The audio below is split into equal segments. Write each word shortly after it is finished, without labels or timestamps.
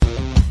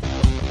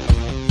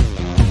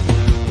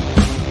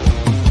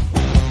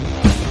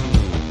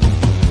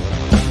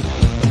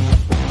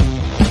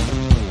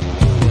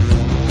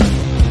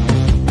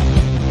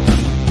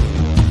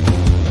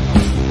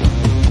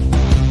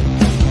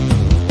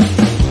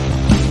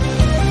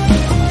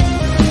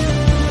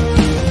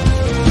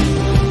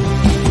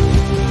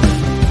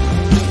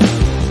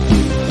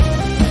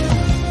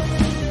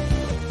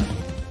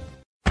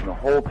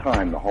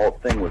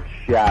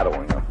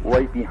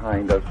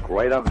behind us,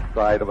 right on the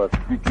side of us.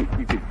 You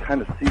could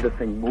kind of see the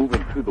thing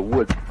moving through the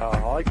woods.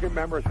 All I can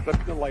remember is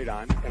flipping the light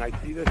on, and I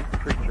see this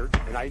creature,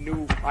 and I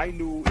knew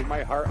in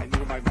my heart, I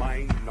knew in my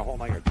mind, in the whole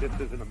night, this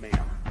isn't a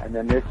man. And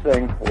then this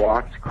thing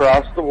walks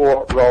across the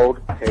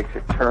road, takes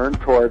a turn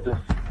towards us,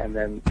 and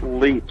then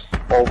leaps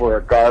over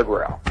a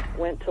guardrail.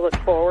 Went to look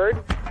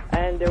forward,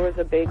 and there was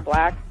a big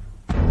black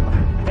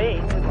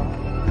face.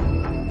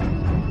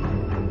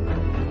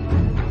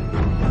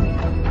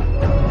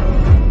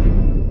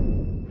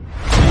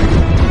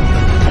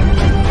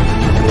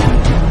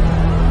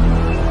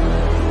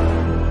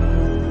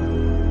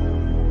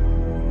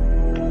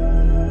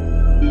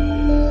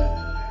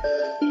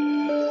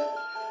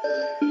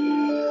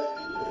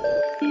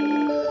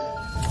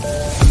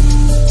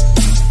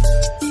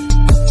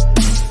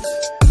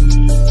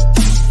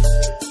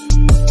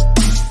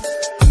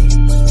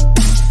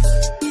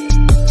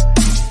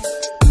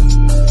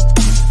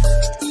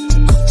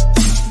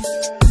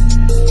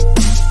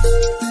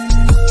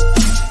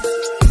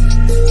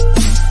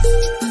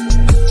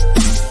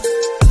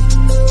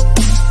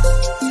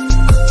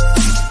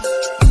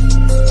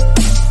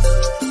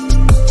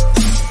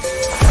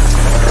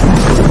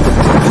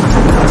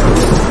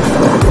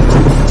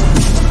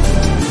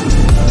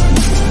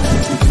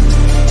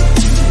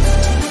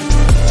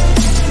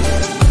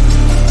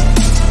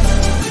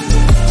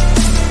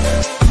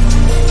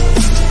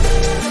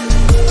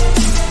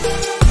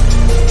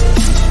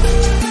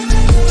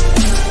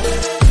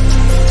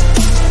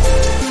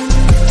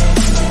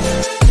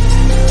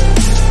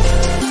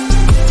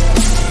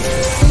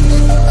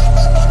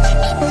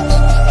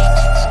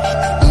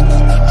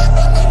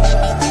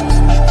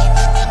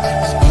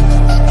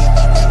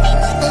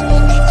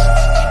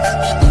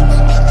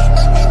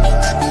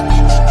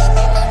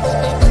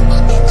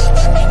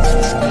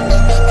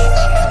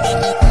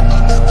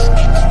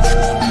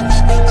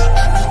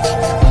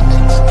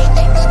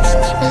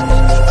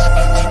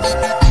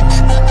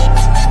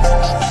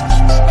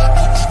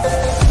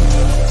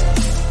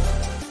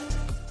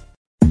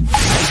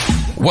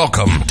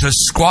 Welcome to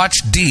Squatch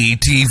D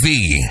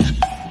TV,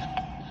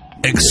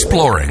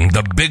 exploring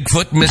the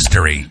Bigfoot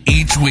mystery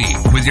each week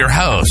with your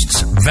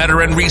hosts,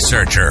 veteran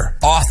researcher,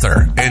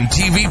 author, and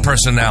TV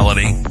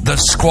personality, the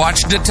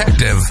Squatch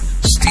detective,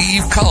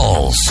 Steve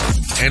Kulls,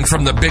 and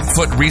from the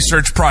Bigfoot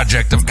Research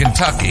Project of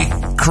Kentucky,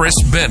 Chris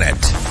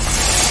Bennett.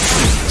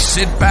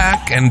 Sit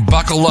back and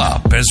buckle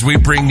up as we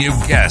bring you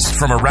guests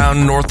from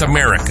around North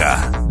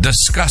America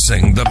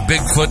discussing the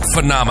Bigfoot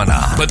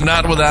phenomena, but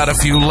not without a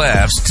few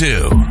laughs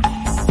too.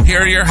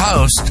 Here are your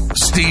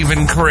hosts, Steve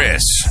and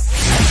Chris.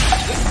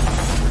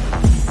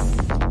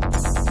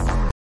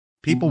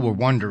 People were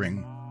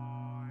wondering,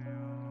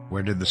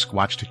 where did the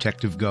Squatch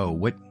detective go?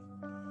 What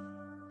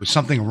was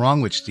something wrong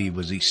with Steve?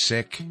 Was he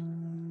sick?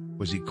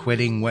 Was he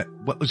quitting?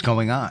 What was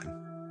going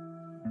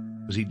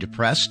on? Was he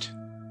depressed?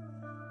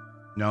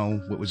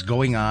 No, what was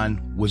going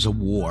on was a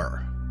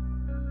war.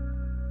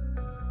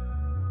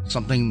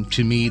 Something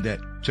to me that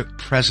took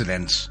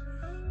precedence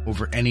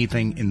over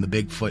anything in the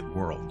Bigfoot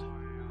world.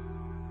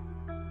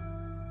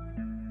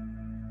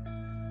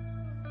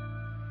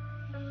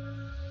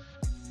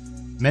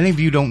 Many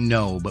of you don't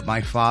know, but my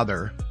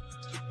father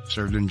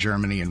served in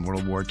Germany in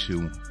World War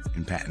II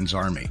in Patton's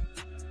army.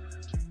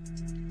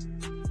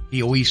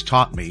 He always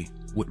taught me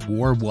what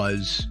war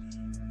was,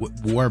 what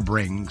war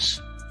brings,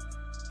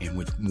 and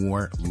what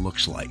war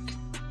looks like.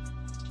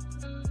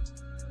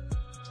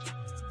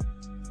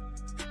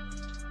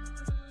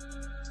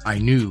 I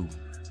knew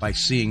by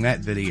seeing that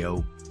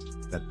video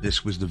that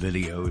this was the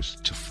videos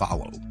to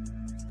follow.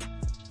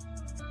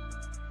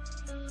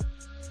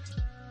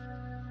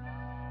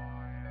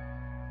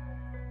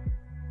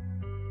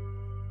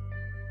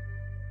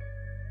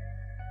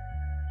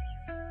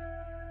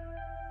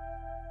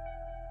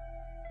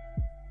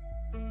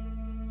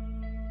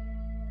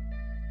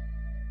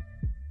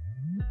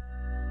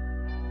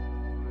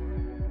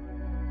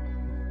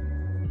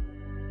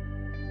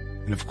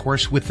 And of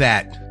course, with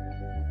that,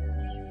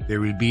 there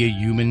would be a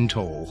human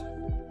toll.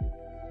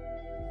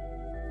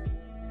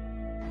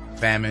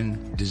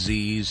 Famine,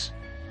 disease,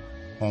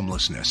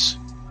 homelessness.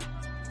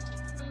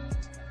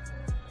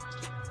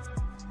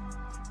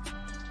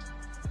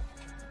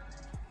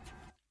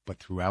 But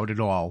throughout it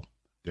all,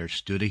 there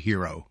stood a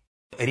hero.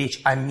 Речь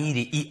о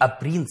мире и о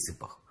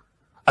принципах,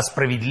 о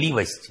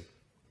справедливости,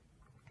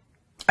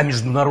 о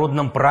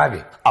международном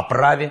праве, о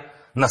праве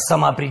на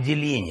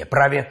самоопределение,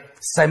 праве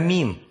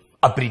самим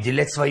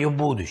определять свое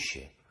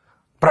будущее,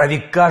 праве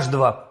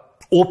каждого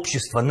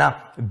общества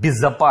на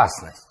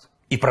безопасность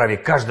и праве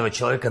каждого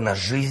человека на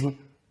жизнь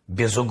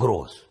без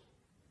угроз.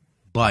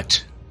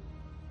 But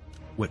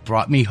what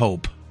brought me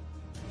hope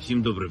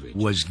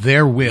was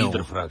their will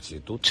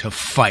to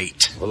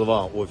fight.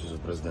 Голова офісу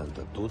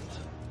президента тут,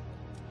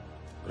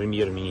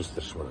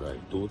 прем'єр-міністр Шмигаль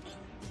тут,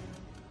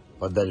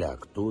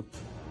 Подоляк тут,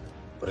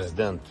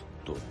 президент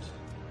тут.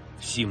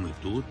 Всі ми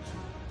тут,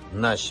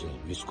 наші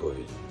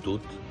військові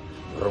тут,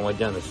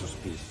 громадяни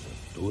суспільства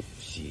тут,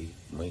 всі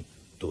ми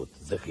тут.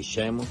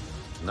 Захищаємо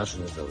нашу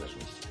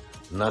незалежність,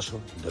 нашу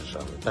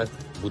державу. Так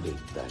буде й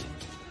далі.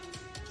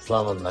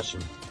 Слава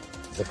нашим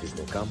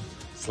захисникам,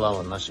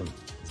 слава нашим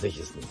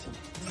захисницям.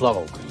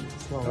 Слава Україні!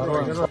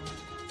 Слава!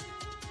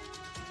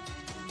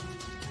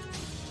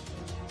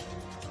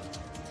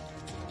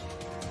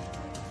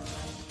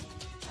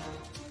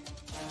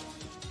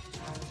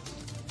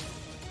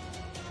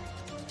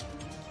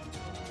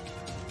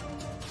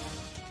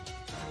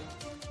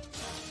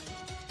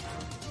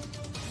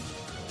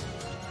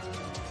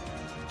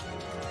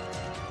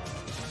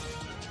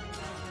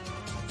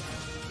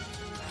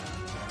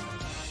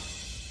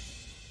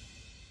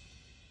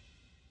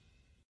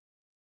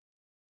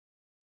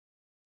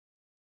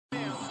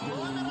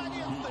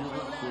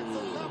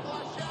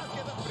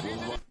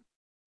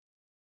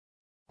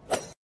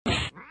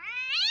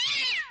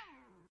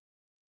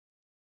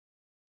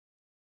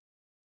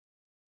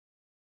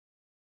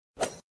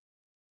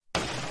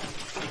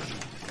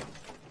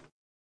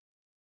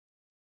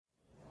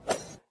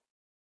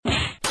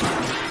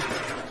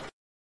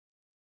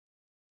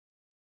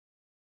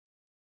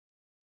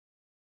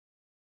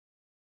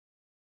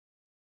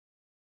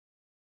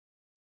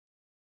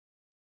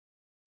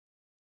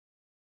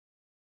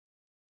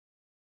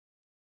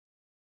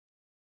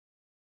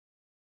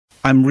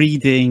 I'm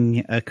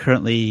reading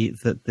currently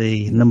that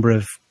the number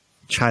of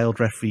child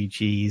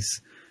refugees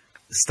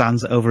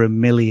stands at over 1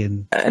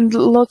 million. And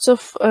lots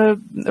of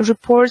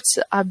reports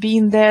are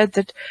being there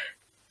that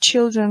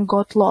children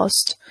got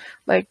lost.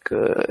 Like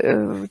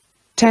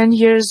 10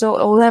 years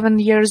old, 11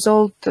 years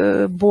old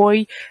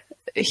boy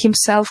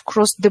himself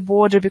crossed the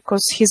border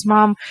because his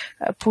mom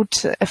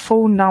put a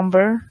phone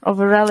number of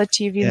a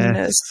relative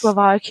in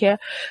Slovakia.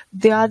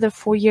 The other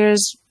 4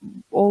 years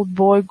old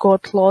boy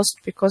got lost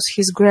because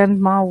his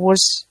grandma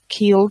was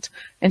killed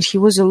and he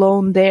was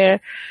alone there.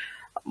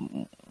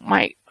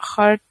 My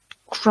heart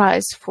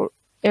cries for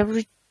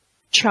every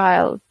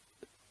child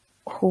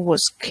who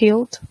was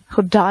killed,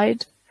 who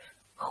died,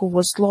 who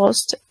was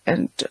lost,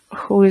 and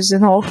who is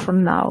an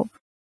orphan now.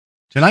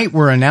 Tonight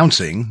we're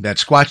announcing that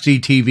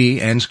SquatchD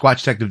TV and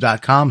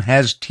SquatchDetective.com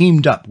has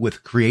teamed up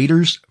with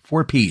Creators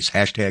for Peace,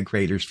 hashtag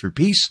Creators for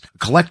Peace, a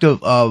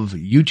collective of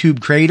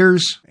YouTube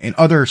creators and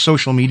other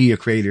social media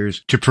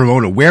creators to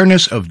promote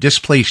awareness of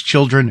displaced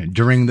children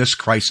during this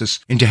crisis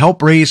and to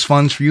help raise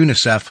funds for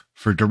UNICEF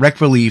for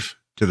direct relief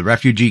to the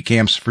refugee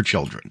camps for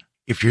children.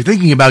 If you're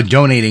thinking about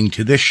donating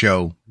to this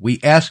show, we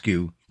ask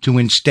you to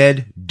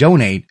instead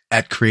donate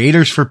at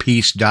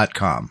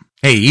CreatorsForPeace.com.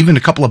 Hey, even a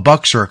couple of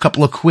bucks or a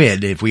couple of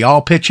quid, if we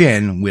all pitch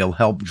in, will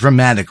help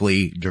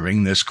dramatically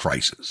during this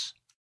crisis.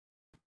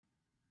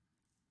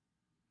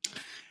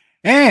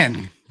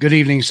 And good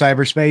evening,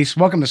 cyberspace.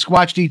 Welcome to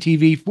SquatchD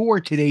TV for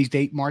today's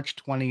date, March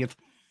 20th,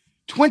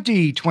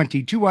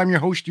 2022. I'm your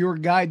host, your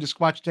guide, the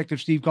Squatch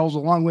Detective Steve Coles,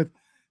 along with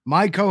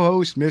my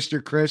co-host,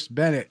 Mr. Chris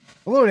Bennett.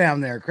 Hello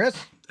down there, Chris.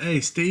 Hey,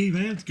 Steve,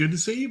 man. It's good to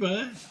see you,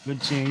 bud.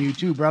 Good seeing you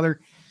too,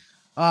 brother.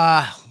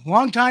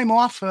 Long time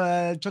off.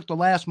 Took the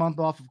last month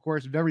off, of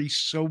course. Very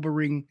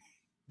sobering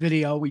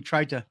video. We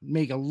tried to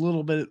make a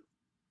little bit,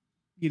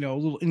 a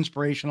little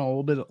inspirational, a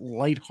little bit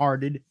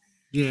lighthearted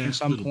in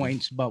some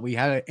points, but we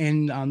had to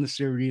end on the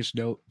serious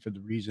note for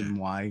the reason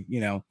why,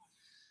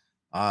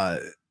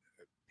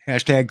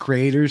 hashtag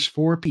Creators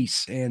for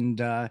Peace. And,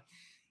 the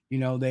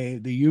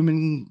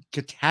human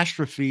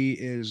catastrophe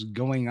is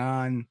going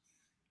on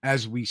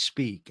as we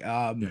speak.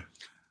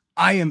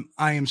 I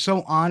am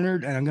so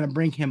honored, and I'm going to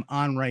bring him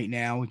on right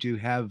now to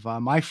have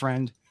my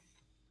friend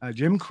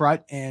Jim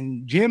Krut.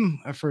 And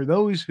Jim, for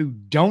those who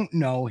don't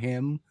know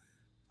him,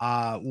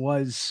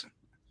 was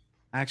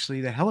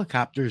actually the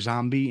helicopter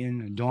zombie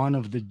in Dawn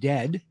of the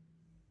Dead,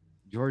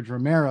 George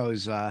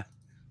Romero's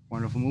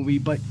wonderful movie.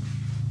 But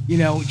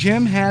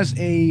Jim has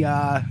a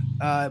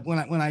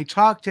when I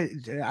talked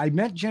to, I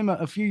met Jim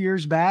a few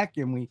years back,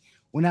 and we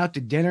went out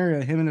to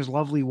dinner, him and his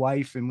lovely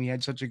wife, and we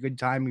had such a good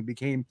time. We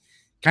became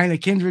kind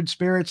of kindred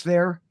spirits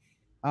there.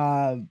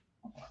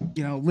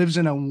 Lives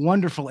in a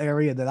wonderful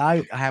area that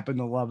I happen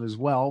to love as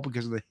well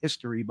because of the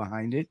history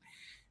behind it.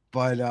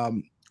 But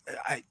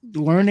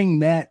learning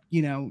that,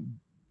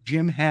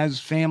 Jim has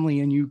family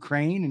in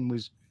Ukraine and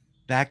was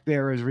back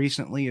there as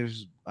recently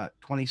as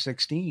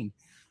 2016.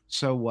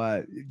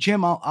 So,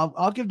 Jim,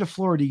 I'll give the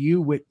floor to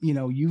you. What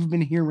you've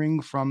been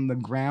hearing from the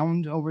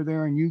ground over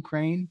there in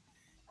Ukraine,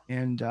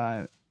 and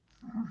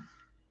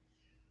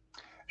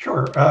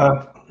sure.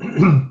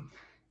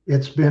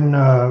 It's been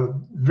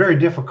very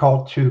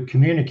difficult to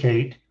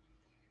communicate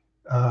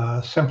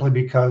simply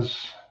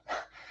because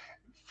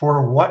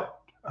for what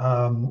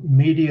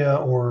media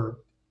or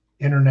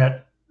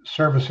internet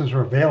services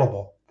are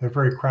available, they're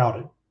very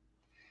crowded.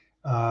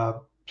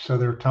 So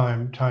there are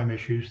time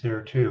issues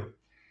there too.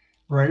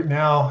 Right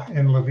now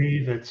in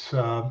Lviv, it's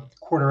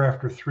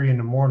 3:15 in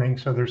the morning,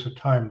 so there's a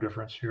time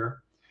difference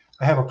here.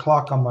 I have a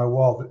clock on my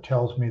wall that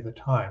tells me the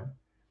time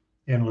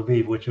in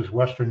Lviv, which is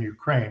Western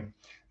Ukraine.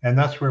 And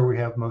that's where we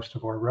have most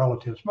of our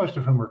relatives, most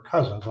of whom are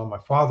cousins. On my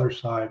father's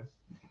side,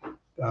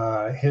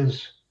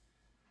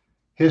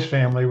 his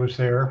family was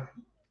there.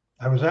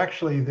 I was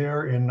actually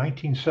there in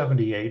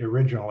 1978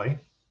 originally,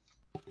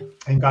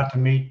 and got to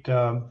meet,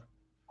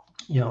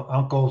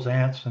 uncles,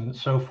 aunts, and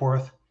so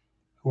forth.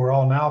 who are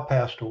all now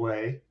passed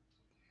away.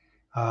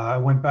 I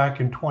went back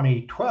in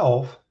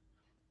 2012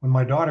 when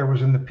my daughter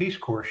was in the Peace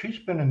Corps.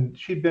 She'd been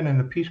in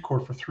the Peace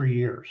Corps for 3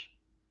 years,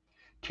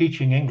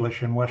 teaching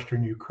English in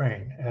Western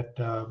Ukraine at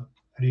a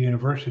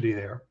university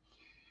there.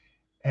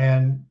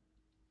 And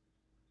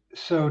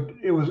so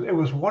it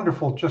was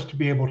wonderful just to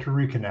be able to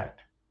reconnect.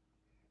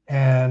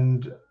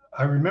 And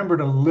I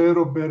remembered a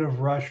little bit of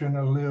Russian,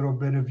 a little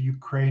bit of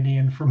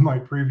Ukrainian from my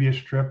previous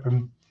trip,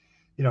 and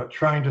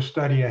trying to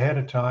study ahead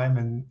of time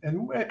and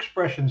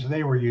expressions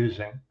they were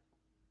using.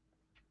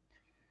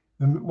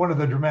 And one of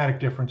the dramatic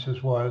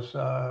differences was,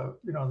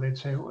 they'd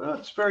say, "Well,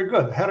 it's very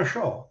good.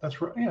 Хорошо. That's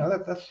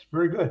that's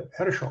very good.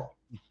 Хорошо."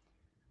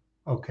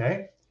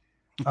 Okay.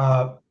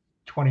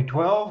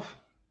 2012,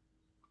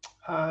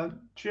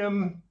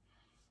 Jim,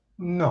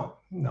 no.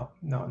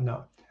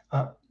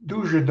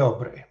 Дуже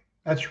добре.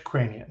 That's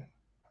Ukrainian,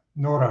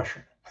 no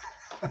Russian.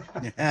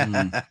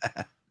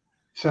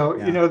 So,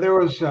 there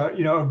was,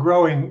 a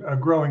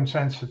growing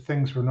sense that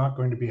things were not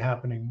going to be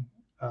happening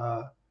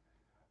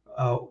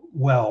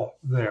well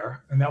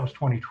there. And that was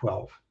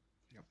 2012.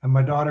 Yep. And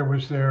my daughter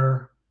was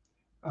there.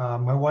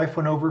 My wife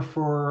went over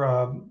for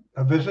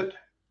a visit,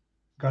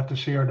 got to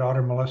see our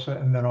daughter, Melissa,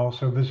 and then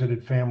also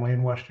visited family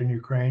in Western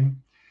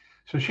Ukraine.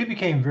 So she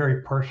became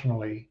very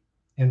personally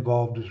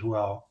involved as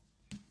well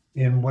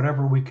in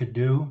whatever we could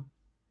do.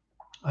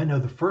 I know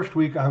the first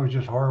week I was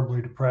just horribly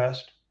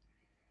depressed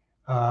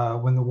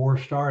when the war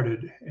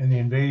started and the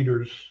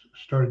invaders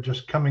started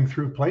just coming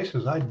through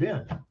places I'd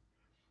been.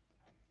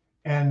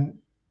 And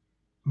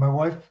my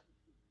wife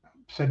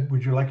said,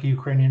 "Would you like a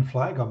Ukrainian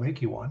flag? I'll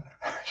make you one."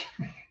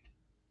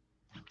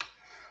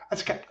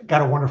 That's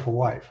got a wonderful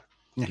wife.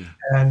 Yeah.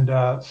 And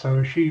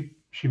so she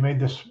made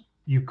this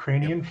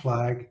Ukrainian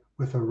flag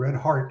with a red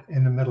heart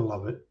in the middle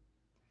of it.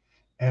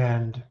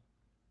 And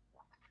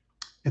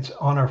it's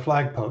on our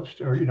flag post,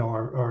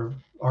 or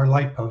our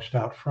light post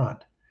out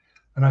front.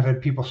 And I've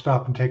had people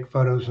stop and take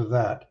photos of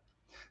that.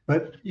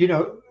 But,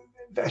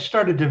 I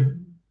started to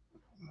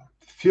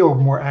feel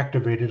more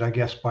activated, I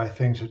guess, by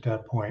things at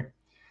that point,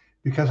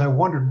 because I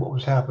wondered what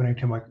was happening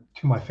to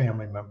my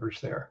family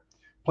members there.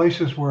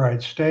 Places where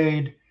I'd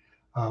stayed,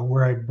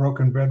 where I'd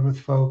broken bread with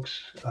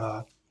folks.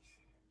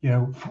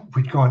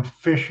 We'd gone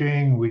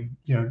fishing, we'd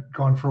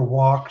gone for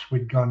walks,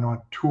 we'd gone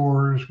on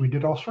tours, we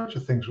did all sorts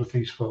of things with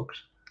these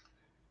folks.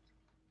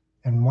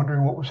 And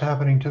wondering what was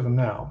happening to them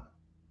now.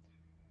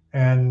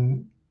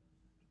 And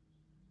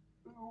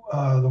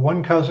the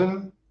one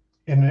cousin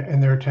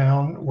in their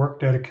town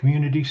worked at a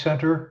community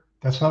center.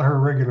 That's not her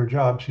regular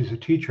job. She's a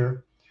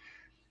teacher.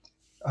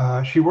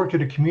 She worked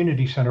at a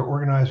community center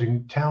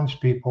organizing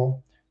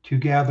townspeople to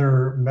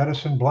gather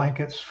medicine,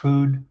 blankets,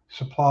 food,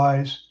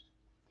 supplies,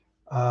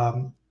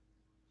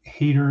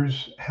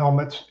 heaters,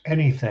 helmets,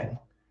 anything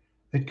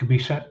that could be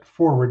sent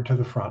forward to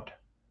the front.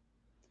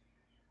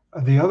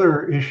 The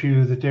other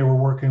issue that they were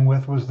working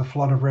with was the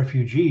flood of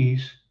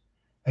refugees.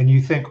 And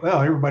you think,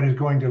 well, everybody's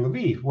going to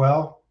Lviv.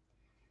 Well,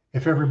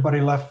 if everybody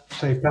left,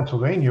 say,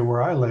 Pennsylvania,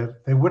 where I live,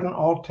 they wouldn't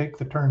all take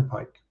the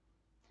turnpike.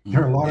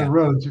 There are a lot of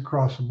roads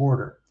across the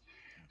border.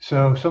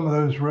 So some of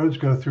those roads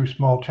go through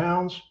small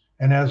towns.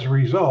 And as a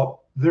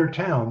result, their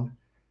town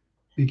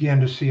began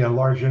to see a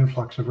large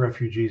influx of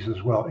refugees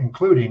as well,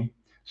 including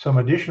some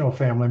additional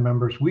family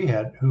members we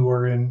had who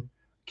were in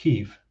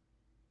Kyiv.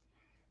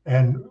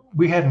 And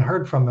we hadn't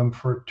heard from them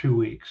for 2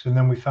 weeks. And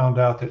then we found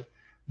out that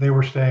they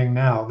were staying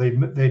now. They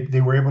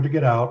were able to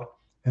get out,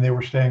 and they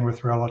were staying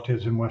with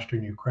relatives in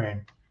Western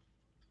Ukraine.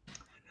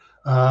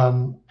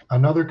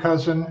 Another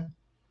cousin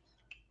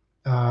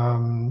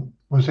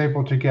was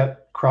able to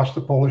cross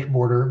the Polish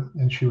border,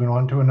 and she went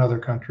on to another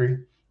country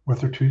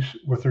with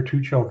her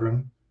two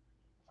children,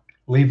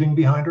 leaving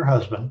behind her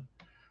husband,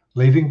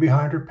 leaving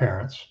behind her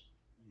parents,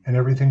 and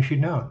everything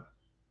she'd known.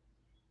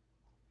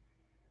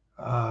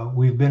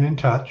 We've been in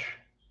touch,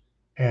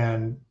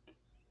 and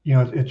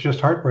it's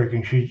just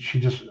heartbreaking. She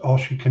just, all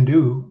she can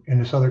do in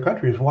this other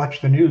country is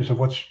watch the news of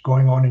what's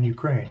going on in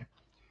Ukraine.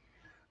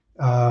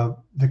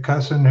 The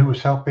cousin who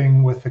was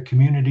helping with the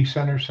community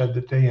center said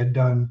that they had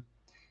done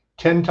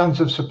 10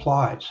 tons of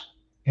supplies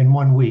in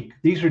 1 week.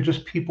 These are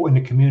just people in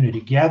the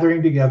community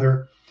gathering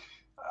together.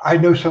 I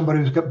know somebody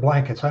who's got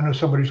blankets. I know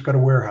somebody who's got a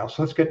warehouse.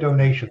 Let's get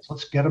donations.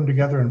 Let's get them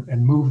together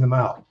and move them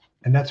out.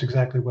 And that's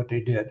exactly what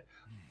they did.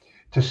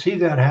 To see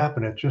that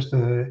happen, it's just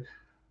I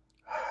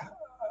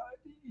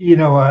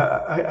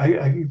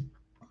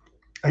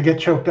get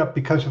choked up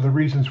because of the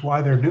reasons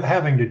why they're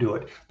having to do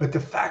it. But the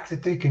fact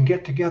that they can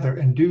get together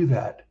and do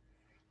that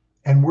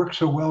and work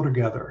so well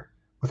together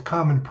with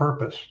common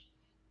purpose.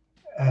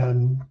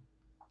 And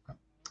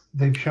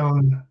they've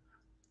shown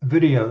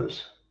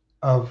videos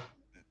of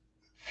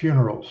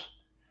funerals,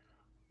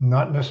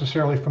 not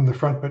necessarily from the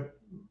front, but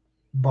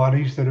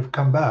bodies that have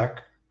come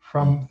back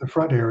from the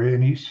front area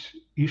in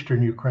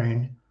eastern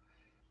Ukraine.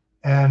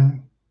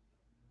 And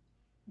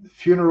the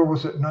funeral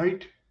was at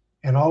night,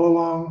 and all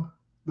along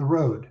the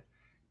road,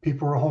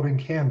 people were holding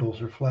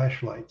candles or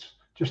flashlights,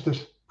 just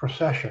this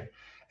procession.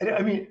 And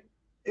I mean,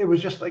 it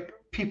was just like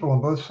people on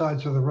both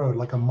sides of the road,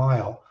 like a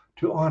mile,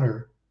 to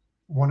honor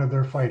one of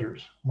their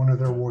fighters, one of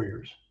their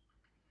warriors.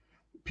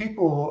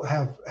 People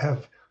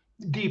have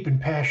deep and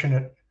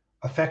passionate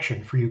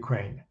affection for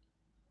Ukraine.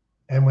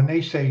 And when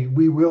they say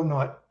we will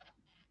not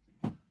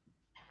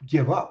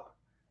give up,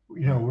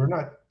 we're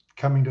not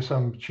coming to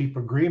some cheap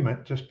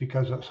agreement just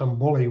because some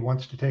bully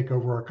wants to take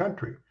over our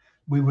country.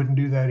 We wouldn't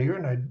do that here,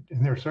 and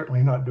they're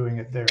certainly not doing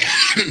it there.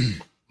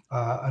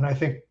 And I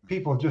think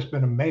people have just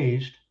been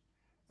amazed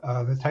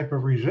the type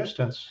of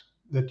resistance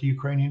that the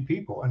Ukrainian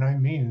people, and I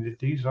mean that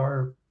these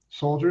are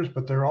soldiers,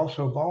 but they're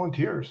also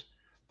volunteers.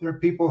 They're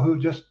people who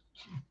just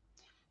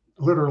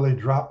literally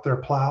dropped their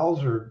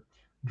plows or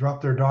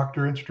dropped their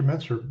doctor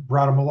instruments or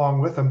brought them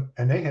along with them,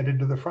 and they headed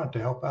to the front to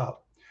help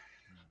out.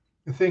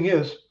 The thing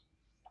is,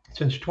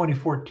 since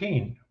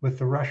 2014, with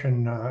the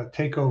Russian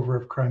takeover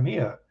of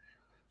Crimea,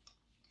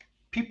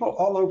 people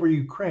all over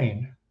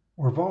Ukraine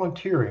were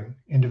volunteering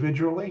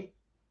individually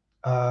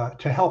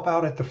to help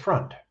out at the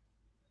front.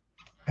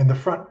 And the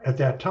front at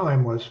that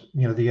time was,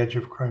 the edge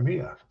of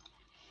Crimea.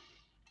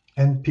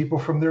 And people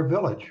from their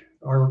village,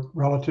 our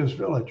relatives'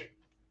 village,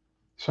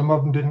 some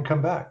of them didn't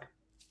come back.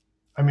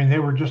 I mean, they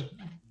were just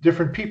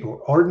different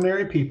people,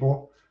 ordinary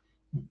people.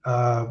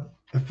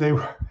 If they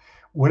were,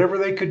 whatever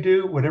they could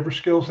do, whatever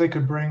skills they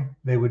could bring,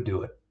 they would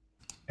do it.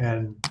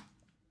 And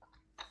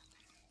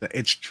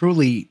it's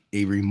truly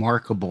a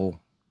remarkable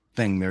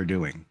thing they're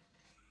doing.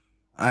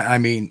 I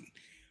mean,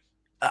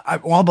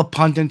 all the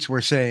pundits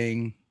were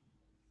saying,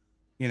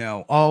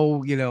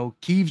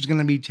 Kyiv's going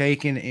to be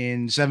taken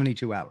in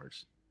 72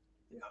 hours.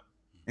 Yeah.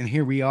 And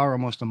here we are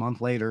almost a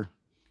month later,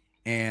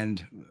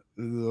 and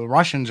the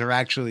Russians are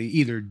actually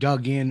either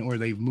dug in or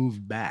they've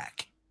moved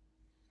back.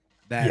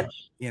 That,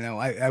 yes.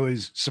 I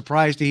was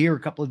surprised to hear a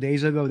couple of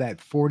days ago that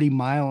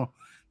 40-mile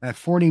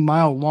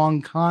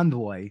long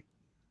convoy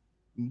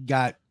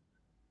got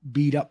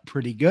beat up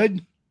pretty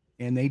good,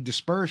 and they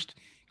dispersed,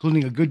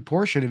 including a good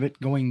portion of it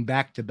going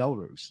back to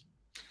Belarus.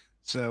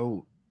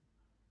 So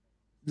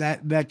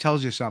that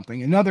tells you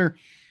something. Another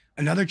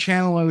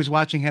channel I was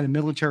watching had a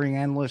military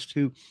analyst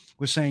who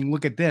was saying,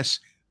 look at this.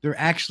 They're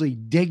actually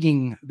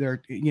digging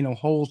their,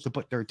 holes to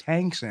put their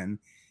tanks in.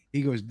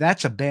 He goes,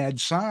 that's a bad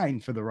sign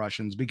for the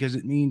Russians because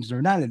it means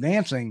they're not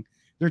advancing.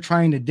 They're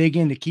trying to dig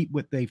in to keep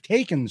what they've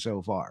taken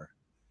so far.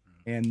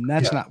 And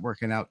that's not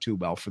working out too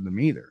well for them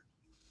either.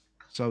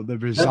 So the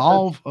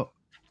resolve,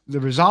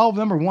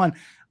 number one,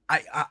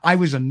 I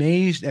was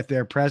amazed at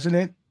their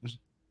president,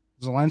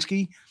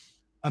 Zelensky,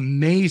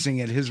 amazed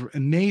at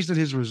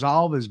his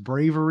resolve, his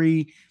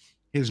bravery,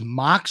 his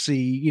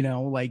moxie,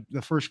 like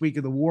the first week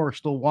of the war,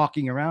 still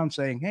walking around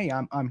saying, hey,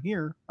 I'm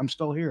here. I'm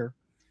still here.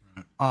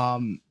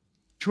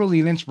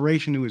 Truly an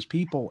inspiration to his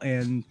people.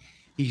 And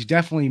he's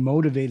definitely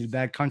motivated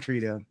that country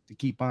to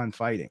keep on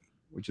fighting,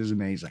 which is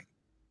amazing.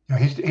 Yeah,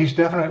 he's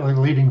definitely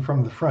leading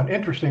from the front.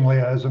 Interestingly,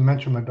 as I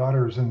mentioned, my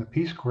daughter is in the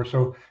Peace Corps.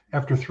 So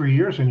after 3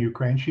 years in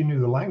Ukraine, she knew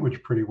the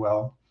language pretty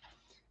well.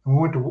 And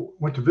we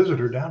went to visit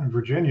her down in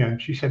Virginia, and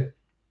she said,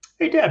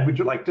 hey, Dad, would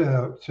you like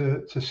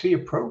to see a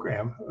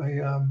program,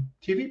 a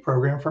TV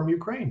program from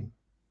Ukraine?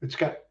 It's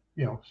got,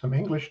 some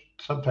English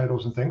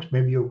subtitles and things.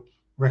 Maybe you'll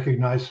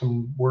recognize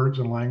some words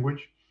and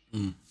language.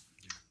 Mm.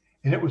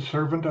 And it was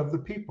Servant of the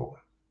People.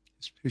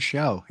 It's his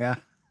show, yeah.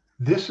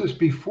 This is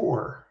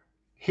before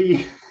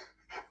he...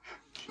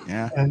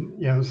 Yeah. And,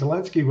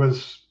 Zelensky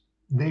was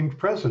named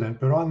president,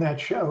 but on that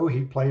show,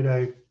 he played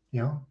a,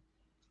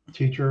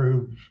 teacher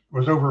who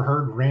was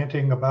overheard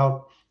ranting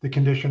about the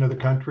condition of the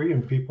country,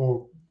 and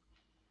people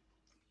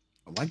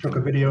took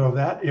a video of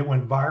that. It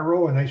went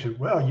viral, and they said,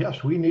 well,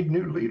 yes, we need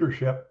new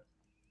leadership.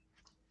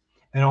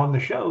 And on the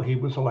show, he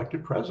was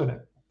elected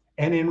president.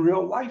 And in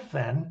real life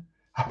then,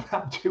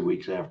 about 2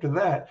 weeks after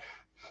that,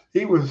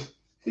 he was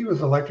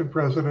elected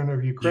president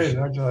of Ukraine.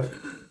 And I thought,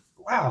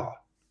 wow.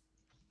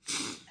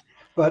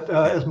 But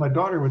as my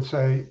daughter would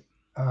say,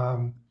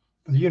 the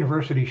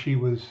university she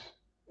was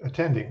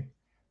attending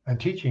and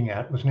teaching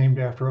at was named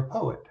after a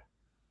poet.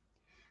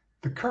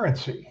 The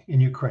currency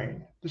in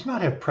Ukraine does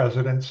not have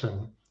presidents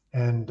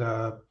and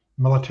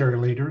military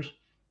leaders.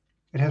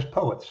 It has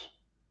poets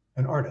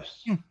and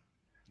artists. Hmm.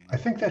 I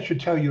think that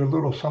should tell you a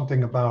little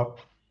something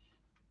about,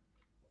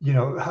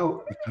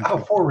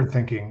 how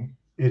forward-thinking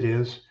it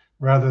is,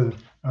 rather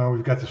than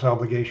we've got this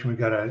obligation, we've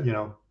got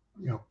to,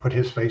 put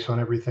his face on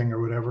everything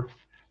or whatever.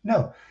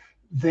 No,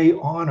 they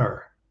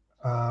honor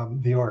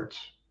the arts.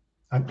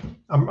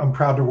 I'm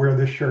proud to wear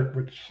this shirt,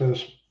 which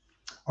says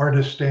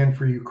 "Artists Stand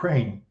for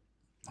Ukraine."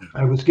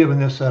 I was given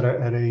this at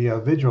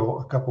a vigil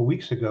a couple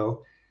weeks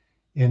ago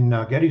in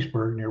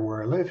Gettysburg, near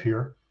where I live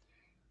here,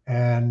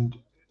 and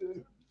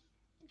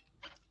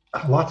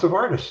lots of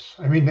artists.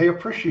 I mean, they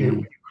appreciate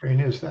what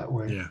Ukraine is that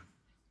way. Yeah.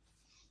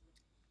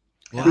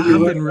 Well,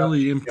 I've been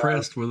really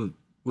impressed with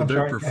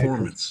their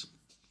performance.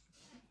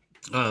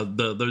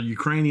 The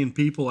Ukrainian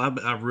people,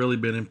 I've really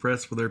been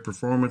impressed with their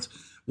performance.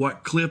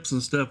 What clips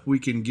and stuff we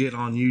can get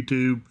on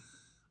YouTube,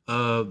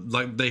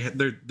 like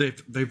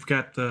they've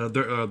got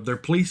their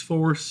police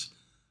force,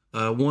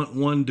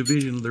 one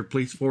division of their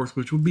police force,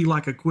 which would be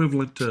like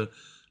equivalent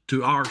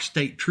to our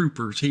state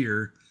troopers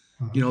here.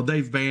 You know,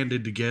 they've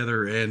banded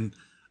together and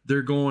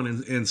they're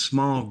going in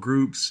small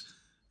groups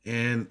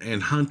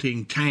and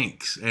hunting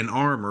tanks and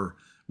armor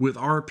with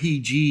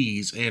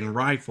RPGs and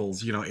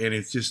rifles, you know, and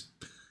it's just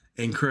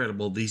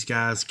incredible. These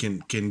guys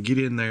can get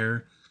in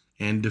there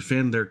and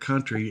defend their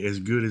country as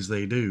good as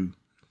they do.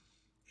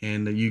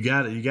 And you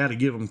got to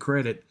give them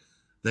credit.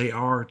 They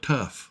are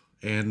tough.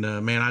 And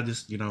man, I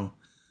just, you know,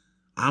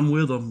 I'm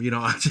with them. You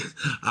know,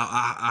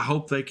 I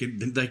hope they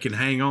can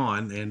hang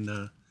on.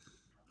 And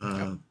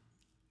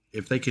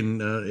if they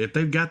can, if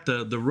they've got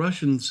the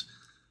Russians,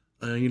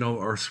 you know,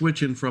 are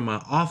switching from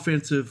an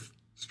offensive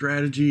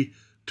strategy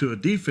to a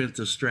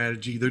defensive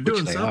strategy, they're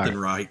doing something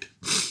right.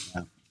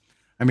 Yeah.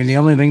 I mean, the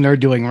only thing they're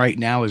doing right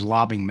now is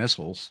lobbing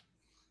missiles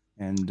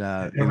and you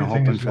know,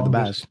 hoping for the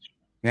best.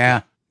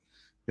 Yeah.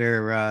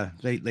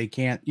 They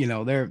can't, you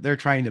know, they're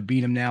trying to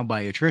beat them now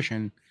by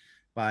attrition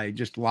by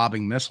just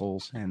lobbing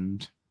missiles.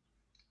 And,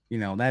 you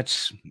know,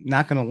 that's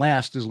not going to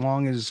last as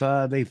long as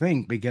they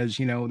think, because,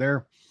 you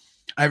know,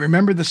 I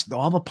remember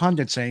all the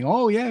pundits saying,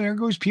 oh yeah, there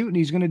goes Putin.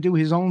 He's going to do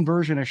his own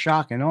version of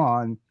shock and awe.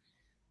 And,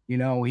 you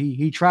know,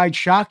 he tried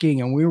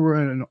shocking and we were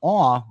in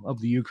awe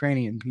of the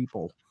Ukrainian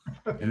people.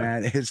 And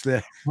that is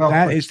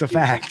the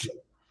fact.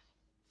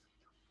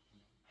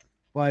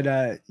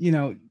 But, you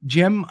know,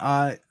 Jim,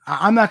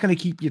 I'm not going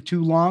to keep you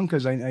too long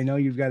because I know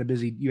you had a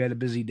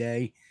busy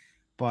day,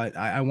 but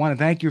I want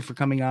to thank you for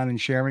coming on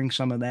and sharing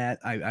some of that.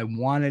 I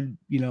wanted,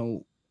 you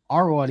know,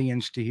 our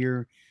audience to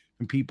hear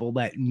from people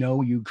that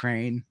know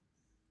Ukraine,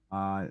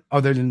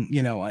 other than,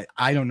 you know,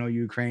 I don't know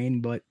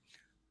Ukraine, but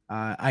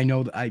I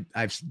know that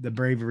the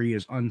bravery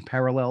is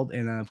unparalleled.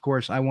 And of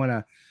course I want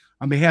to,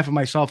 on behalf of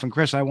myself and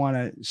Chris, I want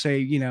to say,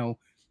 you know,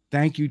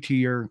 thank you to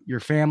your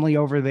family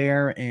over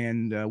there,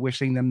 and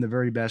wishing them the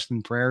very best,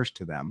 and prayers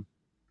to them.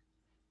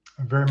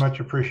 Very much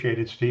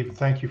appreciated, Steve.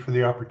 Thank you for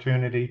the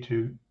opportunity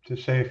to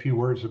say a few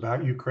words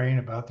about Ukraine,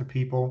 about the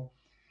people.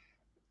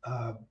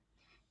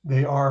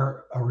 They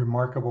are a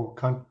remarkable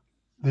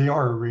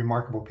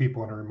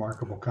people in a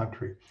remarkable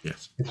country.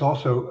 Yes. It's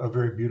also a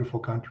very beautiful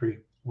country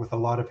with a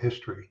lot of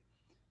history.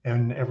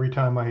 And every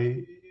time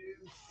I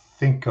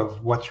think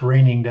of what's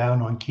raining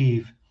down on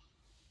Kyiv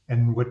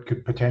and what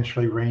could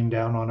potentially rain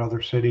down on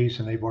other cities,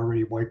 and they've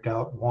already wiped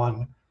out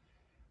one,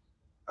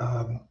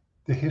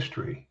 the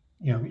history,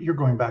 you know, you're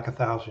going back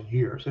 1,000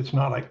 years. It's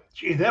not like,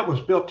 gee, that was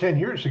built 10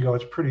 years ago.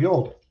 It's pretty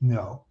old.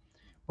 No,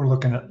 we're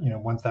looking at, you know,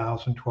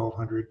 1,000,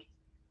 1,200.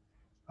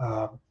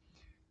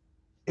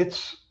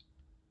 It's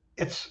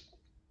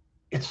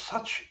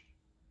such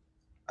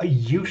a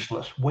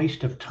useless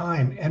waste of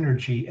time,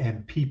 energy,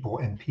 and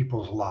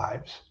people's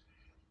lives.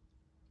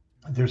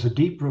 There's a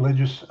deep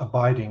religious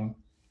abiding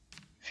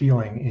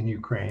feeling in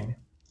Ukraine.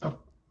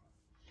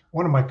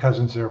 One of my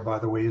cousins there, by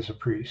the way, is a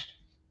priest.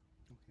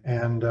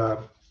 And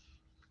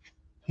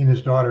he and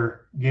his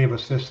daughter gave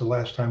us this the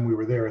last time we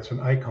were there. It's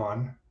an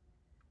icon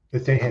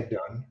that they had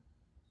done.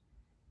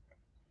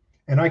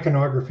 And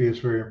iconography is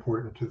very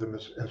important to them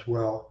as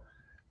well.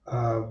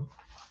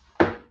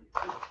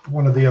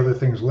 One of the other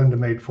things Linda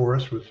made for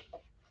us was,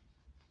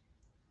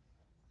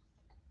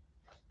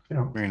 you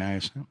know. Very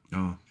nice.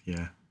 Oh,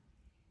 yeah.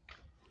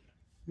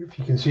 If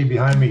you can see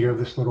behind me here,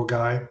 this little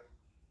guy,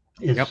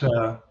 it's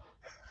a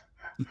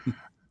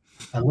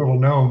little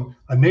gnome.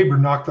 A neighbor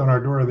knocked on our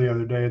door the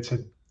other day and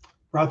said,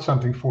 brought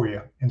something for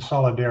you in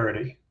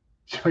solidarity.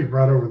 So he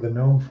brought over the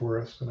gnome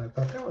for us, and I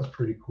thought that was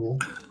pretty cool.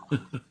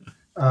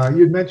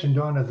 You'd mentioned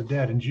Dawn of the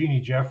Dead, and Jeannie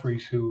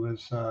Jeffries, who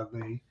was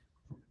the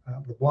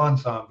blonde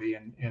zombie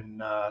in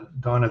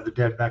Dawn of the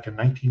Dead back in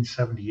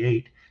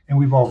 1978, and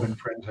we've all been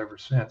friends ever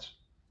since.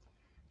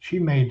 She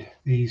made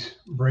these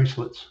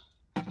bracelets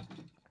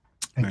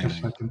and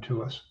just sent them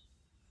to us.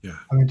 Yeah.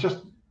 I mean,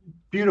 just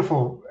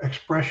beautiful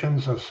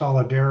expressions of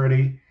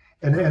solidarity,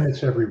 and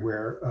it's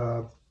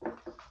everywhere.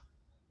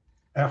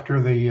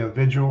 After the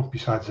vigil,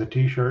 besides the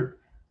T-shirt,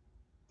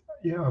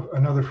 you know,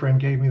 another friend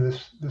gave me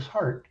this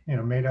heart, you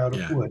know, made out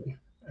of wood,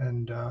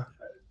 and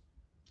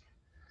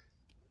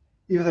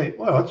you think,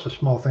 well, it's a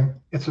small thing.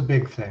 It's a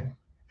big thing.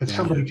 It's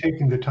somebody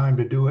taking the time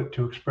to do it,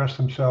 to express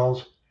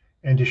themselves,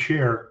 and to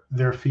share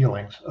their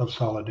feelings of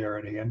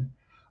solidarity. And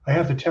I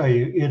have to tell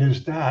you, it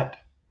is that,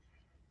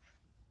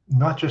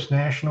 not just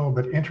national,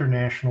 but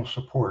international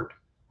support,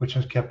 which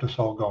has kept us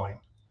all going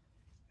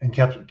and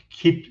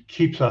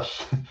keeps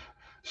us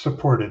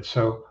supported.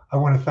 So I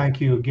want to thank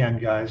you again,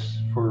 guys,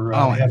 for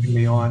having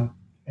me on.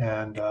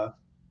 And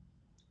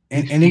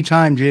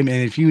anytime, Jim.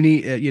 And if you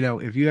need, you know,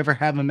 if you ever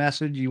have a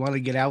message you want to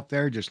get out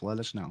there, just let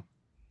us know.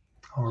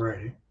 All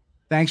righty.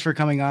 Thanks for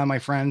coming on, my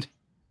friend.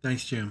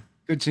 Thanks, Jim.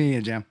 Good seeing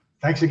you, Jim.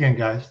 Thanks again,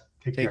 guys.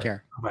 Take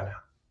care. Bye now.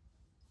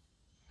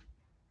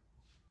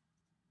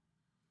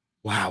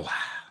 Wow.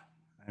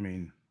 I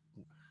mean,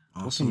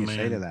 awesome, what can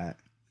you say to that?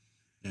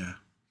 Yeah.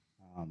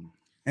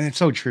 And it's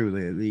so true.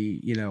 The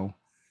you know,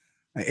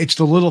 it's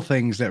the little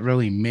things that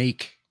really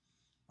make,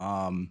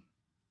 the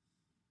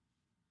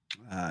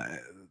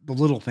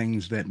little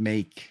things that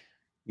make,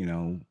 you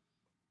know.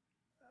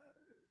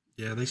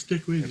 Yeah, they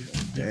stick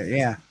with you.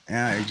 Yeah,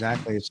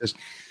 exactly. It's just,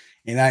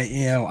 And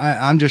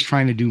I'm just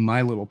trying to do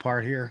my little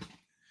part here.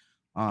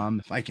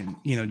 If I can,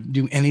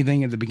 do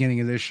anything at the beginning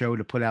of this show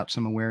to put out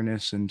some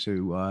awareness and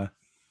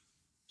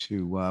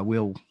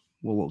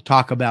we'll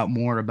talk about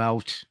more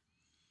about,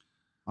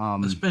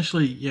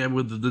 especially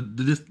with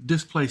the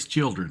displaced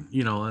children.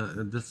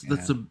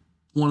 That's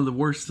one of the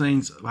worst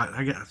things.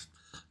 I guess,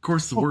 of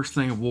course, the worst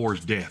thing of war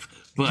is death.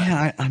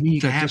 But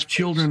to have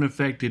children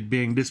affected,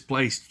 being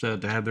displaced, to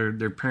have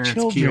their parents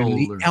killed,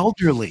 the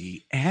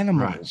elderly,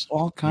 animals,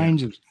 all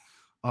kinds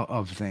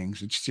of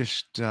things. It's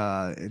just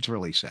it's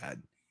really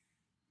sad.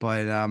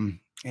 But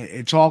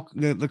it's all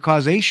the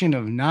causation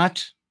of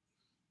not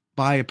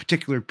by a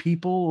particular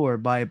people or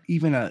by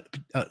even an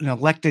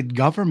elected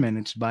government.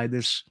 It's by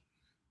this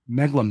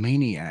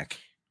megalomaniac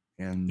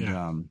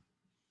and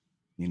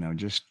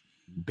just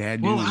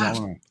bad news all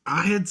around.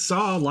 I had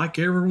saw, like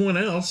everyone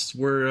else,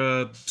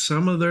 where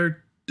some of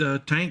their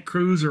tank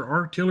crews or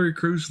artillery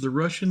crews, the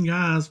Russian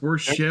guys, were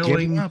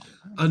shelling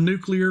a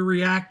nuclear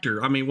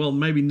reactor. I mean, well,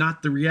 maybe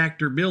not the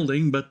reactor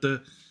building, but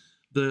the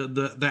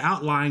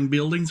outlying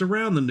buildings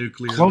around the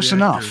nuclear close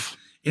reactor. Enough.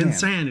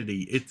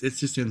 Insanity. It's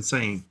just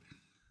insane.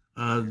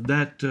 I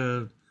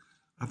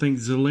think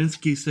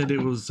Zelensky said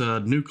it was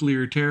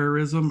nuclear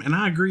terrorism, and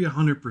I agree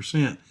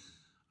 100%.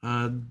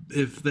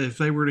 If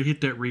they were to hit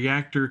that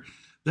reactor,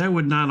 that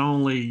would not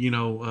only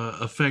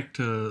affect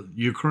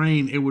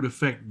Ukraine, it would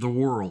affect the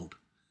world.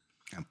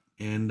 Yep.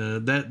 And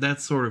that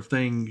sort of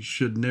thing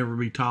should never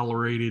be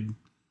tolerated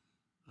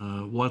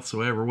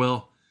whatsoever.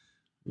 Well,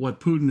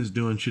 what Putin is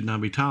doing should not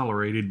be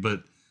tolerated,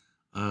 but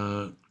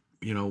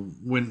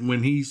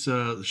when he's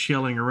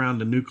shelling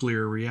around a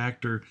nuclear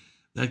reactor,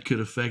 that could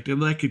affect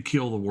and that could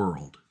kill the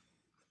world.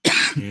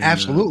 And,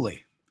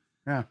 absolutely.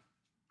 Yeah.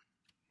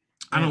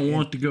 I don't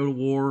want to go to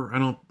war. I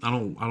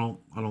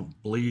don't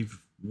believe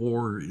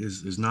war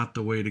is not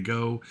the way to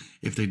go.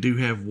 If they do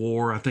have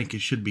war, I think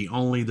it should be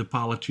only the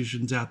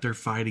politicians out there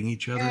fighting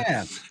each other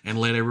and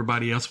let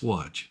everybody else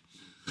watch.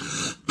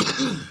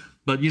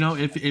 But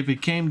if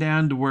it came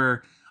down to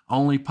where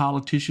only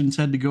politicians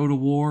had to go to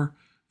war,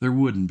 there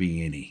wouldn't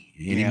be any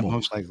anymore.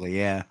 Most likely,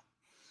 yeah.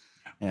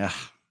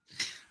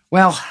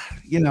 Well,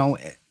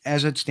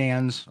 as it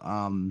stands,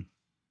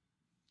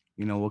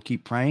 we'll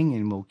keep praying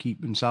and we'll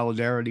keep in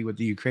solidarity with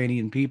the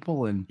Ukrainian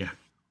people, and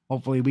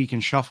hopefully we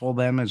can shuffle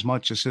them as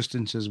much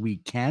assistance as we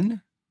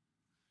can.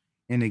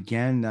 And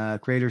again,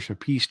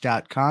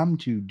 creatorsforpeace.com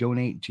to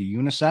donate to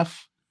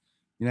UNICEF.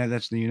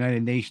 That's the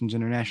United Nations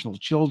International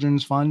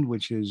Children's Fund,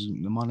 which is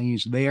the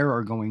monies there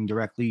are going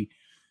directly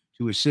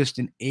to assist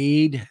and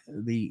aid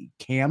the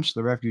camps,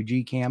 the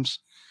refugee camps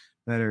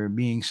that are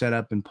being set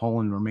up in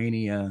Poland,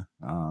 Romania,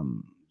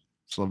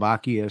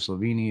 Slovakia,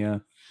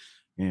 Slovenia,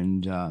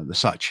 and the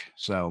such.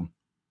 So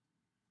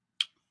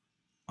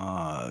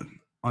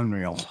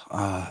unreal.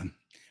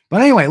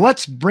 But anyway,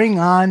 let's bring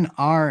on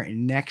our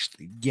next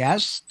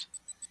guest,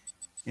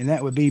 and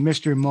that would be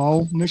Mr.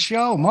 Mo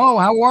Michaud. Mo,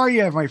 how are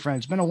you, my friend?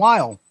 It's been a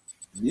while.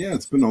 Yeah,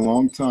 it's been a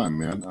long time,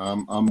 man.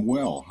 I'm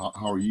well.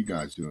 How are you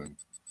guys doing?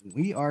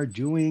 We are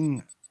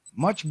doing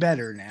much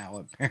better now,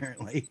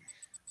 apparently.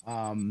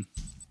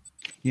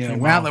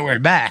 Now that we're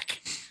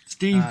back.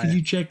 Steve, could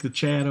you check the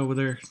chat over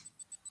there?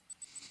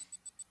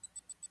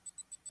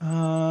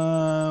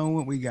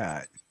 What we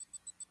got?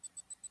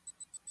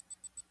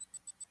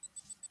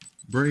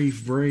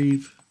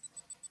 Brave.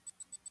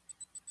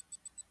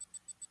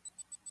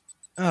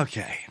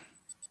 Okay.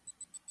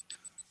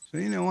 So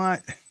you know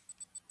what?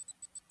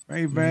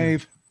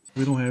 Brave.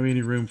 We don't have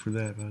any room for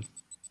that, bud.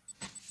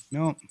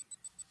 Nope.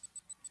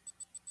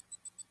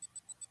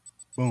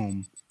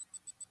 Boom.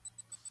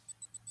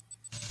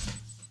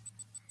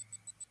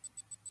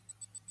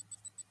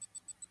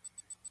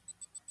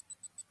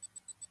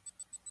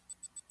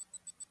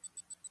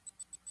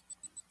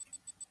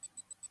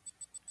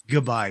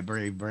 Goodbye,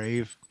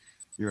 brave.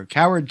 You're a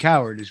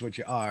coward is what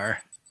you are.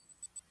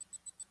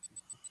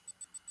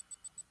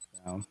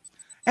 So,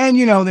 and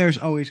there's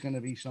always going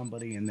to be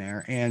somebody in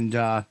there, and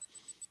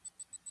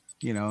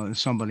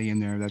somebody in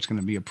there that's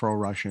going to be a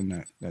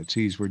pro-Russian that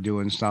sees we're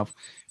doing stuff,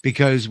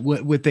 because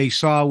what they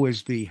saw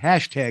was the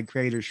hashtag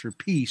Creators for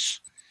Peace,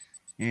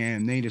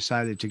 and they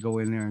decided to go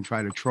in there and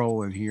try to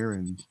troll in here,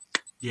 and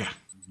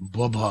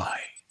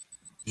bye.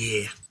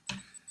 Yeah.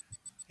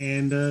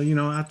 And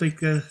I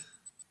think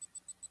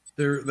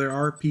there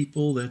are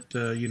people that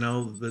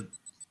that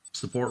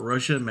support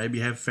Russia, maybe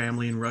have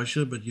family in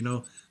Russia, but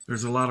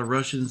there's a lot of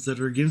Russians that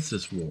are against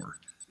this war.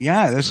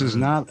 Yeah, this is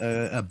not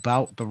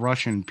about the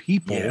Russian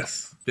people.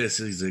 Yes, this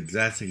is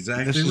exactly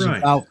right. This is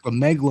about the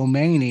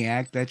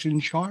megalomaniac that's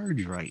in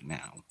charge right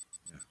now.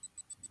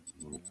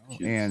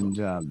 Yeah. And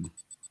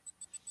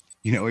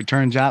it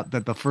turns out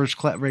that the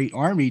first-rate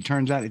army,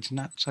 turns out it's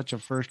not such a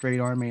first-rate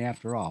army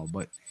after all.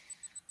 But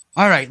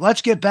all right,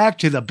 let's get back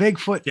to the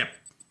Bigfoot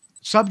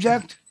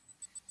subject.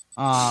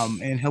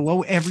 And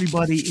hello,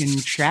 everybody in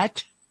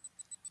chat.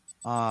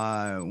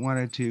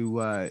 Wanted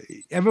to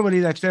everybody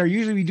that's there.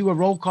 Usually we do a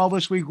roll call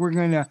this week. We're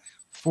going to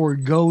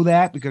forego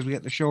that because we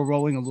got the show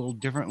rolling a little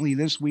differently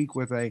this week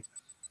with a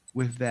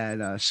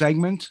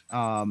segment,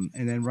 and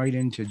then right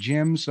into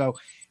Jim. So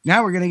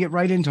now we're going to get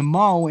right into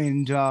Mo.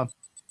 And, Mo,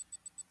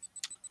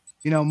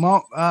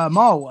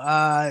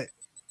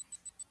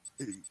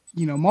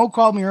 Mo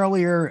called me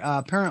earlier.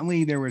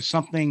 Apparently there was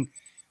something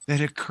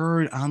that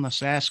occurred on the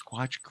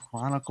Sasquatch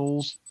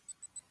Chronicles.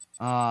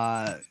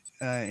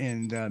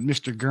 And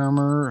Mr.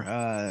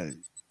 Germer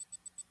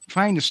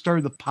trying to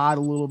stir the pot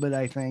a little bit,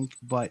 I think.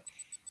 But,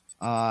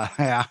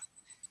 yeah.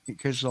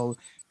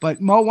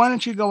 But Mo, why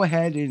don't you go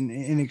ahead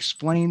and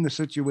explain the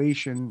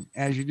situation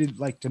as you did,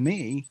 like, to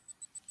me?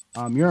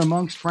 You're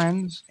amongst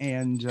friends,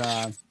 and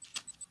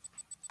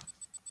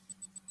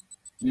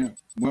yeah.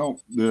 Well,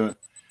 the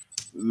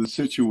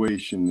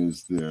situation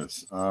is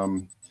this.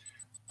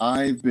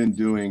 I've been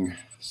doing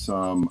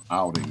some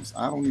outings.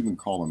 I don't even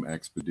call them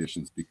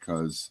expeditions,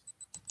 because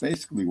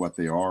basically what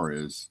they are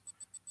is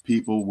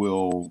people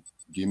will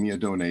give me a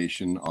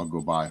donation. I'll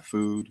go buy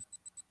food,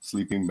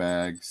 sleeping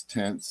bags,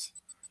 tents.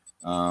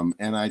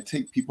 And I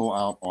take people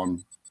out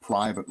on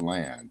private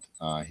land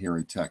here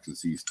in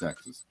Texas, East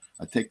Texas.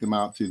 I take them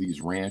out to these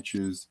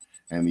ranches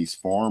and these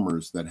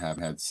farmers that have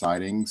had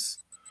sightings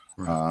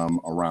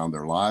around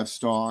their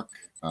livestock,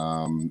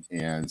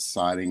 and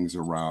sightings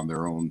around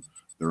their own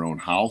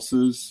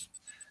houses.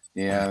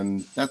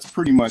 And that's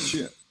pretty much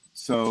it.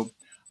 So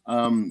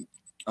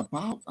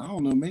about, I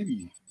don't know,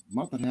 maybe a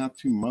month and a half,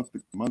 2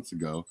 months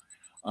ago,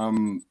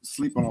 I'm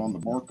sleeping on the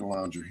Barca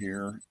Lounger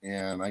here,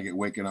 and I get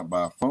waken up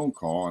by a phone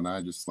call, and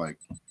I just I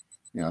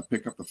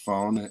pick up the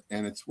phone,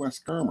 and it's Wes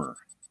Germer.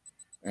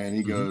 And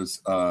he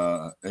goes,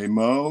 hey,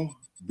 Mo,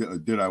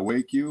 did I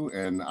wake you?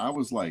 And I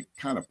was like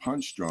kind of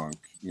punch drunk,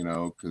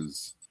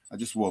 because I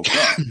just woke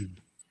up.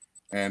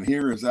 And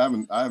here is, I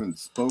haven't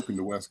spoken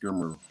to Wes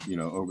Germer,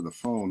 over the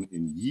phone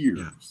in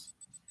years.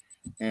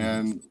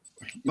 And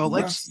well,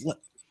 let's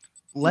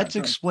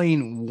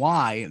explain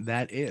why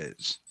that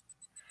is.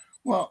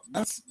 Well,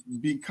 that's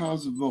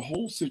because of the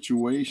whole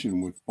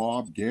situation with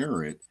Bob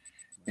Garrett,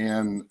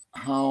 and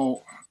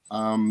how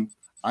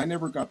I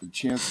never got the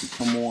chance to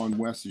come on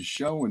Wes's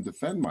show and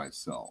defend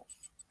myself.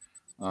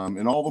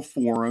 In all the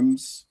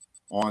forums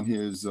on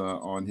his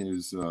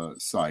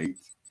site,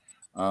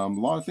 a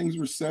lot of things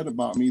were said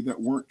about me that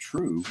weren't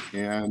true.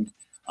 And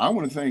I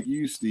want to thank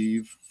you,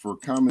 Steve, for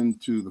coming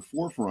to the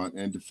forefront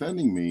and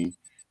defending me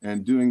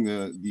and doing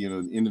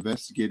the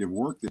investigative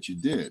work that you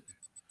did.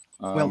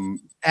 Well,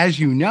 as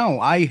you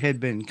know, I had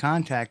been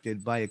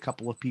contacted by a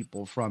couple of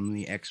people from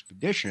the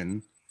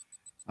expedition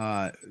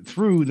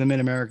through the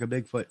Mid-America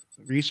Bigfoot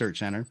Research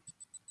Center.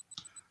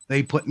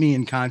 They put me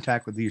in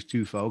contact with these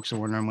two folks and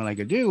wondering what I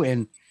could do.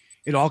 And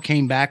it all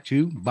came back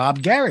to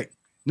Bob Garrett,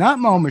 not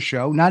Mo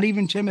Michaud, not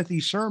even Timothy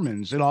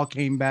Sermons. It all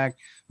came back,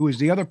 who was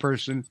the other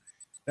person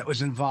that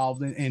was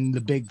involved in the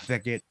Big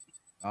Thicket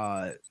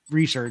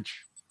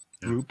research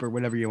group, or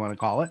whatever you want to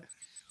call it.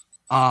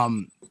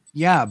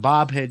 Yeah,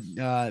 Bob had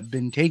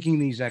been taking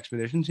these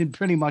expeditions. He'd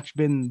pretty much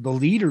been the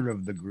leader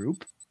of the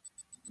group,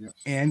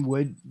 and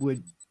would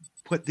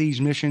put these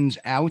missions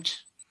out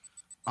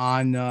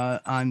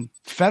on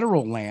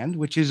federal land,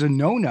 which is a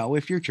no-no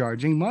if you're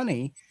charging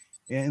money,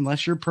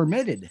 unless you're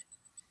permitted.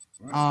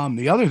 Right.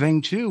 The other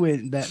thing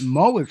too that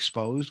Mo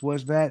exposed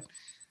was that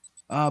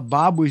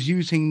Bob was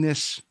using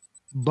this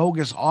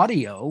bogus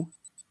audio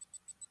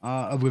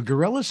of a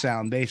gorilla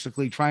sound,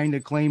 basically trying to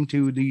claim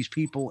to these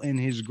people in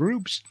his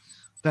groups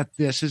that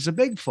this is a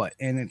Bigfoot,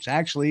 and it's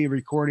actually a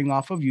recording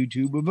off of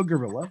YouTube of a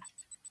gorilla.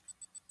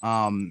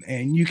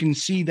 And you can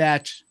see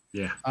that.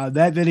 Yeah.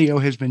 That video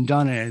has been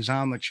done and is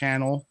on the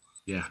channel.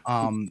 Yeah.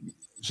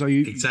 So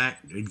you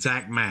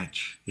exact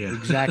match. Yeah.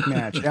 Exact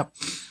match. Yep.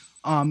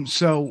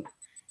 So,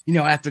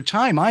 at the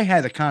time I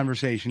had a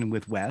conversation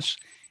with Wes,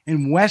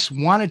 and Wes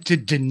wanted to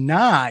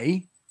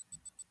deny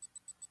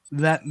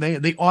that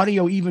the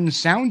audio even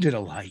sounded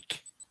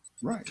alike.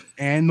 Right.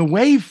 And the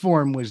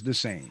waveform was the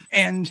same.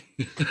 And,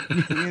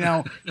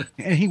 and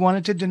he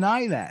wanted to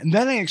deny that. And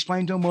then I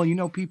explained to him,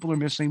 well, people are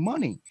missing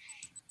money.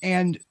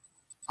 And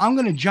I'm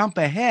going to jump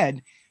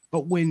ahead.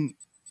 But when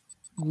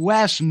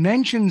Wes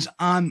mentions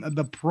on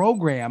the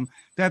program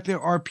that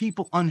there are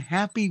people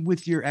unhappy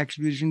with your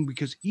expedition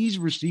because he's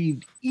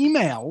received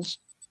emails,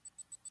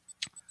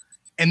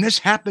 and this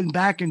happened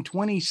back in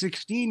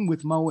 2016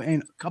 with Mo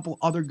and a couple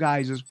other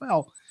guys as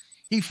well,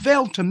 he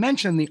failed to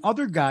mention the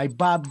other guy,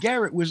 Bob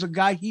Garrett, was a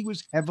guy he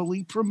was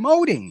heavily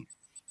promoting,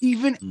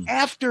 even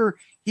after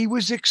he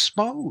was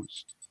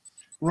exposed.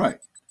 Right.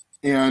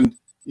 And,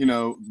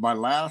 my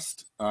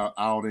last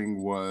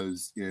outing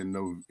was in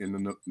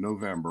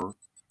November,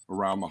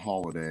 around the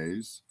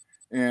holidays.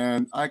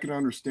 And I can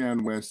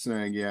understand Wes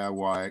saying, yeah,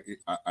 why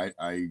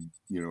I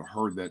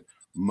heard that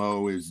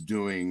Mo is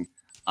doing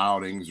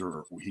outings,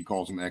 or he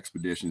calls them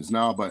expeditions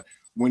now. But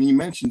when he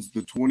mentions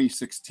the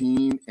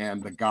 2016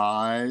 and the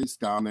guys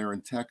down there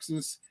in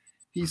Texas,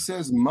 he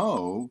says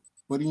Mo,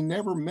 but he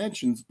never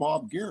mentions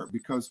Bob Garrett,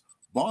 because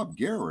Bob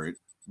Garrett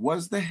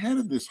was the head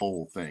of this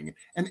whole thing.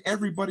 And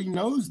everybody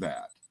knows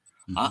that.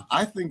 Mm-hmm.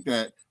 I think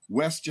that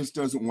Wes just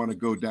doesn't want to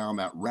go down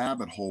that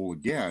rabbit hole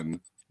again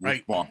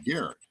with Bob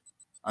Garrett.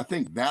 I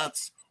think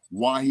that's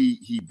why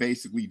he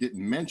basically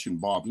didn't mention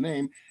Bob's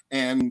name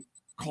and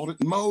called it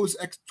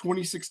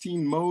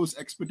 2016 Moe's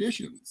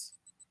Expeditions.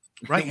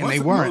 Right, and they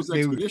weren't.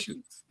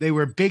 They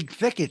were Big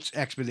Thickets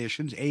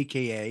Expeditions,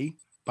 aka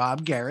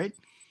Bob Garrett,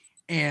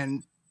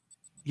 and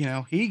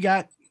he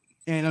got.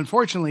 And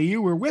unfortunately,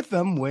 you were with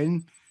them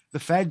when the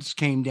feds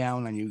came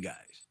down on you guys.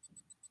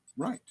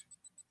 Right.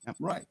 Yep.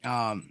 Right.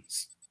 And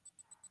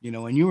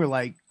you were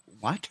like,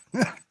 what?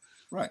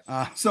 Right.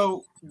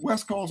 So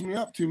Wes calls me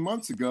up 2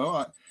 months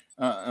ago.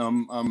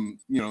 I'm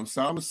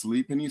sound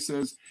asleep, and he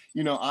says,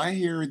 I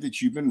hear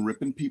that you've been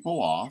ripping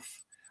people off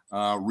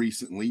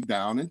recently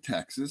down in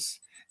Texas,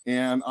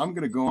 and I'm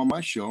going to go on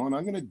my show and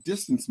I'm going to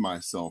distance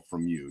myself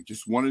from you.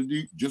 Just wanted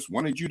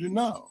you to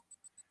know.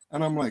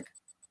 And I'm like,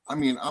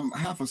 I'm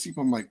half asleep.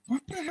 I'm like,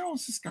 what the hell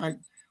is this guy?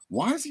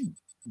 Why is he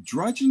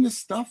drudging this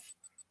stuff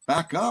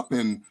back up?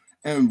 And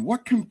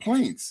what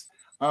complaints?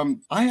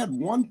 I had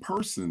one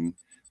person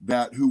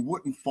who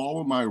wouldn't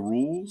follow my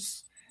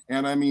rules.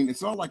 And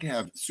it's not like I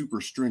have super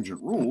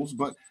stringent rules,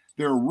 but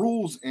there are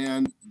rules,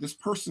 and this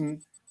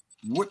person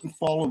wouldn't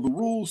follow the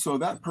rules, so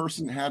that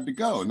person had to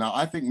go. Now,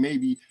 I think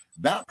maybe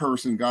that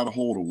person got a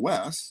hold of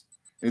Wes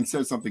and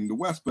said something to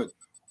Wes, but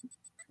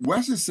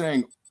Wes is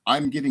saying,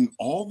 I'm getting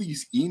all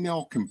these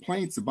email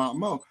complaints about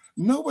Mo.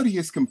 Nobody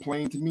has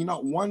complained to me,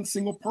 not one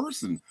single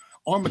person.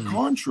 On the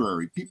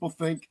contrary, people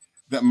think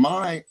that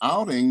my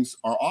outings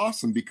are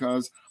awesome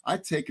because I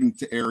take them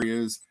to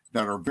areas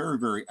that are very,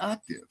 very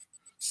active.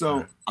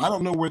 So I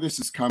don't know where this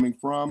is coming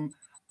from.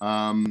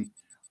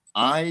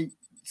 I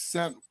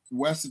sent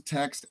Wes a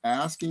text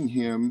asking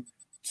him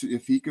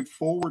if he could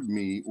forward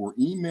me or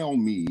email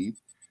me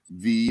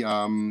the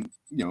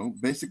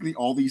basically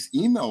all these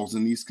emails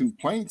and these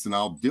complaints, and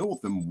I'll deal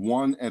with them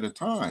one at a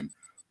time.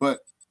 But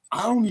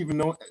I don't even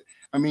know.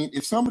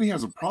 If somebody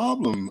has a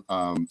problem,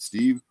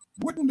 Steve,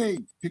 wouldn't they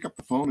pick up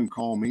the phone and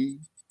call me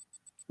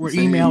or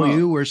email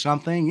you or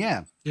something?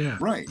 Yeah.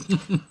 Right.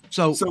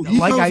 So he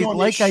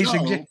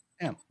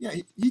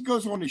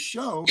goes on his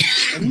show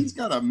and he's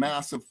got a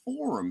massive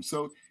forum.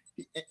 So,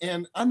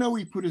 and I know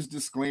he put his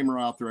disclaimer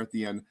out there at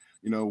the end,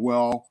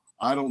 well,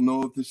 I don't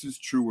know if this is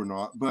true or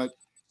not, but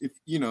if,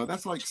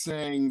 that's like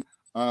saying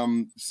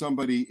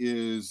somebody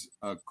is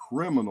a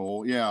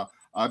criminal. Yeah.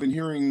 I've been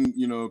hearing,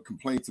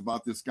 complaints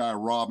about this guy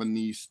robbing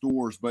these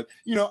stores, but,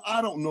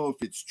 I don't know if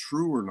it's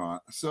true or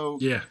not. So,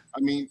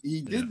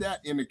 he did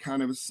that in a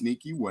kind of a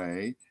sneaky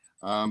way.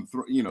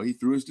 He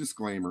threw his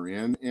disclaimer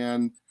in,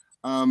 and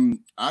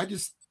I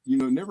just,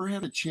 never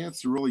had a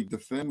chance to really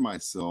defend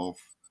myself.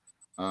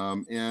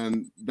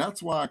 And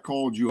that's why I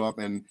called you up,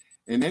 and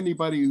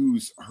anybody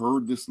who's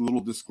heard this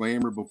little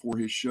disclaimer before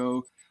his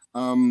show,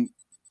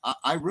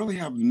 I really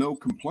have no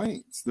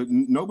complaints. That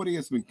nobody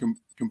has been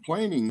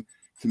complaining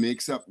to me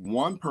except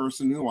one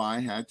person who I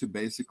had to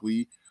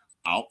basically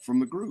out from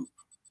the group.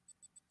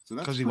 So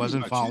that's because he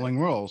wasn't following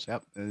rules.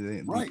 Yep.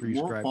 Right.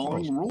 Weren't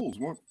following rules.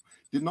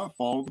 Did not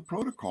follow the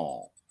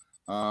protocol.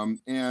 I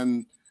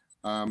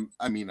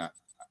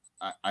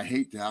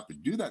hate to have to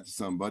do that to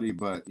somebody,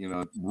 but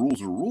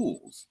rules are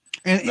rules.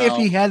 And now, if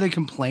he had a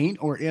complaint,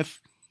 or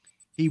if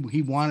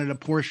he wanted a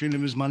portion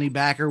of his money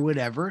back or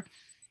whatever,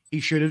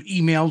 he should have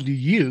emailed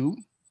you,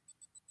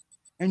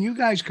 and you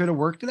guys could have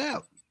worked it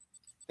out.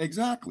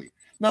 Exactly.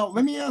 Now,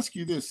 let me ask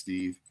you this,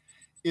 Steve.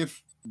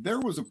 If there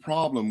was a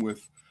problem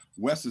with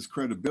Wes's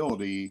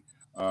credibility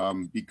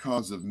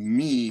because of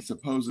me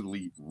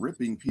supposedly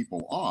ripping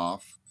people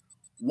off,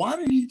 why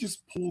did he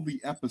just pull the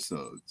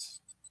episodes?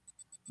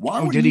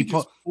 Why did he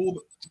pull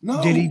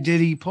No. Did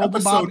he pull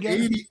the Bob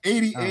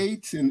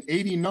 88 and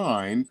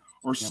 89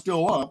 are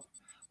still up.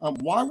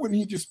 Why wouldn't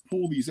he just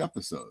pull these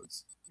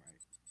episodes?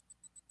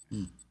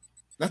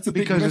 That's a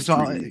big mystery. It's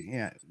all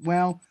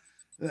Well,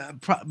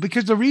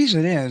 because the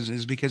reason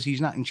is because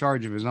he's not in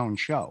charge of his own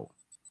show.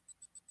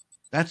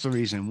 That's the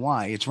reason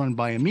why. It's run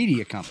by a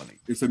media company.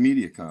 It's a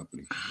media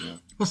company. Yeah.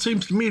 Well, it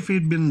seems to me if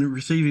he'd been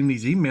receiving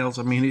these emails,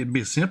 it'd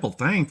be a simple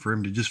thing for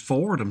him to just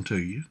forward them to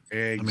you.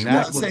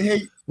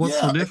 Exactly. What's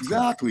so difficult?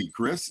 Exactly,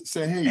 Chris.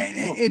 Say,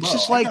 hey, it's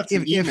just like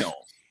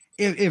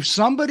if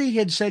somebody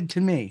had said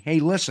to me, hey,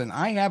 listen,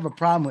 I have a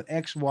problem with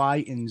X,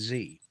 Y, and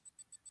Z.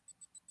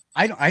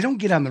 I don't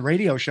get on the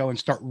radio show and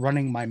start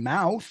running my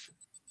mouth.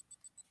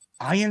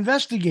 I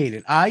investigate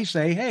it. I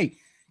say, hey,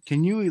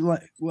 can you,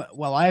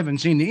 well, I haven't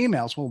seen the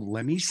emails. Well,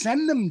 let me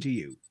send them to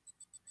you.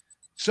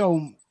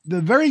 So the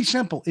very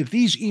simple, if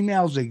these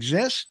emails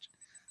exist,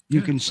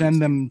 you can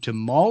send them to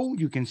Mo,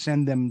 you can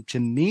send them to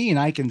me, and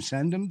I can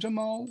send them to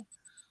Mo.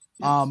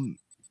 Yes.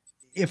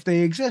 If they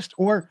exist,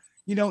 or,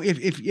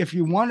 if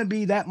you want to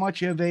be that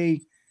much of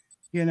a,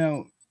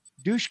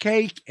 douche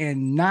cake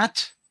and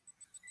not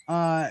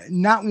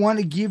want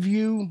to give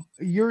you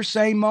your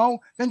say, Mo,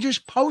 then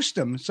just post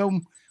them. So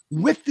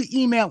with the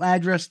email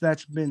address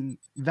that's been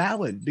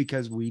valid,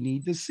 because we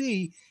need to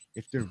see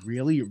if they're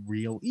really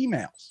real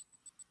emails.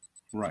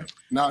 Right.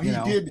 Now You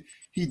know?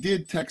 he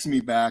did text me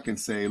back and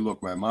say,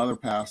 look, my mother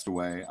passed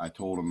away. I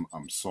told him,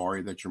 I'm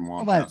sorry that your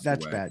mom Well, passed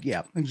that's away. bad.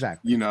 Yeah,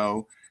 exactly. You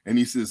know, and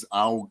he says,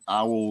 I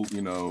will,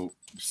 you know,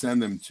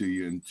 send them to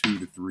you in 2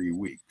 to 3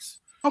 weeks.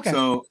 Okay.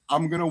 So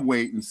I'm going to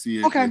wait and see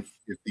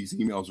if these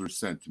emails are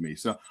sent to me.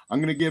 So I'm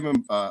going to give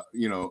him,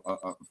 you know,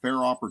 a fair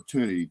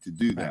opportunity to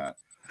do that.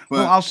 But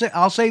Well,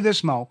 I'll say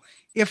this, Mo.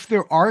 If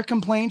there are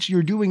complaints,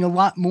 you're doing a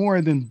lot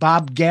more than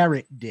Bob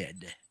Garrett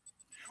did.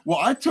 well,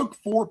 I took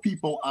 4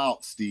 people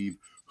out, Steve,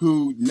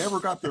 who never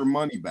got their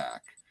money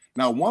back.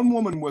 Now, one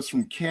woman was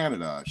from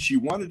Canada. She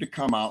wanted to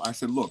come out. I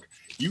said, look,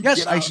 you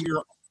get out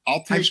here.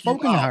 I'll take I've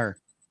spoken you to out. her.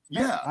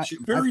 Yeah,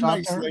 very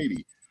nice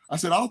lady. I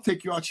said, I'll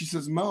take you out. She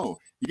says, Mo,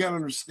 you got to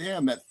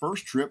understand that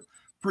first trip,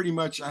 pretty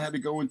much I had to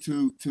go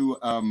into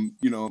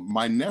you know,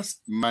 my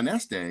nest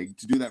egg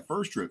to do that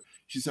first trip.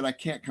 She said, I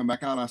can't come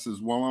back out. I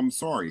says, well, I'm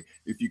sorry.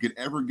 If you could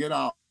ever get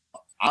out,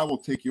 I will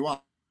take you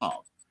out.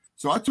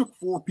 So I took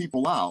 4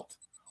 people out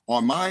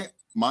on my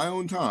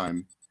own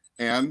time,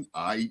 and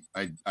I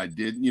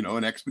did, you know,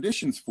 an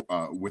expeditions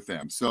with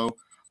them. So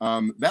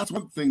that's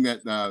one thing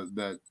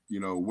that you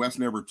know, Wes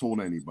never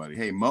told anybody.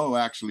 Hey, Mo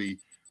actually,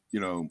 you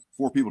know,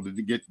 4 people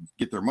didn't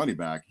get their money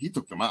back. He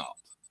took them out.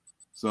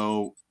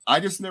 So I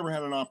just never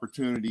had an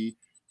opportunity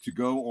to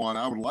go on.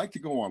 I would like to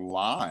go on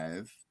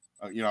live.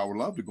 You know, I would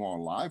love to go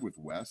on live with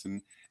Wes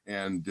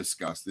and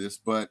discuss this,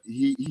 but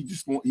he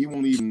just won't. He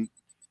won't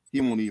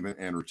even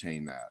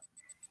entertain that.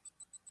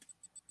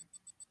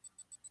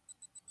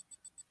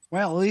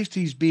 Well, at least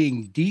he's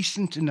being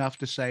decent enough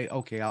to say,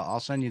 okay,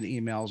 I'll send you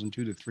the emails in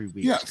 2 to 3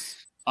 weeks.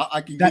 Yes,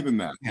 I can give him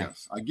that. Yeah.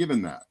 Yes, I give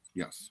him that.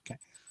 Yes. Okay.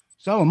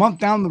 So a month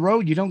down the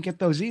road, you don't get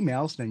those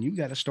emails, then you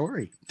got a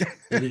story.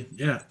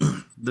 Yeah,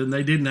 then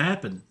they didn't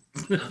happen.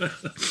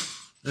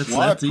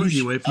 That's the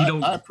easy way. If you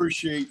don't, I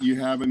appreciate you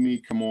having me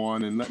come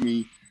on and let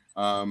me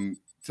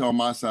tell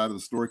my side of the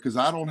story, because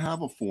I don't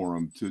have a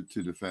forum to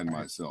defend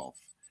myself,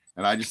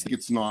 and I just think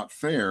it's not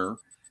fair.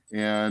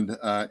 And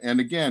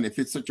again, if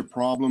it's such a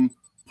problem,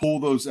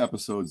 pull those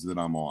episodes that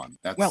I'm on.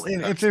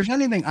 If there's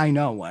anything I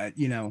know,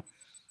 you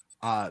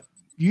know,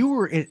 you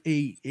were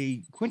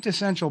a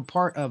quintessential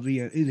part of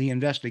the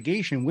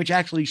investigation, which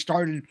actually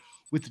started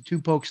with the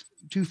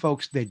two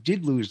folks that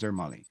did lose their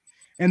money.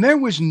 And there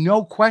was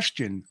no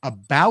question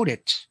about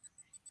it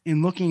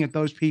in looking at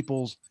those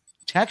people's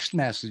text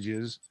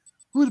messages,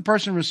 who the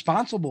person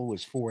responsible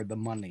was for the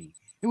money.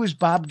 It was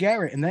Bob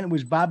Garrett, and then it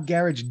was Bob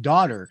Garrett's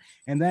daughter,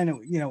 and then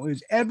it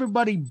was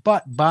everybody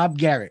but Bob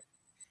Garrett.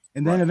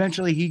 And then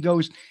eventually he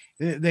goes,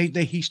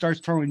 he starts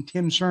throwing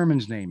Tim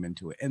Sermon's name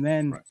into it, and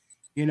then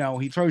you know,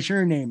 he throws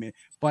your name in.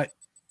 But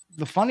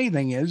the funny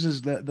thing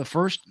is the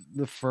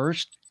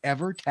first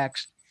ever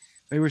text,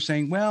 they were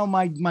saying, well,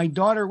 my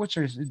daughter, what's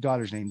her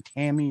daughter's name,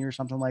 Tammy or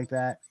something like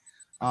that.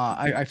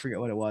 I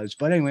forget what it was,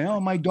 but anyway,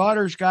 my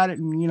daughter's got it,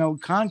 and you know,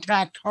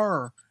 contact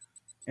her,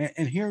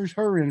 and here's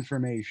her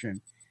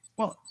information.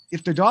 Well,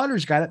 if the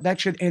daughter's got it,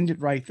 that should end it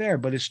right there.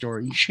 But his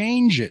story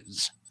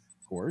changes,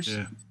 of course.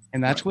 Yeah.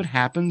 And that's what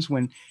happens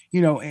when,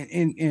 you know,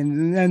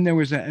 and then there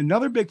was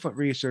another Bigfoot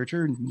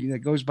researcher that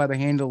goes by the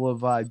handle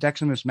of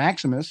Decimus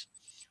Maximus,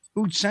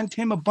 who sent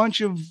him a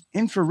bunch of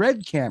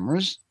infrared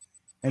cameras,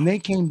 and they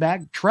came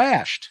back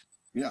trashed.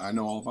 Yeah, I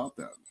know all about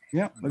that.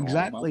 Yeah,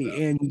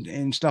 exactly.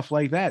 And stuff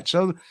like that.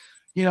 So,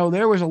 you know,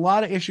 there was a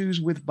lot of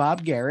issues with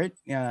Bob Garrett,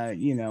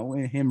 you know,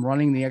 and him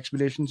running the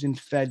expeditions in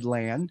Fed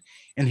land.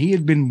 And he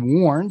had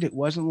been warned. It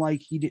wasn't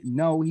like he didn't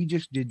know. He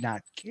just did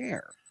not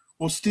care.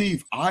 Well,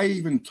 Steve, I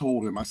even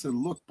told him, I said,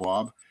 look,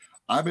 Bob,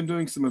 I've been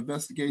doing some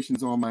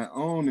investigations on my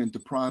own into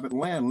private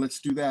land. Let's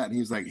do that. And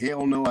he's like,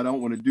 hell no, I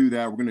don't want to do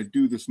that. We're going to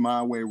do this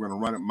my way. We're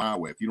going to run it my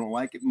way. If you don't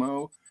like it,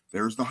 Mo,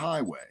 there's the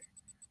highway.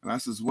 And I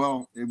says,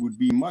 well, it would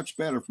be much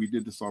better if we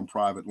did this on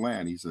private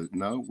land. He said,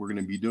 no, we're going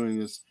to be doing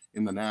this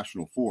in the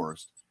national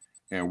forest,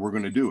 and we're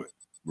going to do it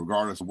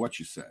regardless of what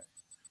you say.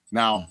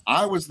 Now,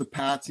 I was the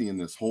patsy in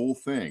this whole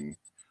thing,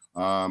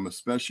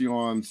 especially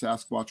on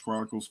Sasquatch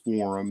Chronicles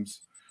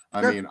forums.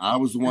 I mean, I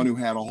was the one who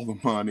had all the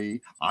money.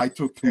 I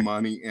took the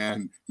money,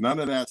 and none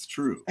of that's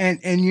true.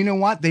 And you know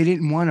what? They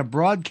didn't want to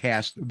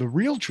broadcast the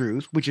real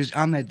truth, which is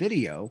on that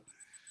video,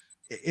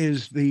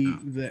 is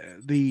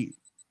the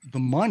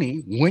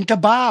money went to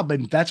Bob,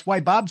 and that's why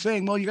Bob's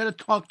saying, well, you got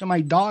to talk to my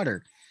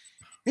daughter.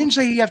 He didn't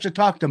say he have to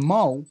talk to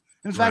Mo.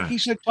 In fact, he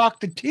said talk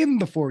to Tim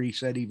before he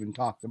said even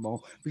talk to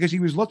Mo, because he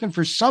was looking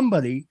for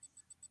somebody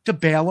to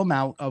bail him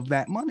out of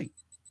that money.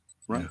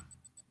 Right.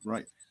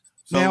 Right.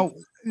 So,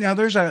 now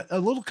there's a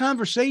little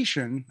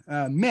conversation,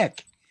 Mick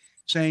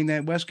saying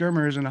that Wes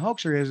Germer isn't a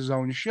hoaxer, he has his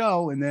own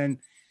show. And then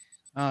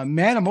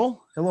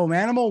Manimal, hello,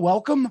 Manimal,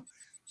 welcome.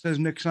 Says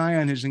Mick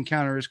Sion, his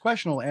encounter is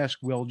questionable. Ask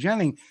Will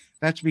Jennings.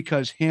 That's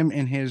because him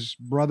and his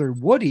brother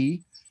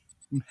Woody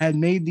had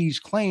made these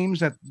claims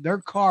that their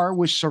car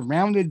was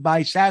surrounded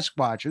by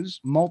Sasquatches,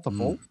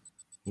 multiple.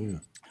 Yeah.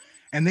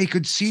 And they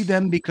could see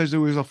them because there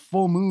was a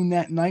full moon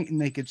that night, and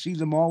they could see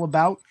them all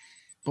about.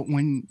 But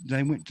when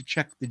they went to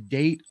check the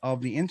date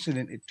of the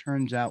incident, it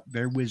turns out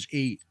there was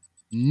a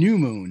new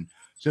moon.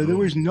 So there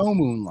was no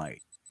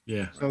moonlight.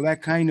 Yeah. So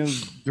that kind of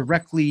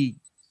directly.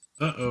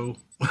 Uh-oh.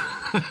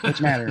 What's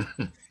the matter?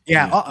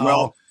 Yeah. Uh-oh.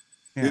 Well,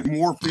 yeah. it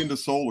morphed into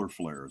solar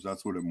flares.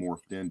 That's what it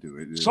morphed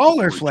into.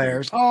 Solar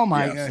flares. Oh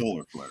my God. God.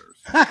 Solar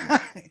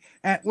flares.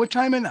 At what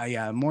time in?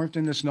 Yeah, morphed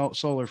into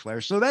solar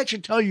flares. So that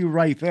should tell you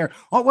right there.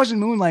 Oh, it wasn't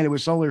moonlight. It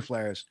was solar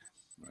flares.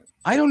 Right.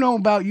 I don't know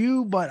about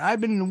you, but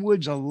I've been in the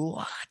woods a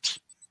lot.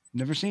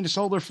 Never seen a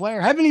solar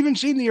flare. Haven't even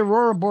seen the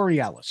aurora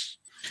borealis.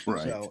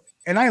 Right. So,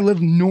 and I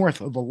live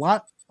north of a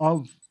lot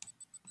of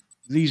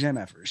these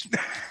MFers.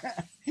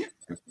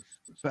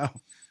 So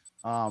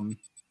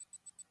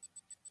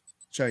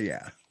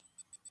yeah.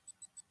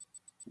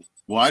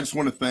 Well, I just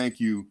want to thank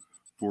you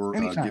for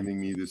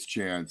giving me this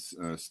chance,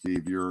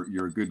 Steve.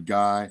 You're a good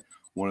guy,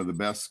 one of the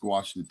best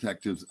Squatch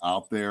detectives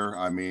out there.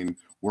 I mean,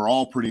 we're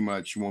all pretty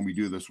much, when we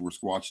do this, we're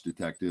Squatch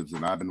detectives,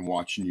 and I've been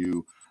watching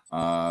you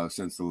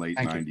since the late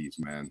 90s,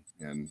 man.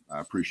 And I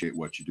appreciate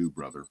what you do,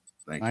 brother.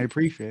 Thank you. I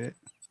appreciate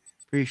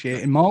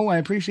it. And Mo, I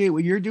appreciate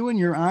what you're doing,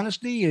 your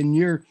honesty, and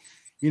you're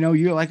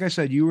like I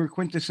said, you were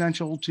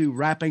quintessential to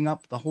wrapping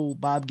up the whole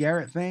Bob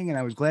Garrett thing. And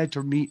I was glad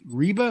to meet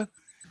Reba.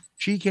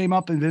 She came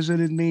up and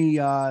visited me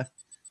a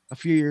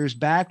few years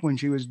back when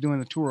she was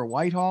doing a tour of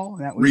Whitehall.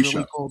 And that was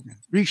really cool.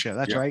 Risha,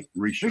 that's right.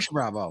 Risha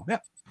Bravo. Yeah.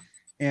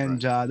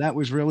 And that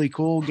was really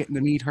cool getting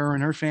to meet her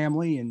and her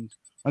family. And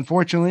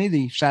unfortunately,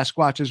 the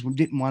Sasquatches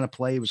didn't want to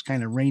play. It was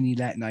kind of rainy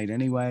that night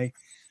anyway.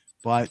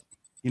 But,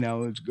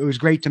 it was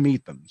great to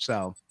meet them.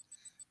 So,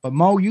 but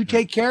Mo, you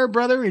take care,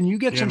 brother, and you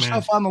get some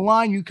stuff on the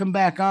line. You come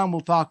back on. We'll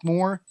talk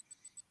more.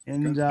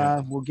 And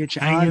we'll get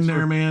you Hang in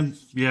there, man.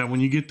 Yeah, when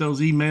you get those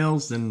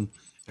emails, then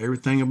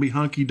everything will be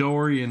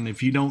hunky-dory. And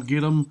if you don't get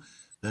them,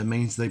 that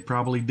means they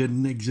probably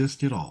didn't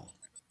exist at all.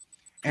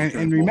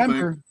 And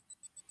remember,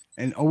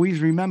 and always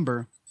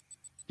remember,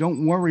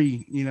 don't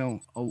worry.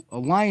 A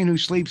lion who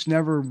sleeps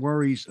never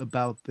worries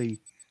about the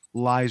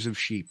lies of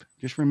sheep.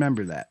 Just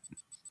remember that.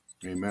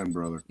 Amen,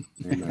 brother.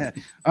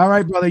 Amen. All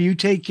right, brother. You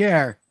take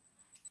care.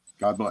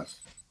 God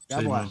bless.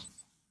 God bless.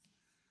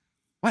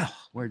 Well,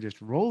 we're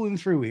just rolling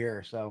through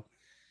here. So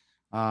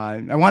I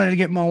wanted to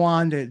get Mo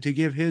on to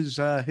give his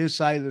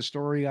side of the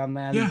story on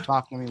that. He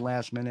talked to me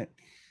last minute.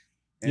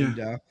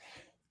 And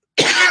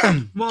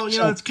well,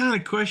 it's kind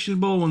of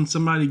questionable when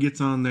somebody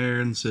gets on there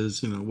and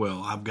says,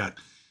 well, I've got,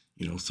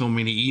 so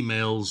many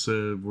emails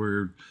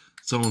where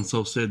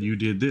so-and-so said you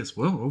did this.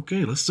 Well,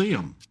 okay, let's see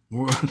them.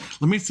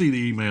 Let me see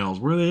the emails.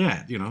 Where are they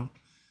at?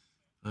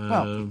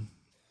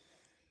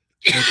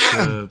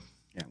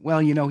 Well,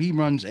 he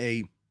runs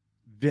a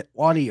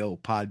audio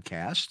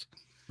podcast.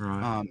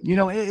 Right.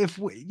 If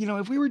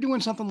we were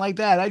doing something like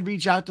that, I'd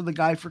reach out to the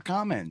guy for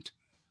comment.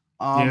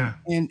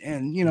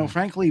 And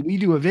frankly, we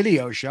do a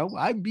video show.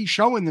 I'd be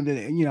showing the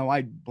video.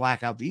 I'd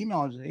black out the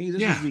email and say, hey,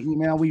 this is the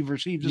email we've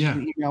received. This is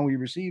the email we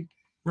received.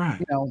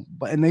 Right.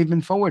 And they've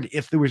been forwarded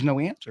if there was no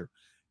answer.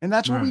 And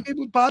that's what we did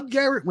with Bob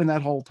Garrett when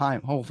that whole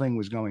thing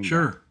was going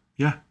down.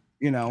 Yeah.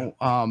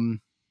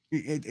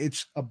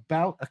 It's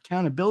about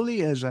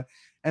accountability as a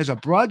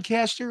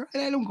broadcaster.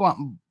 And I don't go out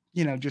and,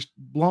 just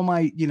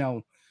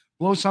blow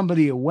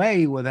somebody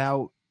away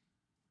without,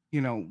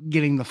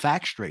 getting the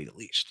facts straight at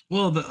least.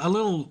 Well, a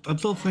little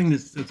thing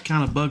that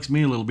kind of bugs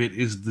me a little bit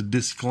is the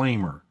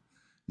disclaimer.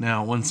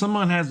 Now, when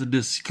someone has a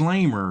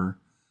disclaimer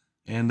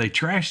and they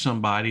trash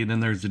somebody,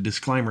 then there's a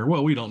disclaimer.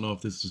 Well, we don't know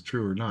if this is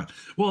true or not.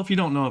 Well, if you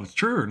don't know if it's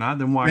true or not,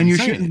 then why are you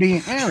saying it? Then you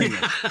shouldn't be airing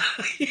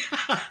it.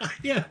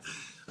 Yeah.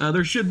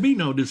 There should be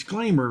no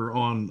disclaimer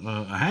on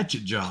a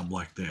hatchet job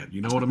like that. You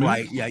know what I mean?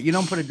 Right. Yeah. You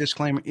don't put a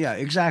disclaimer. Yeah,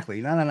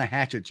 exactly. Not on a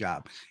hatchet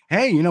job.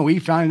 Hey, we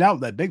found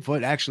out that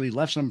Bigfoot actually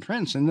left some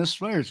prints in this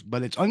flares,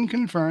 but it's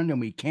unconfirmed and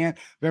we can't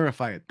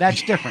verify it.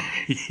 That's different.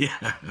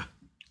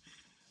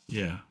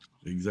 Yeah,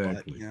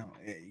 exactly. But,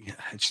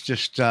 it's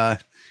just, the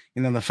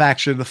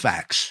facts are the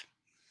facts.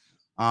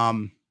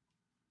 Yeah.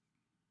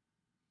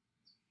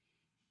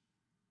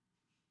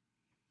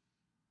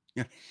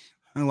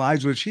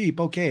 Lives with sheep.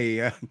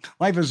 Okay.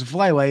 Life is a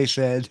Flyway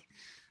said,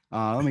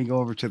 let me go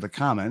over to the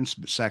comments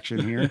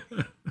section here.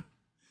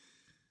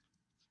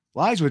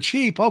 Lies with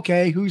sheep.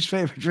 Okay. Whose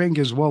favorite drink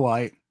is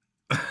Woolite?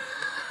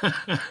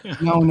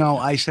 No.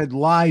 I said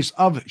lies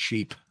of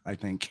sheep, I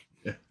think.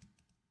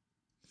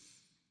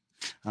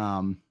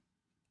 Low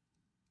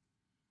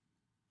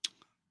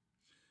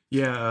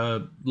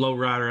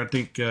Rider. I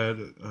think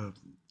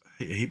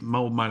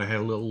Mo might have had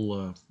a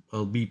little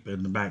beep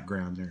in the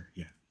background there.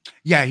 Yeah.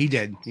 Yeah, he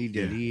did. He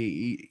did.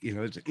 He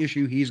it's an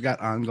issue he's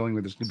got ongoing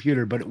with his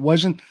computer, but it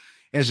wasn't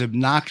as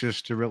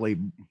obnoxious to really,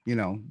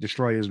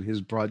 destroy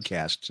his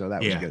broadcast. So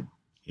that was good.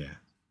 Yeah.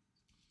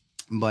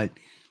 But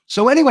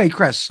so anyway,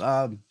 Chris,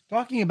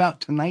 talking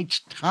about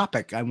tonight's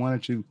topic, I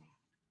wanted to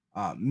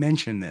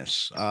mention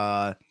this.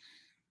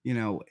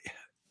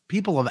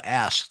 People have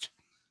asked,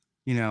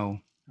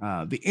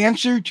 the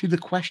answer to the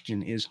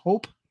question is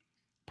hope,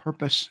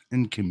 purpose,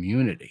 and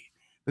community.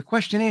 The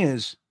question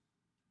is,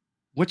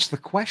 what's the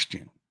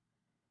question?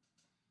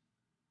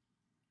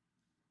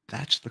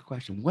 That's the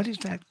question. What is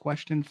that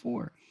question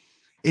for?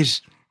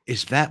 Is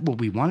that what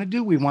we want to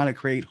do? We want to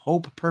create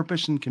hope,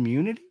 purpose, and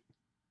community?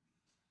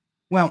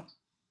 Well,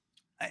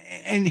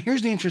 and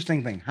here's the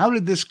interesting thing. How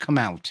did this come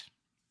out?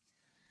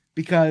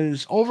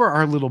 Because over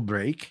our little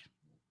break,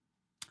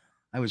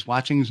 I was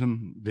watching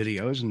some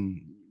videos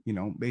and,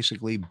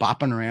 basically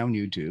bopping around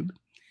YouTube.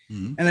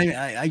 Mm-hmm. And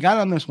I got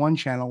on this one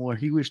channel where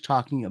he was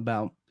talking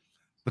about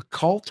the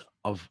cult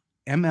of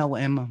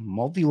MLM,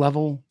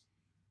 multi-level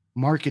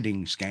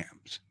marketing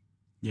scams.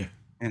 Yeah.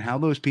 And how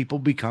those people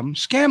become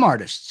scam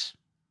artists.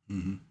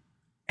 Mm-hmm.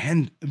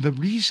 And the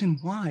reason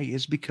why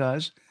is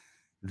because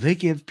they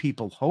give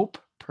people hope,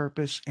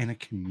 purpose, and a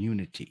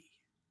community.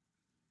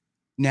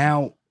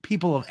 Now,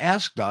 people have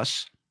asked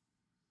us,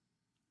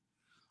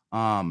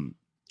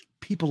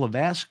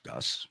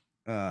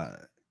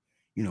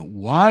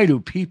 why do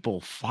people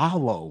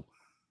follow,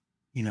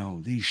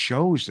 these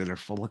shows that are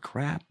full of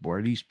crap,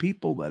 or these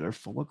people that are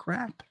full of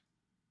crap?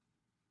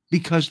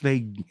 Because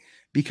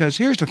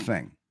here's the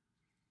thing.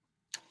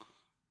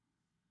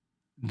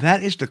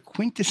 That is the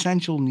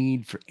quintessential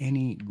need for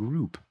any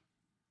group,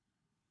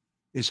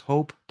 is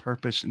hope,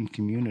 purpose, and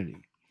community.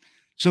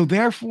 So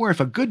therefore, if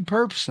a good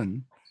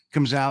person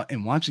comes out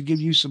and wants to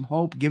give you some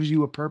hope, gives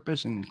you a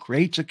purpose, and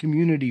creates a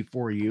community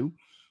for you,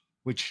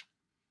 which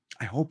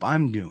I hope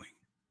I'm doing.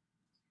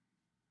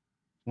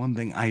 One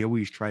thing I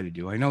always try to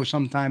do. I know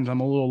sometimes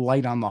I'm a little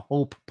light on the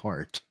hope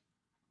part,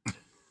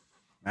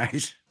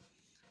 right?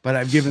 But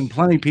I've given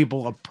plenty of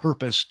people a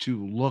purpose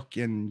to look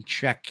and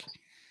check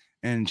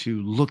and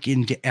to look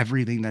into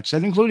everything that's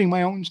said, including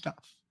my own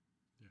stuff.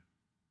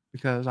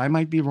 Because I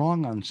might be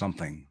wrong on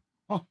something.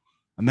 Oh,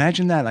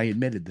 imagine that. I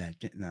admitted that,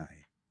 didn't I?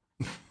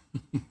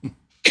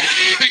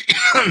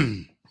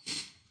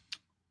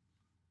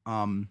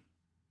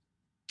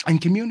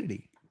 And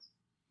community.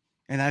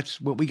 And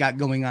that's what we got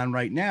going on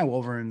right now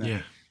over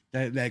in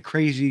that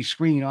crazy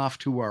screen off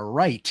to our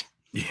right.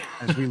 Yeah.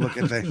 As we look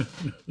at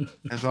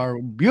as our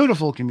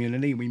beautiful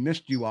community. We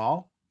missed you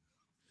all.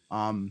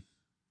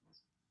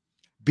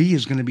 B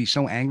is going to be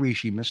so angry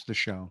she missed the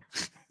show.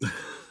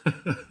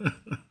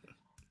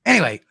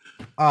 Anyway,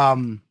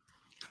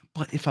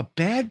 but if a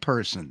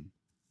person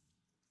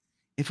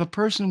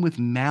with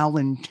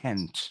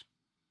malintent,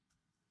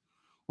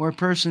 or a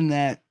person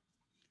that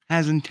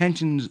has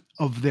intentions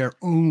of their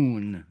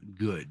own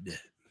good,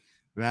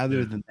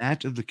 rather than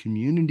that of the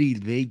community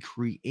they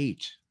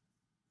create,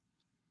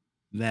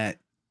 that,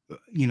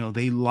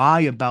 they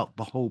lie about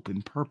the hope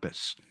and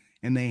purpose,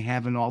 and they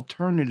have an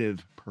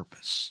alternative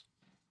purpose.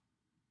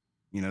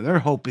 Their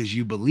hope is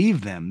you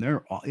believe them.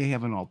 They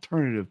have an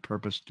alternative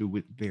purpose to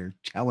what they're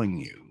telling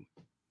you.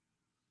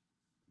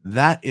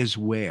 That is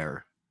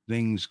where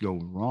things go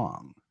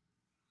wrong.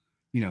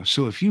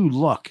 So if you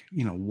look,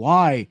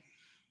 why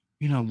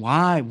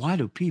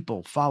do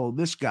people follow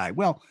this guy?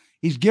 Well,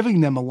 he's giving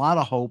them a lot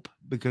of hope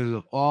because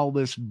of all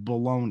this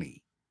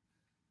baloney.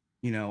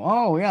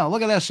 Oh yeah,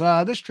 look at this.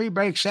 This tree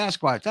breaks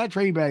Sasquatch. That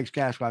tree breaks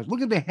Sasquatch.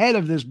 Look at the head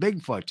of this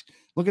Bigfoot.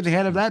 Look at the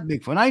head of that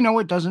Bigfoot. I know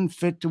it doesn't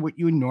fit to what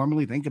you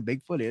normally think a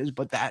Bigfoot is,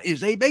 but that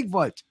is a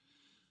Bigfoot.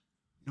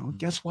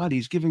 Guess what?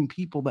 He's giving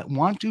people that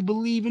want to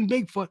believe in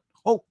Bigfoot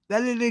hope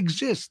that it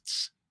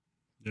exists.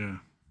 Yeah.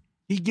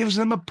 He gives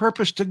them a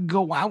purpose to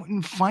go out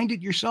and find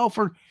it yourself,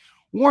 or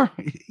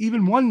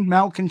even one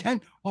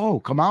malcontent. Oh,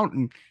 come out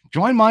and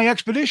join my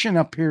expedition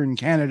up here in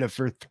Canada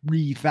for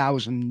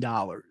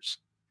 $3,000.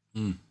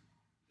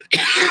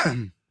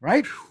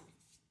 Right?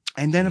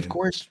 And then, of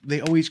course,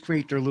 they always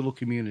create their little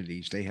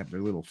communities. They have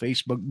their little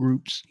Facebook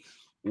groups,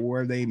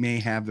 or they may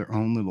have their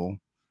own little,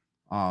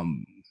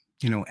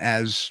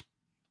 as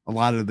a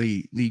lot of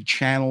the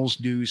channels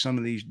do. Some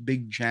of these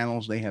big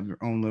channels, they have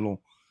their own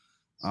little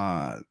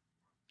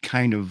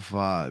kind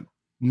of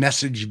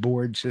message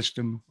board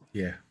system.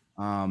 Yeah.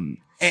 And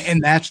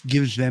that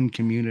gives them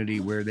community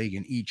where they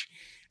can each.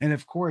 And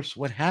of course,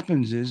 what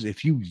happens is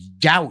if you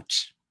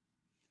doubt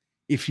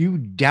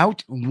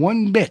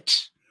one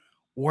bit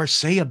or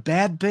say a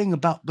bad thing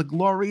about the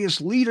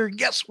glorious leader,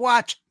 guess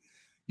what?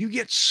 You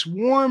get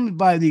swarmed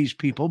by these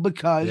people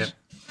because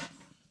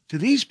to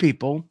these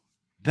people,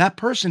 that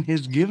person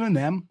has given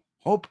them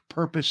hope,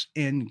 purpose,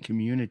 and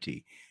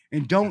community.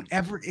 And don't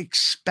ever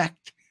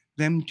expect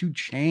them to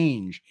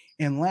change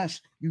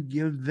unless you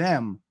give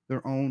them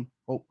their own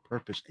hope,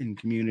 purpose, and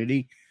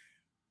community.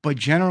 But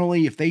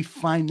generally, if they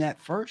find that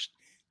first,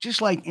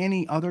 just like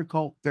any other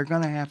cult, they're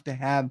going to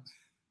have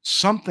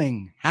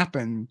something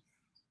happen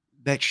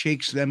that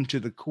shakes them to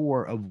the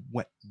core of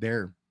what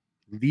their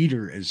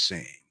leader is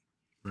saying.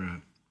 Right.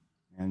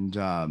 And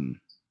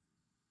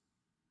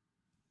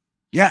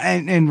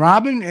and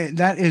Robin,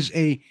 that is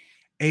a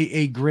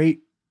great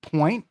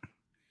point.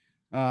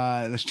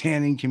 The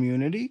standing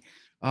community.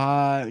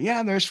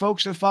 There's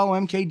folks that follow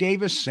MK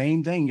Davis,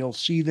 same thing. You'll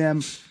see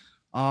them.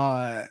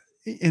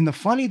 And the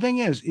funny thing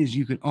is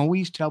you can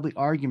always tell the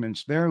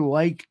arguments. They're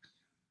like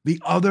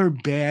the other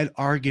bad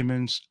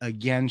arguments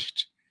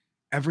against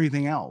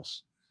everything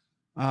else.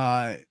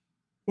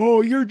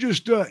 You're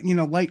just,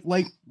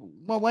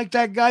 like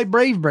that guy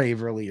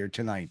Brave earlier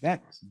tonight,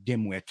 that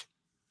dimwit,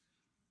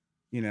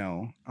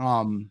 you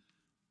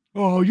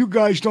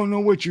guys don't know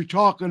what you're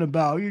talking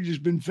about. You've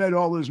just been fed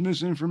all this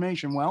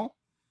misinformation. Well,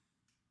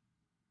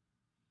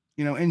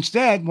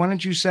 Instead, why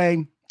don't you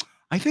say,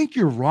 I think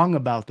you're wrong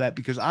about that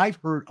because I've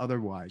heard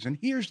otherwise. And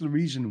here's the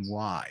reason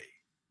why.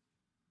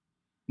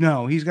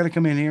 No, he's got to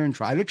come in here and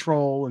try to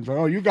troll and say,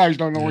 oh, you guys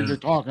don't know what you're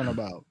talking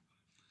about.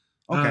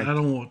 Okay. I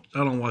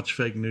don't watch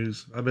fake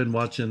news. I've been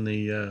watching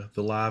the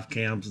live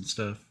cams and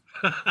stuff.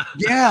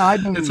 Yeah,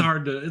 it's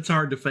hard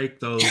to fake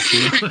those.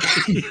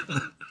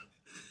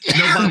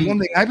 One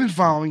thing I've been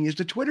following is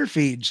the Twitter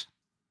feeds.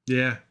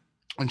 Yeah.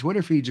 And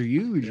Twitter feeds are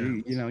huge.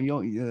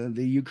 Yeah.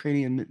 The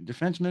Ukrainian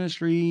Defense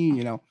Ministry,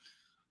 you get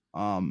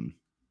a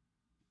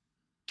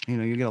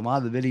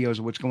lot of the videos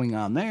of what's going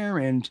on there,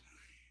 and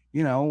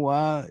it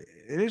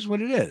is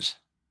what it is.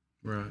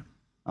 Right.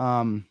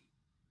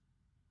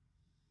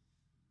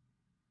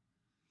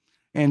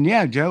 And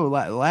yeah, Joe,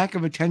 lack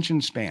of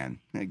attention span.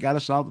 They got to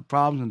solve the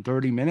problems in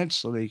 30 minutes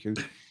so they can.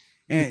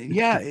 And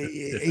yeah,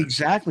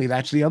 exactly.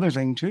 That's the other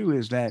thing too,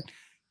 is that,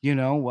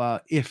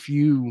 if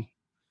you,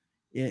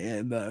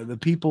 the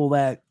people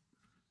that,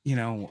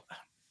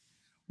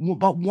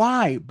 but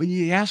why? But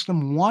you ask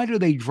them, why do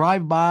they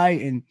drive by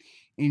and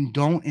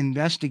don't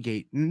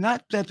investigate?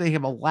 Not that they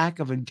have a lack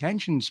of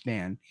attention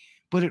span,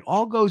 but it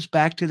all goes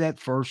back to that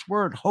first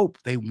word, hope.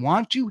 They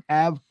want to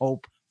have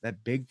hope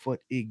that Bigfoot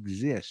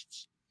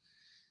exists.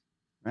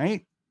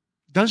 Right?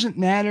 Doesn't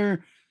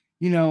matter,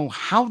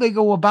 how they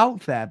go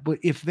about that. But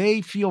if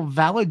they feel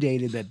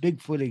validated that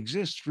Bigfoot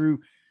exists through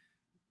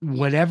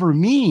whatever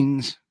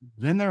means,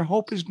 then their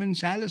hope has been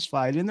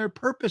satisfied and their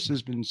purpose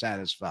has been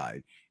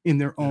satisfied in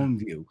their own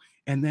view.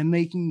 And then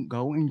they can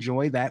go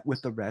enjoy that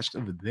with the rest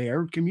of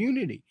their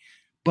community.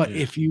 But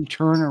if you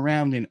turn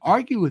around and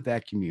argue with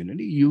that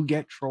community, you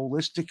get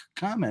trollistic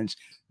comments,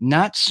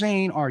 not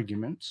sane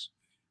arguments,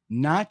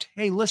 not,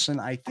 hey, listen,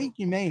 I think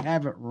you may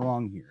have it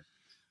wrong here.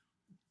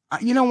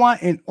 You know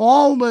what? In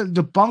all the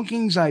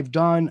debunkings I've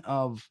done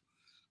of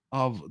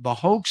the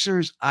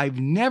hoaxers, I've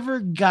never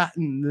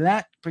gotten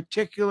that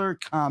particular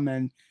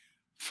comment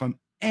from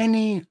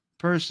any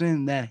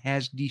person that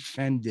has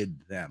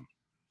defended them.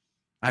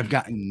 I've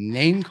gotten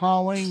name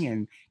calling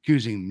and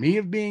accusing me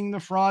of being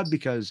the fraud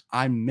because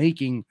I'm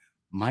making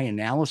my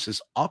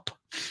analysis up,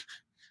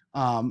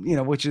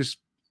 which is,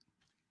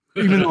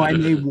 even though I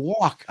may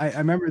walk, I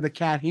remember the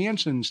Cat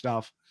Hansen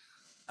stuff,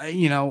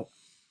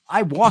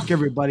 I walk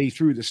everybody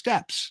through the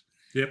steps.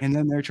 Yep. And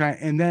then they're trying,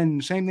 and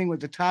then same thing with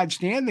the Todd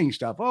Standing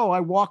stuff. Oh, I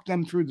walk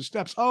them through the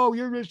steps. Oh,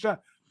 you're just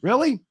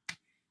really?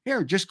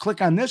 Here, just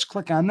click on this,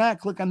 click on that,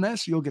 click on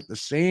this. You'll get the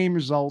same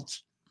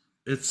results.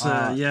 It's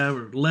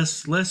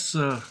less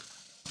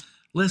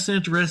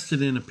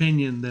interested in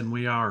opinion than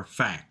we are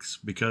facts,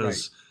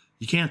 because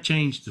you can't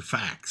change the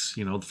facts.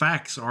 The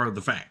facts are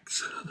the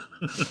facts.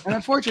 And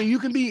unfortunately, you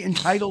can be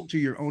entitled to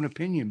your own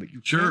opinion, but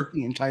you can't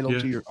be entitled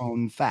to your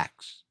own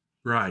facts.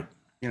 Right.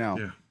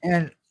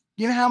 And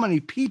you know how many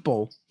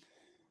people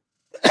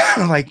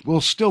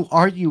will still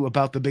argue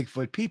about the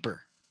Bigfoot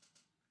peeper?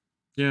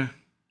 Yeah.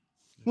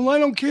 Well, I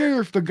don't care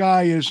if the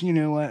guy is,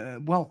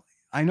 well,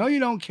 I know you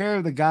don't care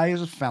if the guy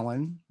is a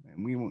felon,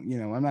 and we won't,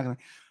 I'm not going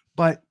to,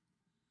 but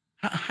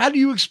how do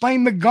you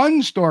explain the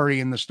gun story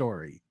in the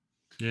story?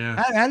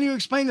 Yeah. How do you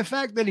explain the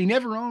fact that he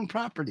never owned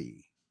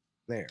property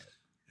there?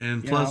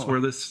 And plus,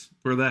 where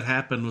that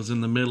happened was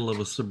in the middle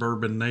of a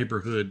suburban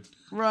neighborhood,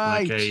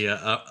 right? Like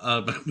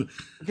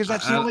because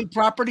that's the only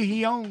property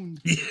he owned.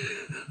 He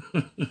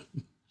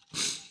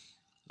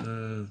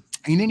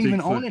didn't even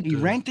own it; he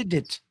rented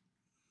it.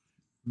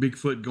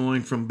 Bigfoot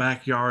going from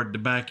backyard to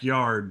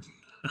backyard.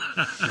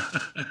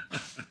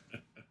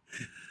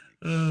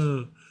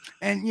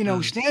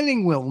 And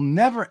Standing will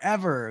never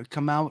ever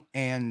come out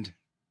and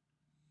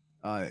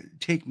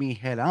take me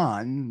head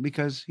on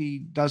because he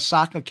does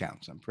sock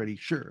accounts. I'm pretty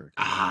sure.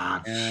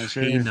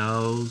 He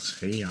knows.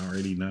 He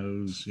already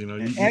knows.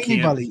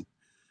 Anybody.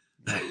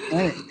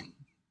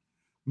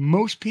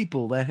 Most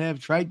people that have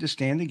tried to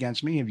stand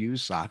against me have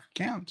used sock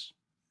accounts.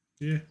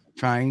 Yeah.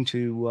 Trying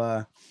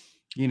to,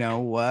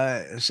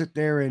 sit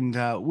there and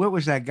what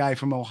was that guy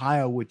from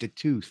Ohio with the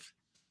tooth?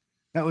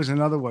 That was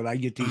another one. I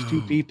get these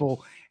two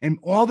people, and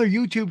all their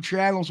YouTube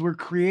channels were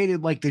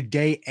created like the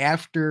day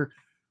after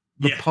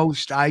the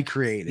post I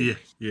created.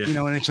 Yeah.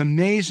 And it's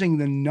amazing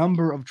the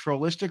number of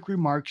trollistic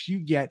remarks you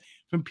get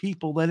from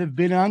people that have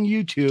been on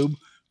YouTube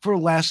for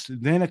less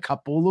than a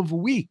couple of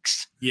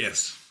weeks.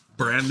 Yes.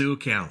 Brand new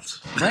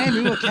accounts. Look at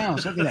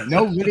that.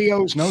 No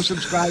videos, no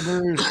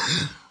subscribers.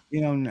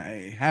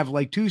 Have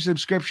like 2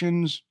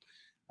 subscriptions,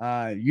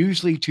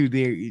 usually to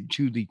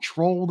the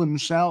troll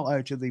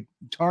themselves, to the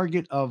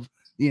target of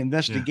the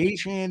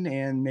investigation,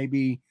 and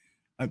maybe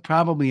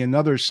probably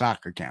another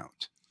sock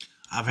account.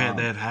 I've had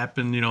that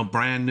happen.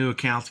 Brand new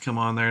accounts come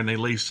on there and they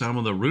leave some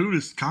of the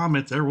rudest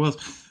comments there was.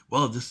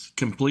 Well, just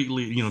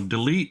completely,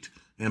 delete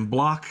and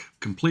block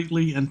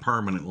completely and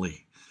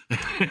permanently.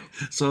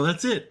 So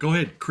that's it. Go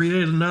ahead,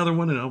 create another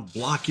one and I'll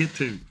block it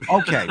too.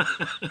 Okay.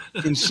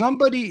 Can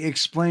somebody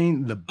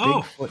explain the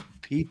Bigfoot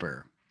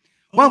peeper?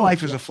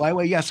 Life is a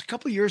flyway. Yes, a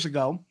couple of years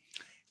ago,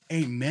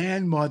 a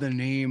man by the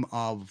name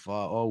of,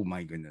 oh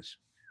my goodness.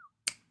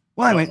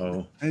 Well,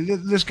 anyway,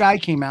 this guy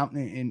came out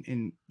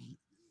and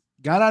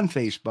got on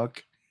Facebook.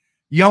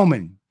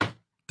 Yeoman.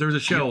 There's a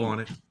show on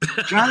it.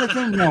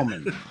 Jonathan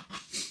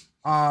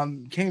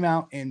Yeoman came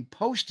out and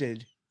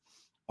posted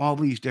all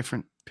these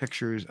different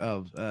pictures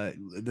of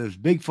this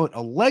Bigfoot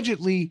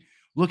allegedly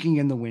looking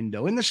in the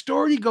window. And the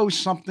story goes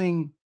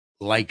something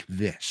like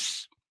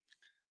this.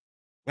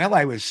 Well,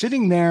 I was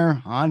sitting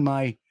there on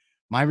my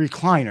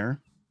recliner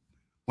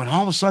when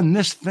all of a sudden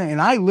this thing,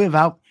 and I live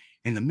out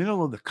in the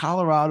middle of the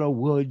Colorado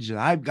woods, and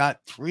I've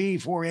got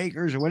 3-4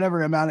 acres or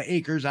whatever amount of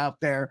acres out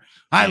there.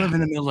 I live in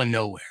the middle of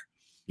nowhere.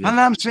 Yeah. And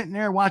I'm sitting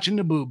there watching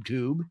the boob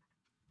tube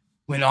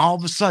when all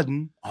of a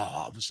sudden,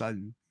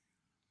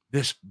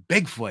 this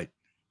Bigfoot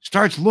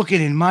starts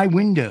looking in my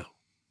window.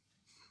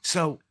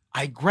 So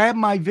I grab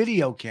my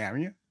video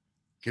camera,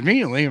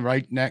 conveniently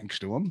right next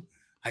to him.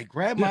 I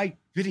grab my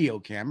video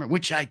camera,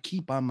 which I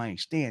keep on my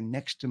stand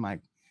next to my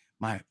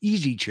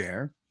easy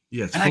chair.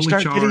 Yes, and fully I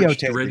start charged,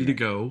 videotaping ready to it.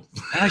 go.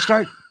 And I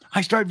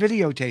start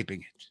videotaping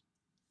it.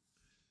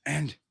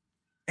 And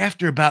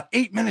after about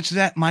 8 minutes of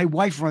that, my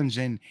wife runs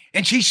in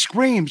and she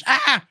screams,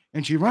 "Ah!"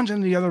 And she runs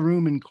into the other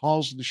room and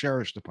calls the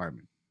sheriff's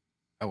department.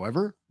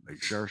 However, the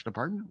sheriff's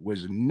department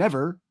was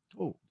never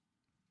told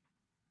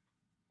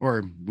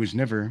or was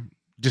never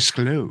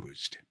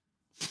disclosed.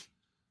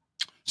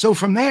 So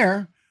from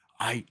there,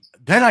 I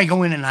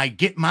go in and I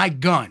get my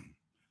gun.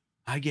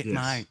 I get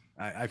my,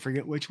 I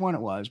forget which one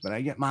it was, but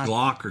I get my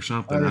Glock or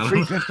something. Or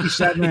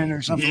 357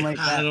 or something like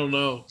that. I don't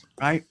know.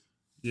 Right?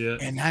 Yeah.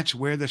 And that's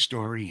where the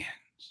story ends.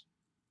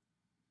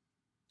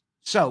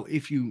 So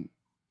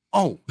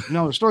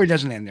the story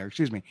doesn't end there.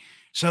 Excuse me.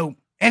 So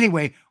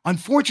anyway,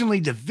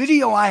 unfortunately, the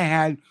video I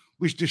had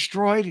was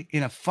destroyed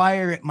in a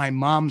fire at my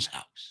mom's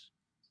house.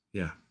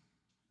 Yeah.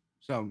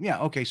 So,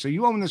 okay. So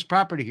you own this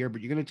property here,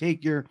 but you're going to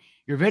take your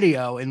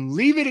video and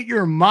leave it at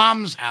your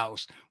mom's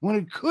house when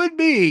it could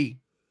be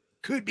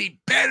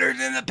better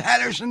than the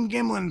Patterson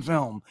Gimlin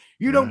film.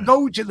 You don't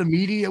go to the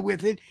media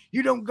with it.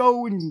 You don't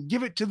go and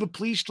give it to the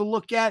police to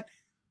look at.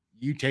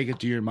 You take it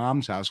to your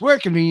mom's house, where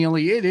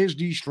conveniently it is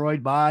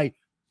destroyed by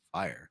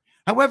fire.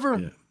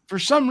 However, for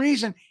some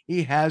reason,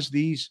 he has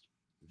these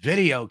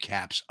video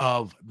caps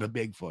of the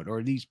Bigfoot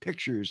or these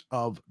pictures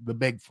of the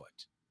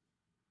Bigfoot.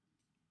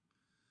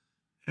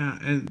 Yeah,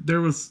 and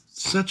there was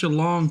such a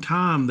long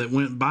time that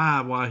went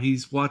by while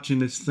he's watching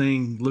this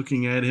thing,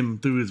 looking at him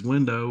through his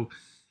window,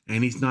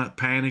 and he's not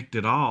panicked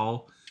at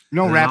all.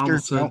 No and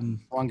raptor. No,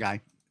 wrong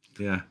guy.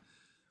 Yeah.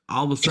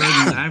 All of a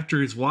sudden,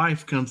 after his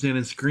wife comes in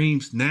and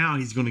screams, now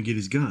he's going to get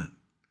his gun.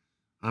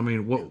 I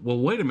mean, well,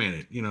 wait a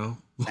minute.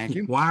 Thank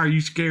you. Why are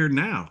you scared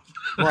now?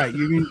 Right.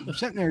 You've been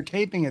sitting there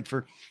taping it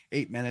for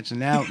 8 minutes, and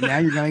now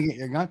you're going to get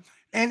your gun.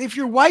 And if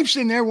your wife's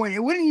in there,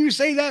 wouldn't you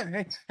say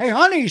that? Hey,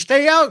 honey,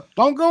 stay out.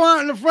 Don't go out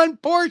on the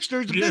front porch.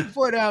 There's a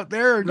Bigfoot out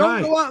there. Or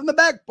don't go out on the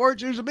back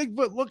porch. There's a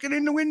Bigfoot looking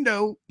in the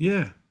window.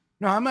 Yeah.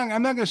 No, I'm not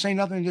going to say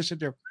nothing. Just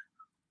sit there.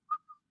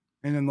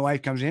 And then the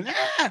wife comes in.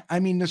 I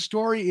mean, the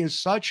story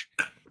is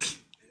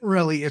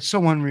it's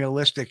so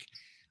unrealistic.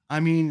 I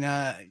mean,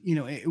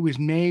 it was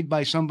made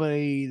by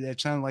somebody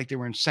that sounded like they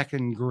were in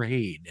second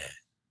grade.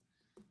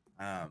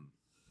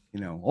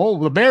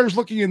 The bear's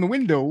looking in the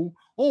window.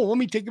 Oh, let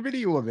me take a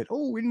video of it.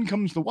 Oh, in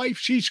comes the wife.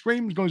 She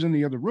screams, goes in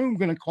the other room,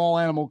 going to call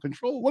animal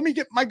control. Let me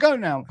get my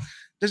gun now.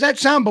 Does that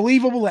sound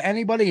believable to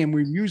anybody? And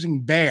we're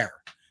using bear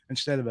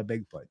instead of a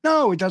Bigfoot.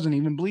 No, it doesn't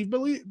even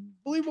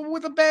believable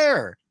with a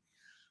bear.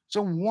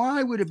 So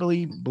why would it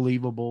be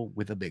believable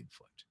with a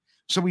Bigfoot?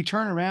 So we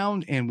turn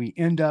around and we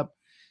end up,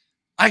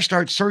 I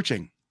start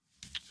searching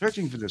for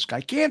this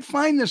guy. Can't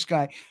find this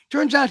guy.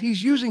 Turns out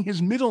he's using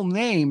his middle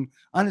name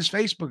on his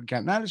Facebook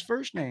account, not his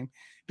first name.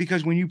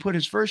 Because when you put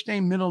his first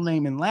name, middle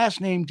name, and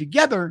last name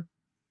together,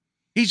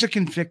 he's a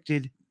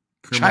convicted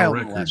child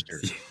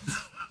molester.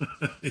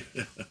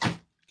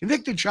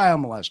 Convicted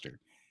child molester.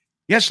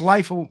 Yes,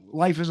 life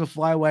is a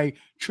flyway.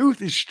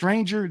 Truth is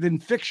stranger than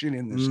fiction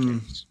in this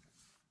case.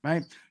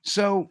 Right?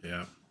 So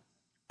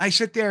I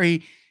sit there.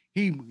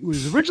 He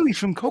was originally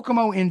from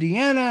Kokomo,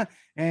 Indiana,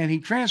 and he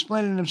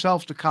transplanted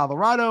himself to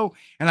Colorado.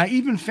 And I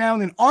even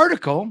found an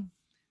article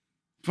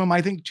from,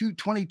 I think,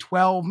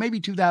 2012, maybe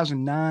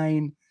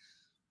 2009,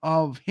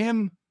 of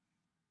him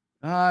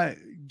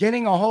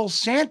getting a whole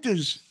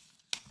Santa's,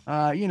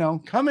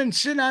 come and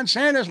sit on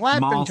Santa's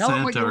lap Mall and tell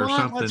him what you Santa or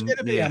want. something. Let's get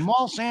it. Yeah,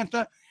 Mall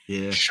Santa.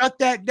 Yeah. Shut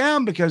that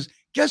down because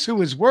guess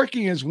who is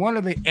working as one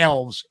of the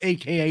elves,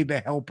 a.k.a.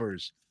 the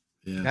helpers?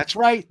 Yeah. That's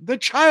right, the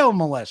child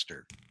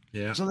molester.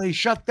 Yeah. So they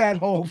shut that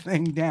whole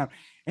thing down.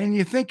 And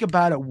you think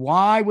about it,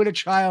 why would a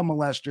child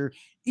molester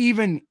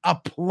even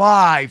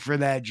apply for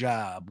that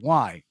job?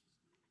 Why?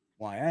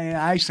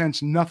 I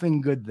sense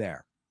nothing good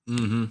there.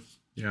 Mm-hmm.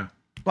 Yeah.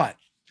 But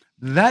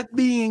that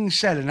being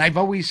said, and I've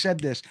always said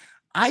this,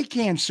 I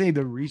can't say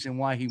the reason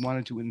why he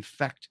wanted to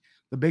infect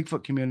the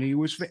Bigfoot community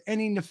was for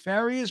any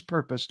nefarious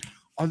purpose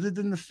other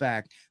than the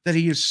fact that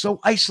he is so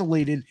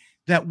isolated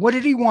that what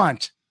did he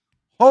want?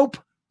 Hope,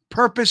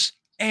 purpose,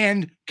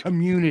 and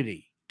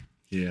community.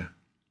 Yeah.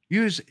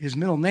 Use his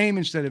middle name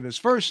instead of his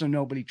first so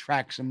nobody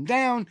tracks him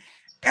down.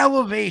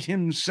 elevate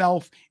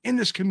himself in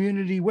this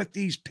community with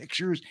these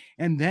pictures,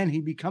 and then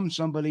he becomes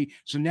somebody.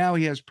 So now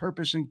he has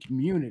purpose and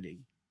community.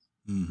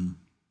 Mm-hmm.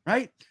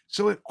 Right?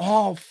 So it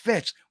all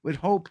fits what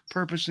hope,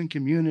 purpose, and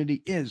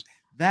community is.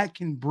 That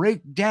can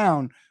break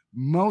down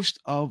most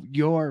of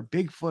your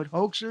Bigfoot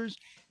hoaxers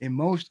and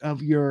most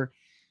of your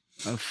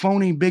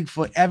phony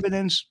Bigfoot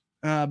evidence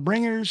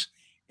bringers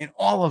and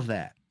all of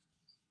that.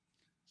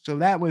 So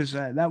that was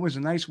a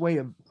nice way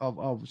of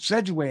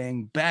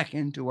segueing back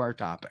into our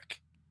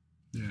topic.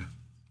 Yeah.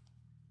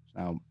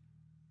 So,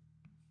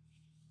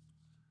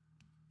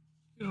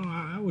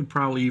 I would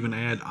probably even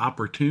add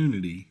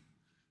opportunity.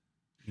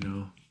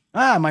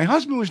 My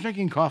husband was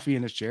drinking coffee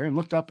in his chair and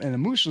looked up, and a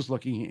moose was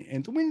looking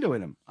in the window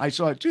at him. I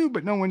saw it too,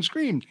 but no one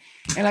screamed.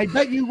 And I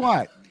bet you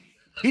what,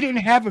 he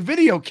didn't have a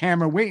video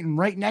camera waiting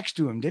right next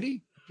to him, did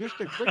he? Just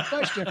a quick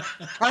question.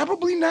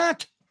 Probably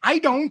not. I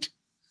don't.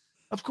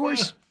 Of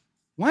course.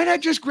 Why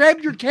not just grab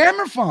your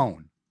camera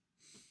phone?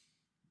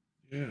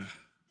 Yeah.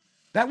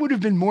 That would have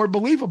been more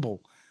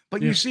believable.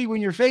 But you see,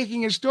 when you're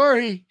faking a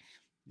story,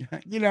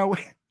 you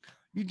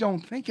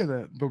don't think of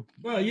the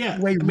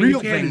way real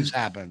things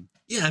happen.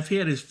 Yeah, if he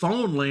had his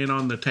phone laying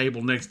on the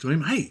table next to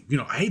him, hey,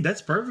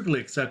 that's perfectly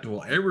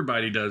acceptable.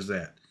 Everybody does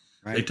that.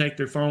 Right. They take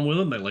their phone with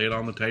them, they lay it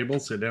on the table,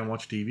 sit down,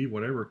 watch TV,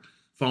 whatever.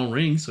 Phone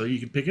rings so you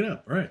can pick it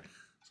up, right?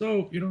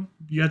 So, you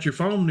got your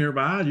phone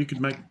nearby, you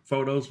can make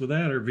photos with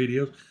that or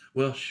videos.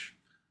 Well,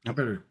 I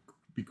better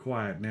be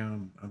quiet now.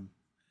 I'm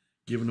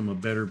giving them a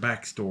better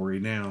backstory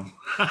now.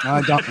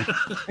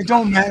 It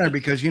don't matter,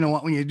 because you know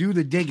what? When you do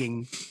the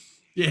digging,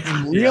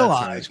 and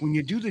realize when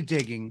you do the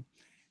digging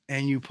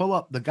and you pull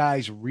up the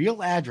guy's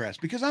real address,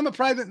 because I'm a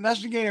private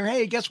investigator.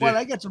 Hey, guess what?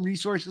 I got some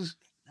resources.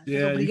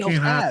 Yeah, you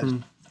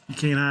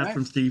can't hide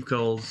from Steve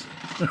Coles.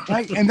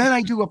 Right. And then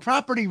I do a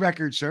property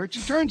record search.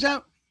 It turns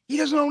out he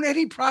doesn't own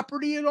any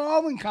property at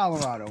all in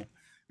Colorado.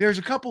 There's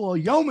a couple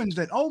of yeomans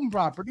that own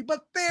property,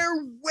 but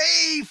they're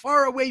way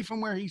far away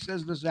from where he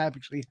says this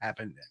actually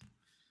happened.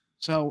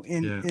 So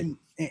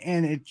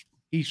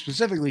he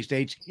specifically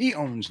states he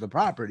owns the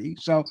property,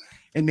 so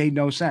it made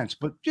no sense.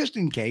 But just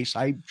in case,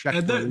 I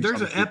checked.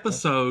 There's an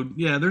episode.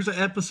 Yeah, there's an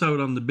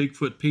episode on the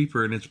Bigfoot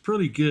Peeper, and it's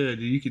pretty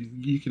good.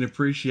 You can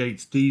appreciate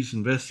Steve's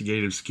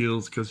investigative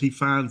skills, because he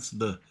finds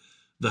the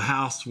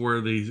house where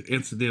the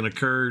incident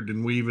occurred,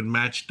 and we even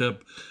matched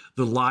up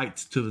the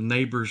lights to the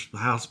neighbor's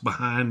house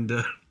behind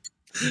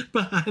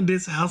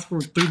his house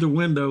through the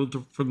window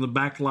from the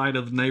back light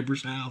of the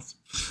neighbor's house.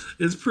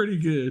 It's pretty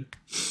good.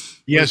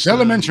 Yes,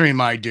 elementary,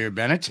 my dear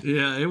Bennett.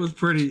 Yeah, it was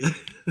pretty.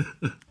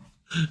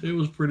 It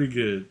was pretty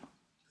good.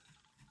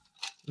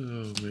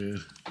 Oh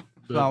man!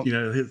 But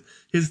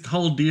his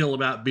whole deal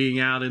about being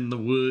out in the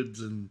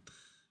woods and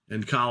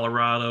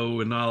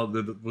Colorado and all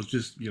that was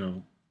just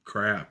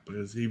crap.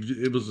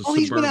 It was a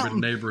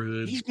suburban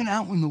neighborhood. He's been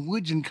out in the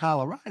woods in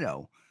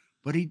Colorado,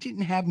 but he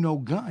didn't have no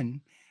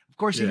gun. Of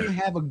course, he didn't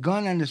have a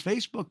gun on his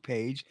Facebook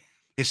page.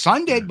 His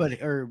son did,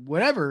 or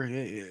whatever.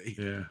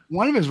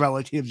 One of his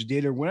relatives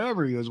did, or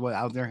whatever. He was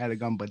out there, had a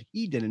gun, but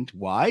he didn't.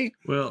 Why?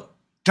 Well,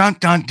 dun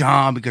dun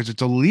dun, because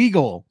it's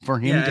illegal for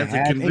him to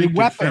have a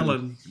weapon.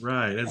 Felon,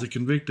 right? As a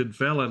convicted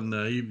felon,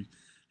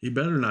 he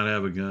better not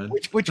have a gun.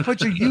 Which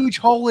puts a huge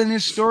hole in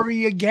his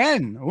story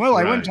again. Well,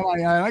 I went to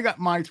I got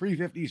my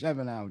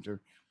 357 ounce or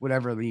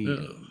whatever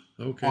the.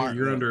 Okay,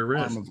 you're under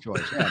arrest. Arm of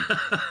choice.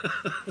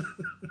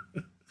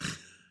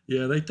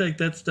 Yeah, they take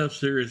that stuff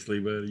seriously,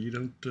 but you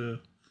don't.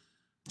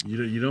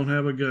 You don't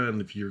have a gun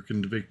if you're a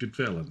convicted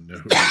felon.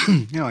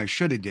 No. I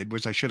should have did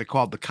was I should have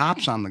called the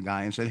cops on the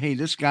guy and said, "Hey,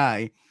 this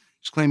guy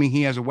is claiming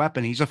he has a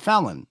weapon. He's a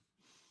felon."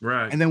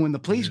 Right. And then when the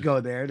police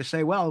go there to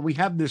say, "Well, we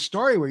have this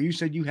story where you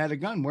said you had a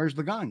gun. Where's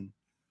the gun?"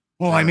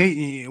 Well, I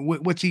made.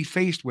 What's he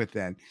faced with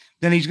then?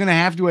 Then he's going to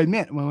have to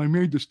admit, "Well, I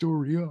made the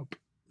story up."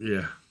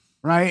 Yeah.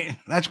 Right.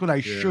 That's what I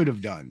should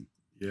have done.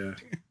 Yeah.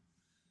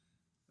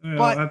 Well,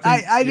 but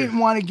I didn't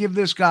want to give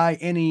this guy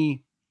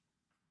any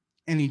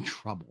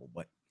trouble,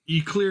 but.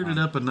 You cleared it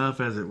up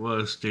enough as it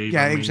was, Steve.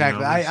 Yeah,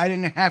 exactly. I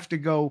didn't have to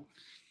go.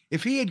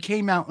 If he had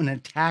came out and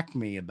attacked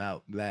me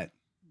about that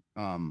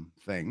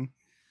thing,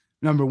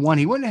 number one,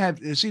 he wouldn't have.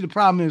 See, the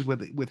problem is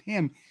with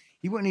him,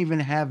 he wouldn't even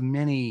have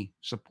many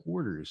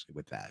supporters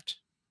with that,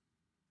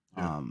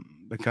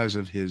 because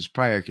of his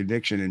prior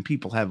conviction, and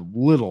people have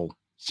little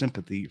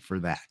sympathy for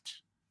that.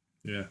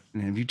 Yeah.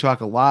 And if you talk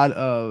to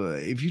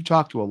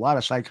a lot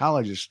of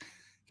psychologists,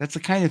 that's the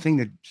kind of thing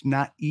that's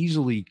not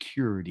easily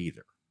cured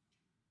either.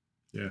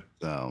 Yeah.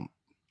 So.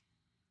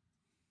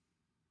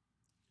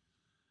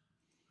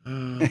 Oh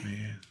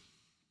man.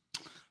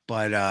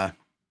 But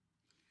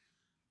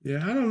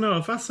yeah, I don't know.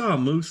 If I saw a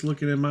moose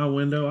looking in my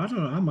window, I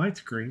don't know. I might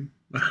scream.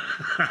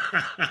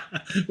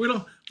 We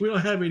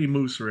don't have any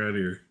moose around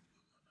here.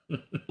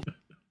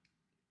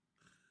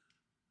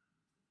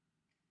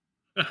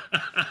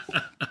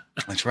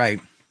 That's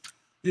right.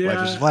 Yeah.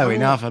 Just flat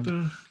enough.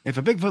 If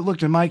a Bigfoot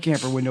looked in my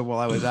camper window while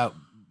I was out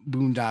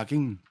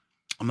boondocking,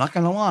 I'm not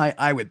gonna lie,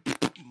 I would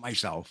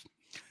myself.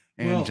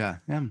 And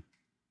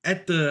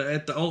at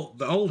the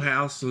old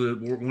house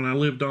when I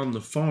lived on the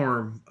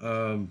farm,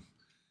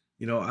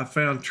 I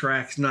found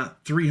tracks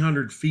not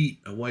 300 feet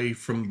away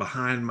from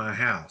behind my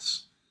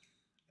house.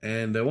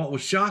 And what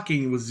was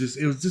shocking was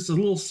it was just a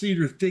little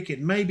cedar thicket,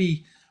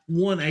 maybe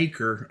 1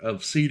 acre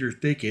of cedar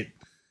thicket.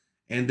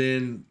 And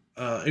then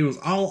it was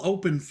all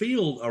open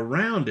field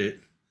around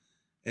it.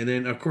 And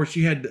then, of course,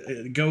 you had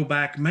to go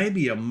back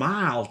maybe a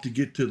mile to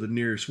get to the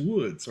nearest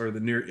woods or the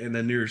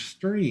nearest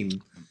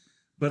stream.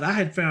 But I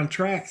had found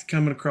tracks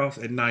coming across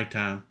at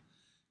nighttime,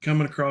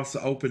 coming across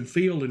the open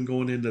field and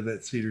going into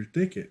that cedar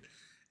thicket.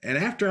 And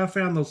after I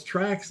found those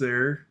tracks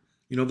there,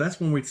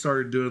 that's when we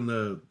started doing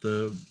the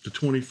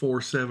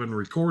 24/7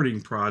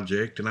 recording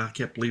project, and I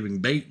kept leaving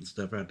bait and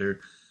stuff out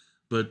there.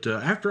 But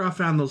after I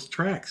found those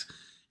tracks,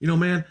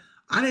 man,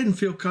 I didn't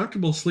feel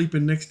comfortable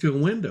sleeping next to a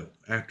window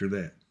after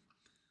that.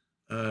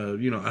 I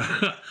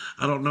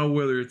don't know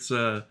whether it's,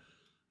 I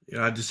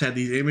just had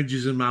these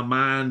images in my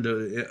mind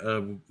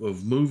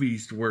of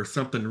movies where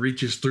something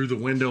reaches through the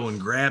window and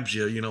grabs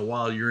you,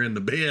 while you're in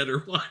the bed or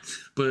what.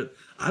 But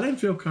I didn't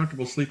feel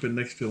comfortable sleeping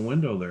next to a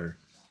window there.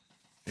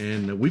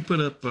 And I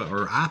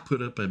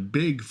put up a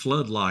big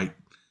floodlight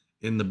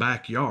in the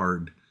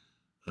backyard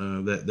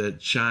that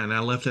shine. I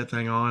left that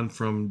thing on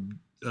from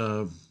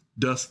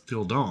dusk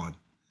till dawn.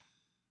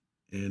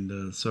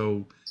 And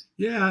so,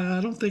 yeah,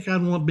 I don't think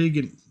I'd want Big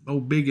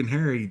and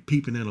Harry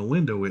peeping in a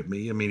window at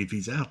me. I mean, if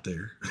he's out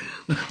there.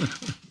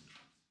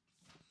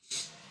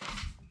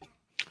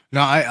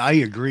 No, I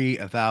agree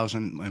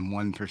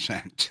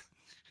 1,001%.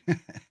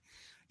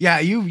 Yeah,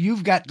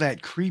 you've got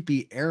that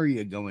creepy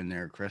area going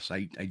there, Chris.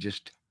 I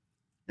just,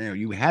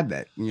 you had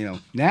that. Now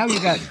you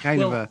got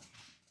kind of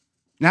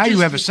now you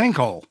have a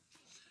sinkhole.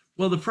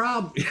 Well, the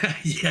problem,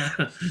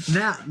 yeah.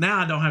 Now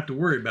I don't have to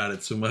worry about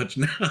it so much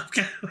now.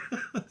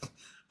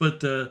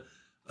 But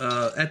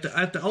at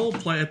the old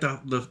place, at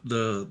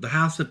the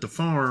house at the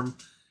farm,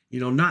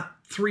 not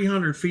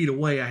 300 feet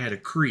away, I had a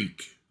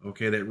creek,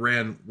 okay, that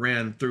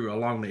ran through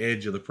along the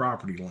edge of the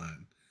property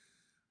line.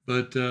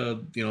 But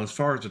as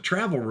far as the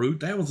travel route,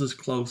 that was as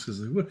close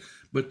as it would.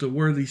 But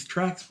where these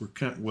tracks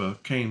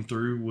came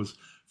through was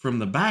from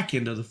the back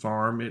end of the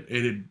farm. It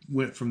had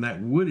went from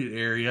that wooded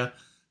area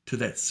to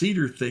that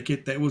cedar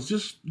thicket that was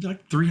just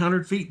like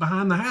 300 feet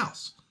behind the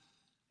house.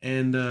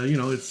 And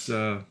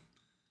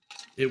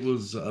it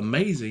was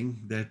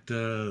amazing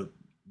that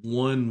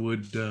one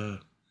would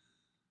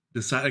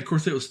decide. Of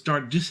course,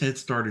 had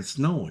started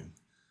snowing.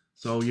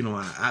 So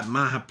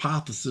my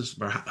hypothesis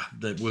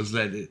that was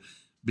that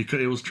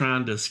because it was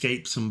trying to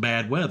escape some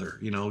bad weather,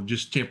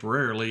 just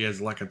temporarily as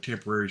like a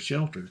temporary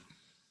shelter.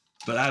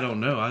 But I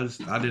don't know. I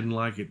didn't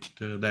like it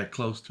that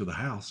close to the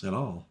house at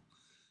all.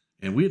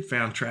 And we had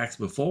found tracks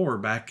before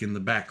back in the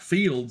back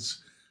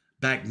fields,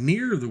 back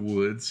near the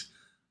woods.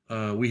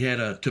 We had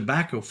a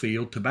tobacco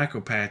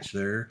patch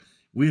there.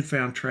 We had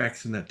found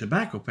tracks in that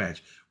tobacco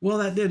patch. Well,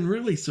 that didn't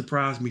really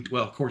surprise me.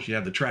 Well, of course,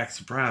 the tracks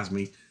surprised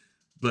me,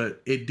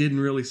 but it didn't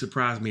really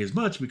surprise me as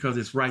much because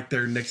it's right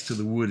there next to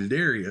the wooded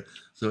area.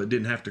 So it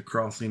didn't have to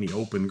cross any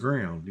open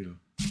ground,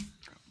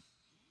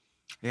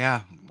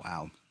 Yeah.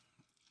 Wow.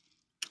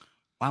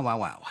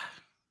 Wow.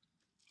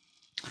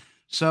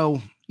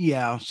 So,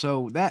 yeah.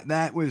 So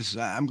that was,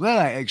 I'm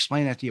glad I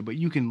explained that to you, but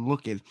you can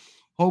look at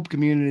hope,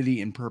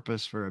 community, and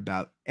purpose for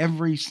about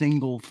every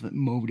single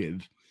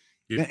motive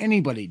that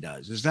anybody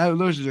does.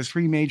 Those are the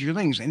three major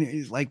things. And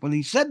it's like when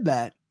he said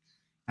that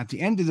at the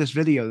end of this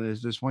video,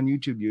 there's this one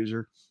YouTube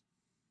user.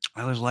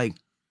 I was like,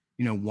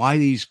 why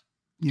these,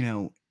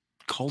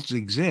 cults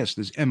exist,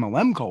 this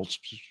MLM cults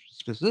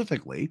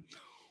specifically,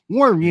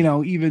 or,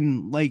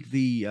 even like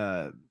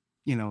the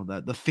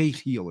faith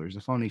healers,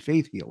 the phony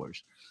faith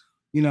healers,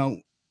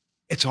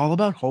 it's all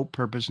about hope,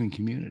 purpose, and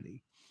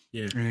community.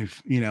 Yeah. And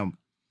if,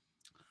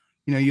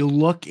 you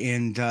look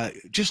and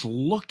just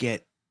look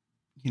at,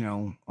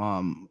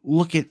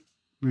 look at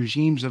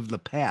regimes of the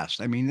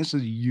past. I mean, this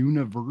is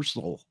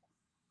universal.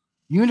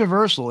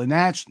 And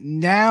that's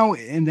now,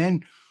 and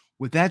then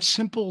with that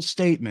simple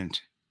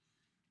statement,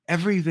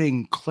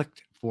 everything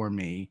clicked for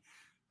me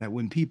that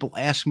when people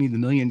ask me the $1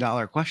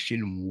 million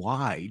question,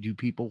 why do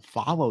people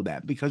follow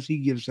that? Because he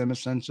gives them a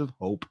sense of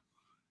hope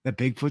that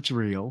Bigfoot's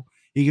real.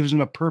 He gives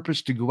them a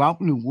purpose to go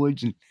out in the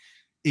woods and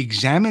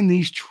examine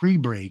these tree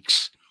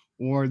breaks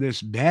or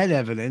this bad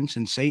evidence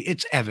and say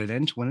it's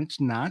evidence when it's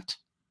not.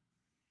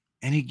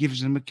 And he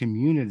gives them a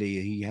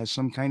community. He has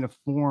some kind of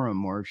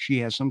forum, or she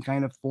has some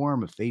kind of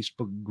forum, a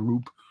Facebook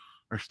group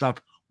or stuff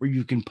where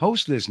you can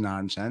post this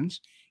nonsense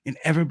and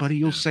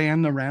everybody will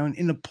stand around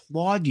and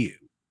applaud you.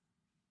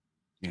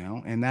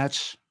 And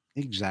that's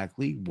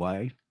exactly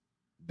why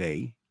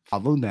they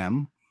follow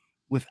them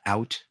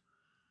without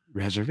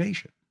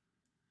reservation.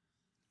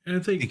 And I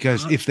think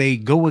because if they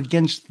go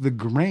against the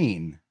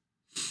grain,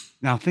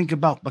 now think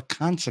about the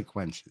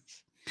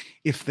consequences.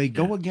 If they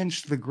go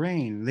against the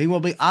grain, they will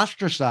be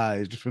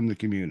ostracized from the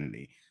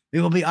community.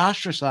 They will be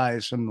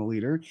ostracized from the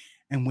leader.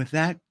 And with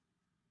that,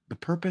 the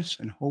purpose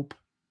and hope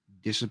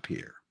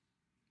disappear.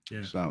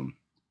 Yeah. So,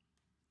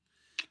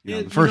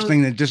 the first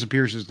thing that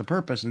disappears is the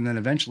purpose, and then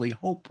eventually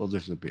hope will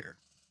disappear.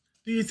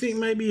 Do you think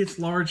maybe it's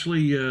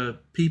largely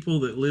people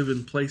that live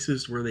in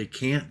places where they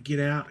can't get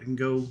out and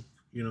go,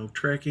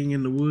 trekking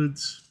in the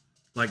woods,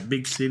 like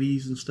big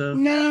cities and stuff?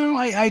 No,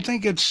 I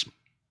think it's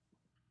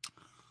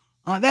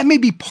that may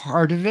be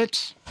part of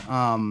it.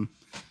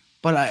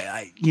 But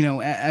I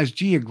as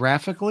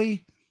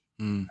geographically,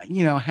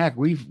 heck,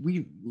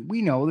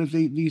 we know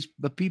that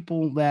the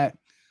people that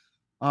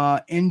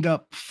end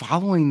up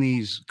following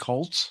these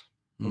cults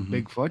of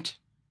Bigfoot,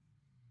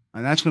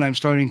 and that's what I'm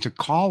starting to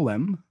call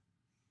them.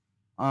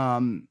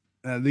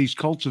 These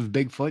cults of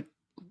Bigfoot,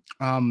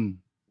 come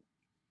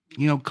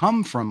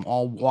from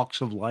all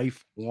walks of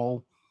life,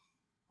 all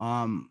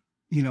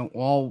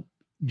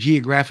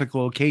geographic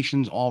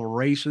locations, all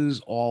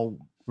races, all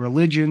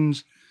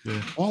religions,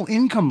 all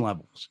income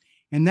levels.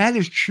 And that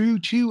is true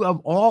too of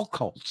all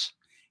cults.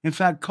 In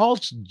fact,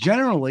 cults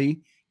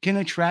generally can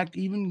attract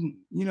even,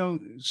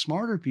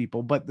 smarter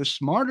people, but the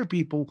smarter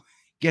people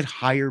get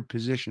higher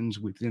positions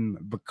within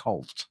the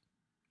cult.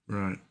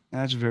 Right.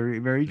 That's very,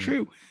 very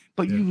true.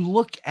 But you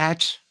look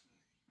at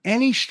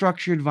any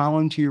structured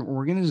volunteer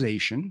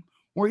organization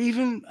or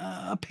even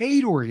a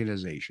paid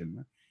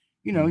organization,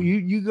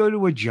 you go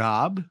to a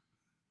job,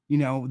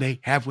 they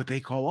have what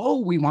they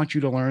call, we want you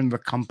to learn the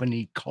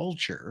company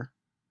culture.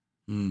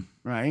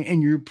 Right.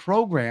 And you're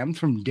programmed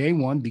from day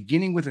one,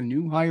 beginning with a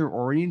new hire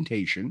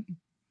orientation,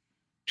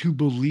 to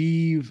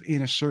believe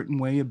in a certain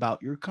way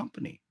about your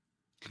company.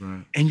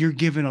 Right. And you're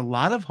given a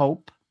lot of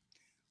hope.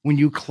 When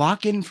you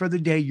clock in for the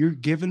day, you're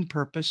given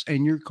purpose,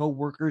 and your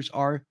coworkers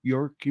are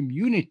your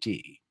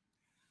community.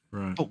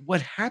 Right. But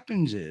what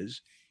happens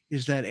is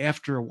that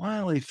after a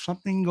while, if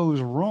something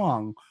goes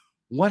wrong,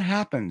 what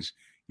happens?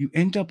 You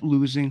end up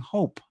losing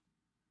hope.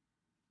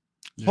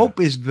 Yeah. Hope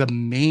is the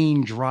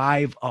main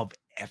drive of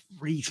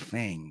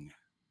everything.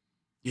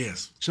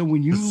 Yes. So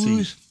when you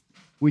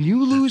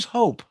lose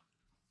hope,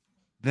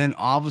 then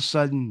all of a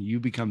sudden you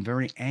become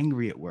very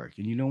angry at work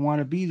and you don't want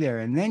to be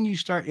there. And then you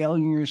start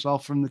alienating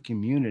yourself from the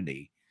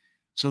community.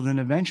 So then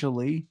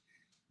eventually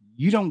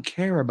you don't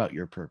care about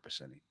your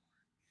purpose anymore.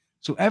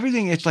 So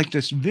everything, it's like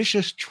this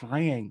vicious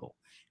triangle.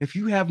 If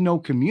you have no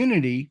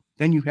community,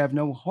 then you have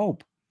no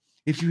hope.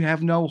 If you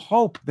have no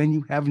hope, then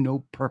you have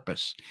no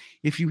purpose.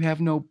 If you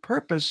have no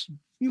purpose,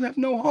 you have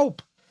no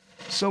hope.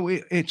 So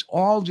it's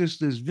all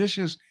just this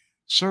vicious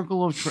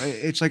circle of,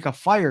 it's like a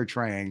fire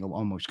triangle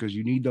almost, because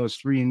you need those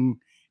three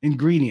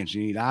ingredients.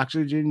 You need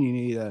oxygen, you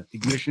need an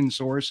ignition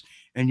source,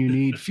 and you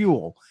need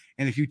fuel.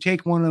 And if you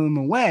take one of them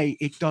away,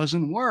 it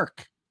doesn't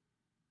work.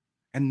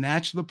 And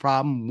that's the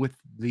problem with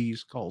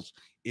these cults,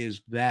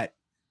 is that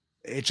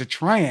it's a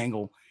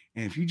triangle.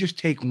 And if you just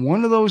take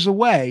one of those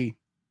away,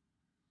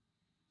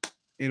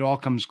 it all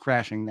comes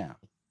crashing down.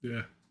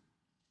 Yeah.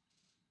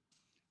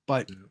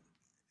 But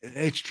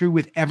it's true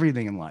with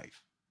everything in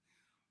life.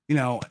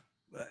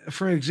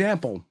 For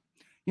example,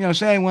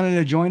 say I wanted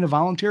to join a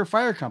volunteer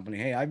fire company.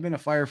 Hey, I've been a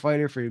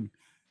firefighter for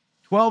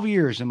 12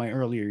 years in my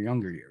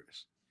younger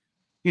years.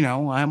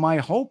 My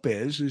hope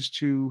is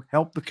to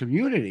help the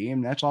community,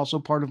 and that's also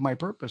part of my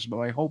purpose. But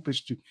my hope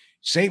is to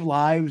save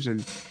lives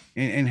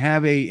and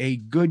have a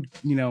good,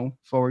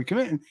 forward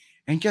commitment.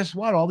 And guess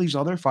what? All these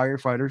other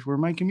firefighters were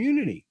my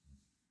community.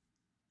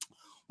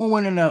 Well,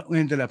 what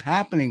ended up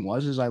happening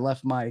was I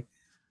left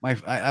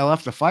I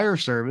left the fire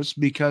service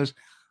because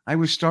I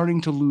was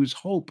starting to lose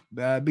hope,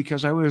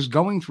 because I was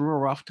going through a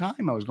rough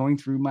time. I was going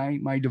through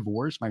my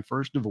divorce, my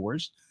first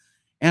divorce,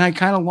 and I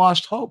kind of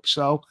lost hope.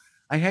 So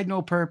I had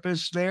no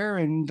purpose there,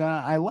 and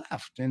I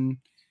left. And,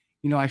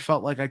 I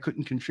felt like I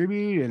couldn't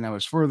contribute, and I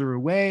was further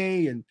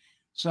away. And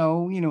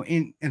so,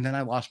 and then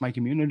I lost my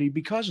community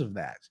because of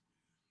that.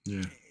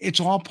 Yeah.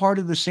 It's all part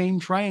of the same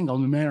triangle,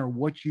 no matter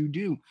what you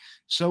do.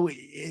 So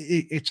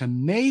it's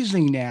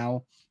amazing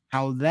now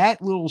how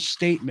that little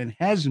statement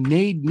has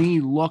made me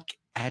look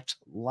at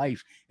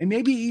life. And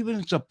maybe even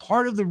it's a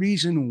part of the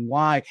reason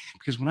why,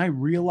 because when I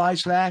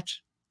realized that,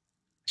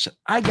 I said,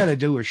 I got to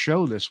do a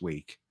show this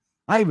week.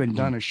 I haven't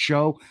done a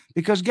show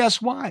because guess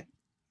what?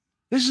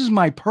 This is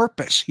my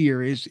purpose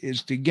here is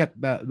to get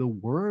the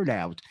word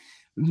out.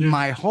 Yeah.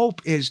 My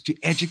hope is to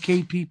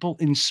educate people,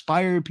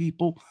 inspire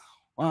people,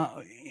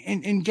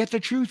 and get the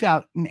truth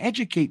out and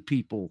educate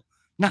people.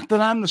 Not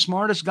that I'm the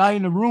smartest guy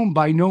in the room,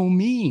 by no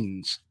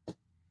means.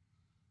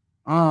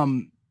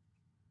 But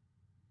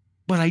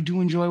I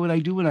do enjoy what I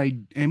do, and I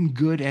am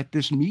good at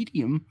this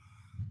medium.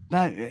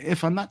 That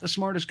if I'm not the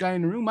smartest guy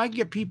in the room, I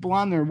get people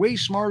on there way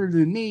smarter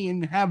than me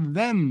and have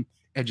them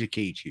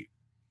educate you.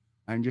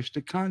 I'm just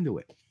a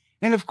conduit.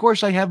 And of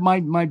course, I have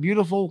my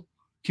beautiful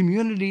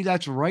community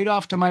that's right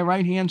off to my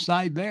right-hand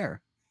side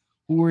there,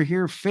 who are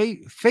here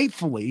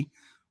faithfully,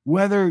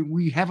 whether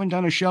we haven't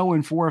done a show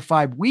in 4 or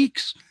 5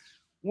 weeks,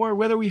 or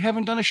whether we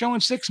haven't done a show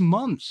in 6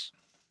 months.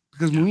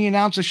 Because when we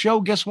announce a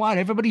show, guess what?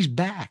 Everybody's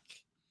back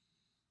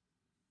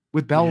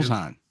with bells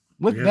on.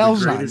 With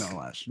bells on, no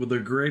less. With the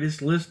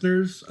greatest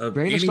listeners of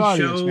greatest any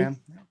audience, show. Man.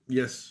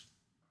 Yes.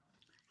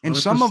 100%. And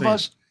some of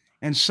us,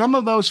 and some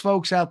of those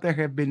folks out there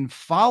have been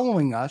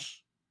following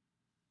us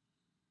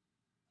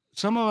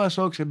some of us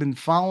folks have been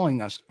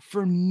following us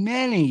for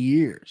many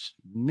years,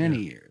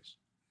 years.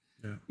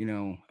 Yeah. You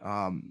know,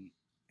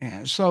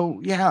 and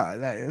so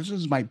this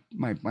is my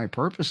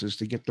purpose is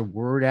to get the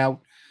word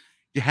out,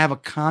 to have a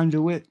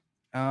conduit,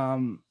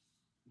 to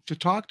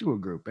talk to a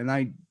group, and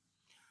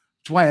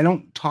that's why I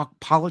don't talk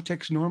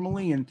politics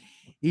normally. And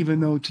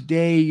even though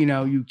today, you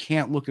know, you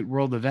can't look at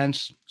world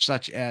events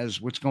such as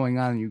what's going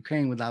on in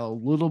Ukraine without a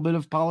little bit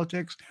of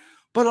politics,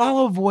 but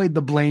I'll avoid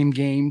the blame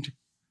game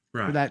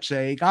for that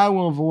sake. I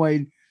will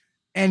avoid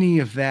any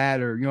of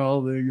that, or, you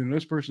know,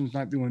 this person's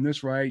not doing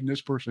this right and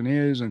this person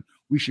is, and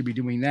we should be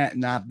doing that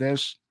and not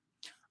this.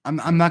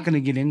 I'm not going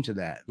to get into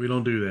that. We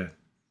don't do that.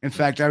 In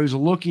fact, I was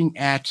looking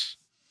at,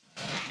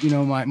 you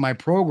know, my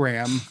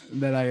program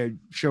that I had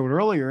showed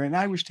earlier, and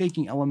I was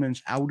taking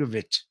elements out of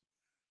it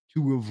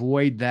to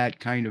avoid that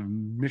kind of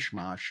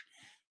mishmash,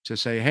 to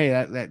say,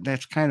 hey,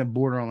 that's kind of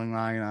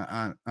borderline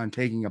on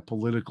taking a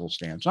political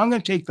stance. So I'm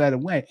going to take that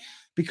away,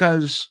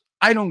 because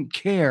I don't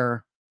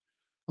care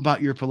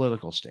about your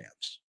political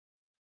stance.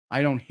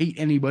 I don't hate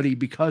anybody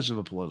because of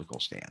a political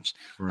stance.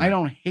 Right. I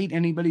don't hate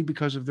anybody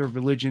because of their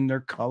religion,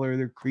 their color,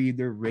 their creed,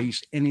 their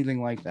race,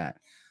 anything like that.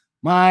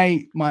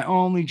 My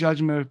only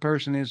judgment of a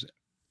person is,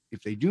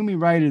 if they do me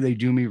right or they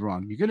do me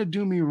wrong. You're going to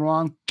do me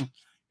wrong,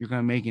 you're going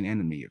to make an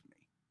enemy of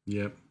me.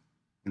 Yep.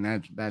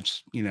 And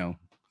that's, you know,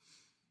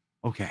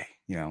 okay.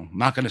 You know, I'm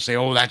not going to say,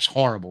 oh, that's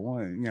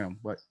horrible, you know,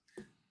 but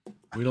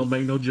we don't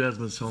make no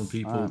judgments on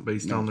people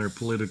based on their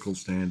political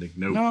standing.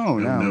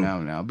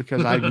 No.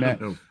 Because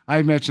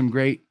I've met some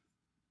great,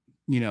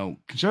 you know,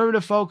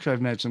 conservative folks.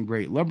 I've met some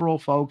great liberal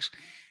folks.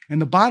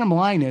 And the bottom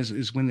line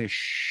is when the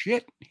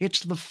shit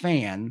hits the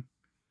fan,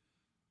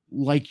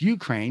 like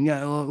Ukraine,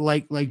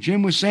 like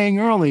Jim was saying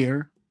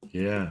earlier,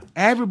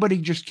 everybody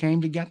just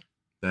came together.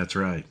 That's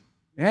right.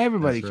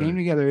 Everybody came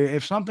together.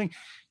 If something,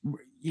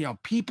 you know,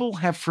 people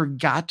have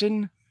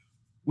forgotten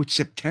what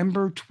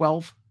September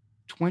 12th,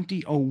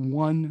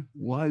 2001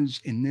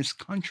 was in this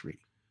country.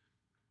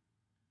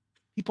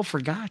 People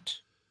forgot.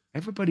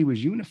 Everybody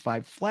was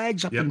unified,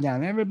 flags up and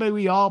down. Everybody,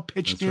 we all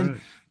pitched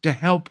in to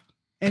help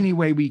any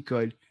way we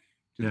could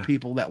to the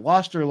people that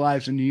lost their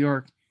lives in New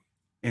York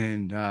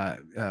and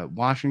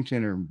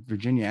Washington or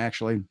Virginia,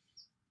 actually.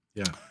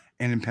 Yeah.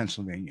 And in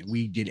Pennsylvania.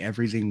 We did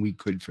everything we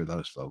could for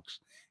those folks.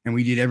 And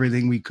we did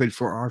everything we could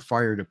for our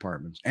fire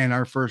departments and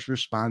our first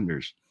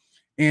responders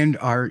and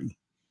our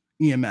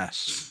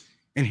EMS.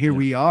 And here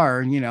we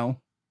are, you know,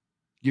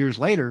 years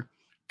later,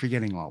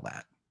 forgetting all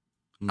that.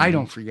 I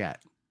don't forget.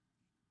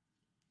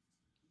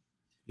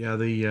 Yeah,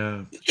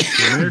 the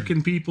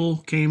American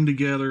people came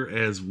together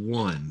as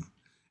one.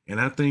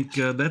 And I think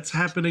that's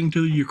happening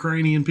to the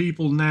Ukrainian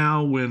people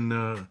now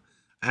when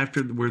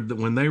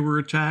when they were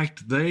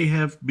attacked, they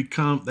have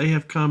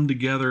come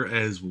together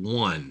as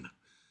one.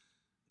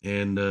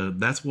 And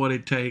that's what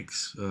it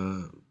takes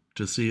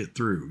to see it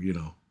through, you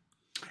know.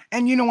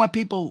 And you know what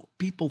people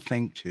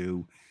think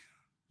too,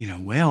 you know,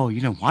 well,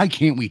 you know, why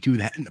can't we do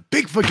that in the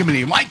Bigfoot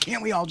community? Why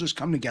can't we all just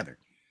come together?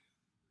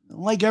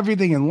 Like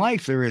everything in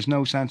life, there is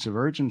no sense of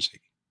urgency.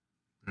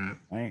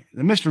 Right?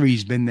 The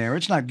mystery's been there.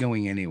 It's not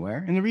going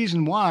anywhere. And the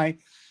reason why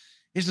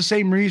is the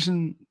same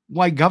reason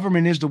why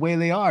government is the way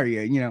they are.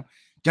 You know,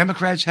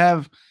 Democrats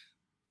have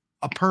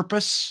a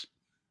purpose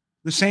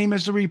the same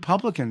as the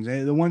Republicans,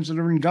 the ones that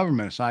are in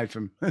government, aside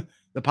from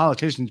the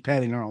politicians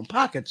patting their own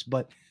pockets.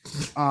 But,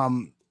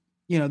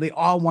 you know, they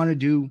all want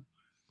to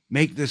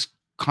make this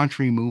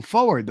country move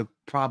forward. The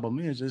problem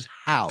is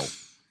how.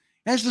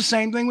 And it's the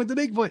same thing with the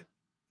Bigfoot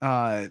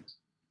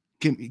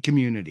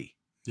community.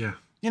 Yeah.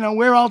 You know,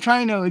 we're all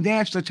trying to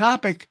advance the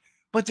topic,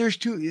 but there's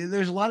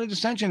a lot of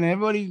dissension.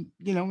 Everybody,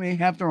 you know, may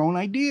have their own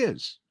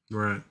ideas.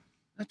 Right.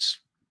 That's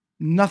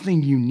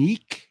nothing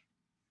unique.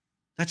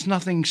 That's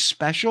nothing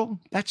special.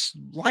 That's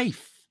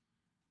life.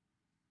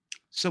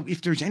 So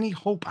if there's any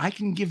hope I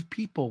can give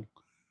people,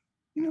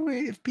 you know,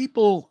 if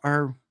people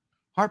are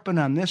harping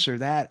on this or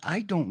that, I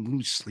don't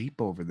lose sleep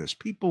over this.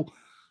 People,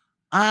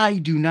 I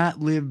do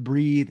not live,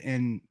 breathe,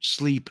 and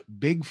sleep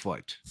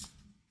Bigfoot.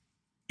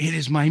 It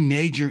is my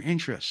major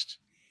interest.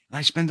 And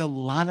I spend a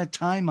lot of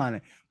time on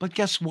it. But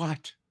guess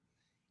what?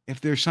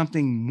 If there's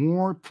something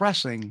more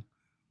pressing,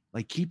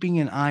 like keeping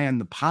an eye on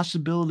the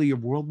possibility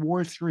of World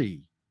War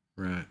III,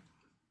 right,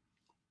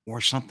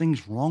 or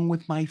something's wrong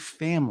with my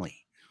family,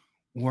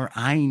 or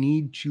I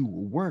need to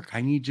work,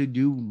 I need to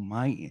do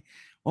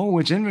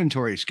it's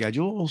inventory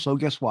schedule. So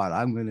guess what?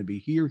 I'm going to be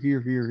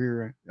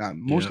here,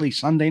 mostly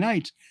Sunday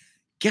nights.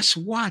 Guess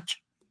what?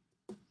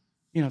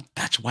 You know,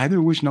 that's why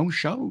there was no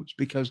shows,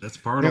 because that's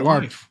part of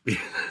life.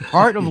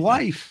 Part of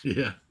life.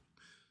 Yeah.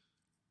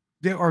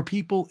 There are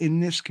people in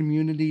this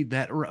community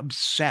that are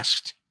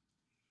obsessed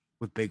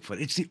with Bigfoot.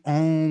 It's the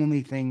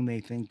only thing they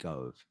think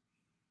of.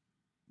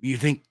 You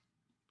think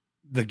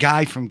the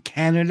guy from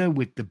Canada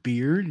with the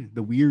beard,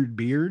 the weird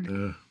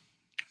beard,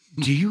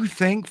 do you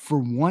think for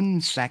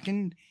 1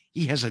 second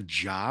he has a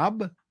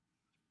job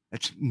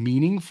that's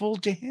meaningful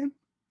to him?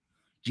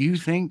 Do you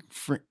think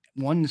for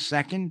 1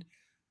 second,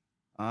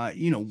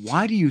 you know,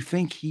 why do you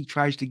think he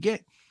tries to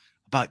get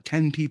a about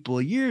 10 people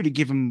a year to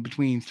give them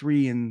between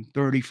 $3,000 and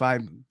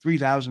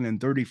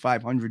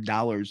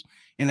 $3,500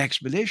 in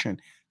expedition,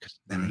 because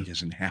then he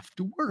doesn't have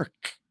to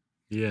work.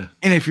 Yeah.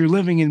 And if you're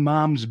living in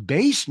mom's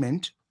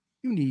basement,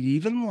 you need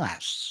even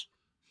less.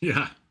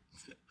 Yeah.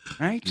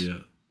 Right? Yeah,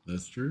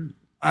 that's true.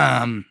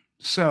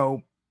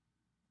 So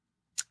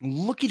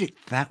look at it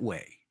that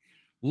way.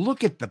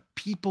 Look at the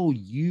people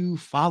you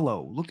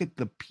follow. Look at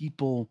the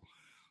people,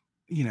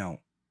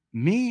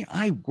 me,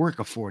 I work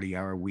a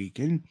 40-hour week,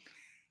 and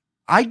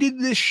I did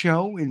this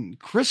show, and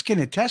Chris can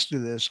attest to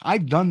this.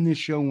 I've done this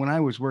show when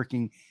I was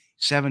working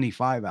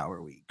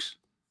 75-hour weeks.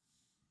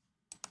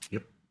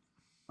 Yep.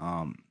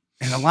 And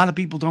a lot of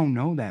people don't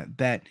know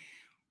that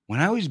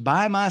when I was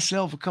by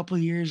myself a few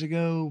years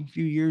ago,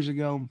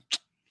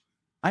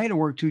 I had to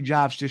work 2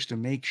 jobs just to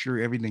make sure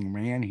everything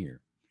ran here.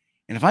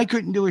 And if I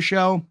couldn't do a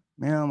show,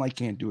 well, I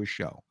can't do a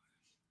show.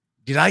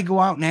 Did I go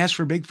out and ask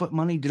for Bigfoot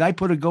money? Did I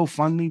put a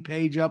GoFundMe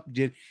page up?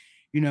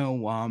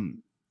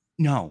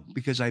 No,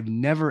 because I've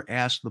never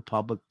asked the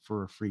public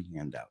for a free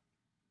handout.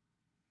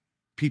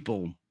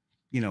 People,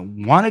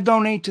 want to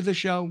donate to the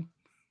show.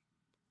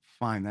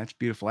 Fine, that's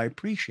beautiful. I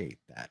appreciate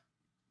that.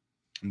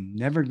 I'm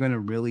never going to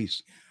really,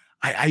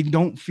 I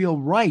don't feel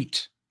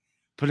right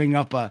putting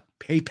up a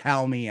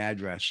PayPal me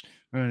address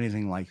or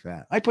anything like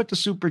that. I put the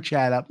super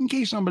chat up in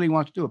case somebody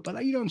wants to do it,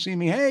 but you don't see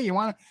me. Hey, if you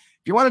want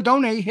to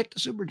donate, hit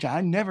the super chat.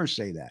 I never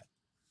say that.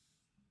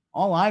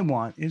 All I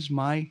want is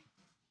my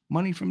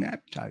money from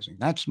advertising.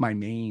 That's my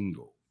main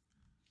goal.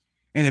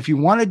 And if you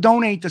want to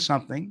donate to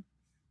something,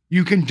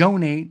 you can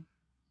donate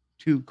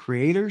to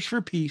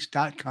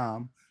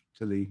creatorsforpeace.com,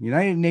 to the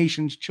United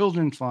Nations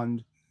Children's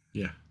Fund.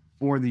 Yeah.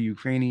 For the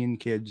Ukrainian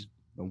kids,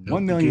 the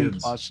 1 million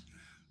plus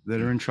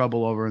that are in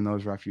trouble over in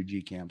those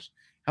refugee camps.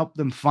 Help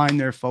them find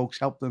their folks,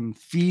 help them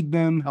feed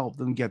them, help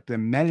them get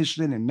them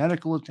medicine and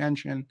medical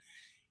attention,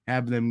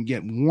 have them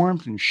get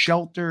warmth and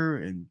shelter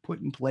and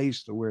put in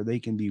place to where they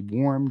can be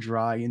warm,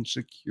 dry, and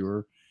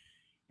secure,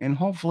 and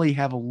hopefully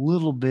have a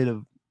little bit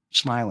of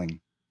smiling.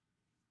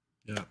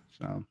 Yeah.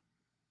 So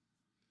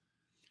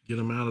get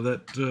them out of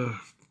that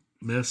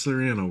mess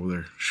they're in over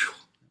there.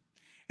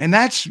 And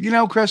that's,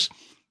 Chris,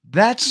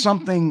 that's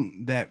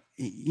something that,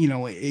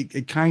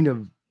 it kind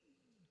of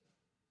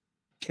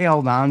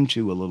tailed on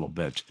to a little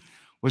bit,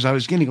 was I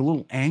was getting a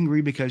little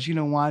angry because, you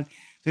know what,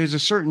 there's a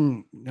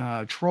certain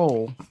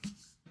troll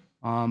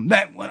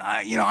that when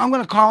I'm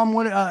going to call him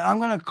I'm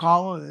going to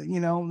call,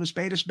 the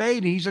spade a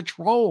spade. He's a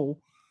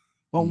troll.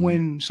 But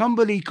when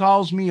somebody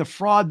calls me a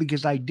fraud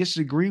because I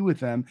disagree with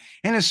them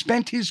and has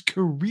spent his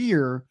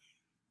career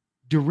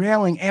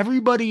derailing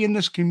everybody in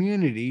this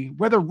community,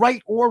 whether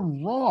right or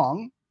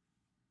wrong,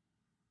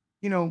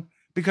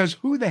 because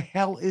who the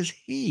hell is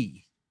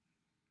he?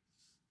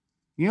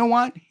 You know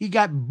what? He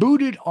got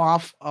booted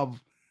off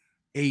of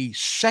a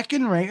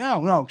third-rate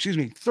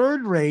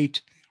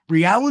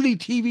reality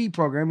TV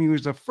program. He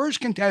was the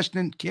first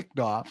contestant kicked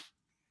off,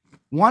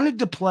 wanted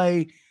to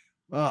play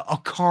a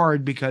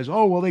card because,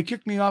 they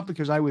kicked me off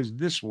because I was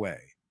this way.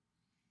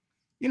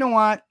 You know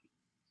what?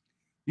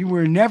 You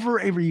were never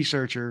a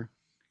researcher.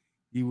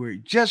 You were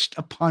just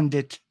a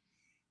pundit.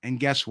 And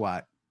guess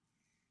what?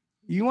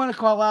 You want to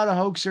call out a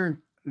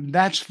hoaxer?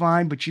 That's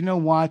fine. But you know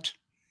what?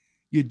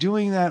 You're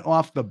doing that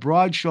off the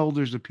broad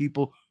shoulders of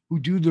people who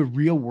do the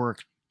real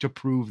work to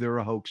prove they're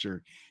a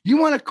hoaxer. You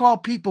want to call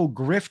people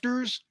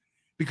grifters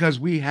because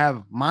we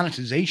have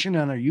monetization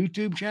on our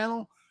YouTube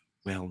channel?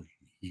 Well,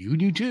 you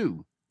do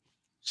too.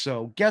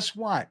 So guess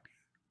what?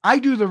 I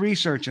do the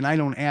research and I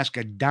don't ask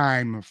a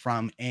dime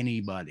from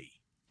anybody.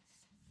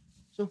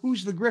 So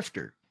who's the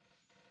grifter?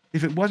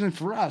 If it wasn't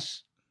for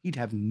us, he'd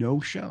have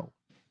no show.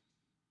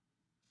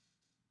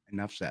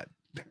 Enough said.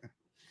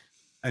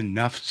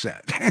 Enough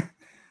said.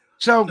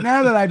 So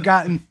now that I've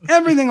gotten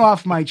everything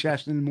off my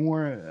chest in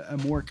a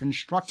more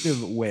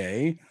constructive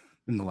way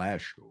than the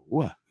last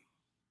show,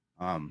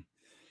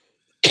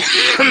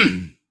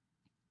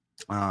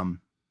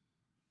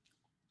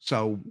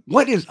 so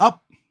what is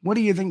up? What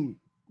do you think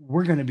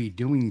we're going to be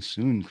doing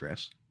soon,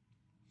 Chris?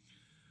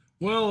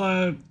 Well,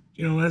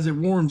 as it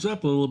warms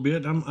up a little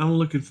bit, I'm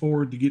looking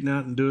forward to getting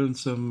out and doing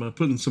some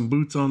putting some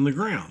boots on the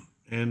ground,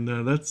 and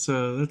that's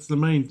the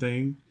main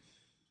thing.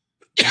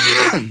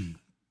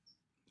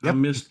 I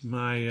missed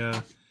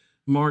my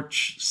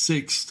March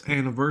 6th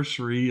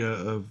anniversary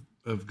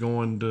of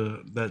going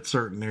to that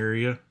certain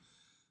area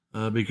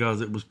because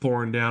it was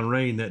pouring down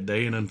rain that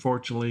day, and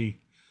unfortunately,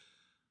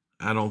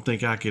 I don't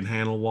think I can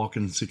handle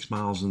walking 6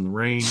 miles in the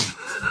rain.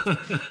 I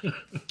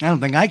don't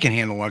think I can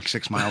handle walking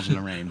 6 miles in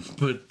the rain.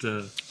 But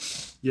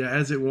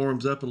as it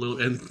warms up a little,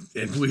 and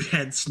we've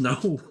had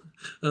snow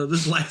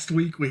this last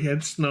week. We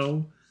had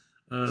snow,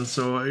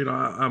 so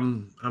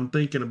I'm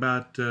thinking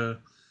about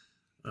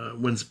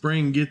when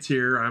spring gets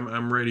here.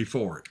 I'm ready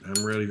for it.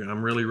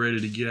 I'm really ready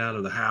to get out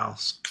of the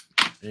house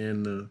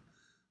and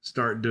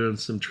start doing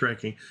some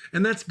trekking,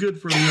 and that's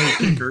good for the old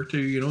kicker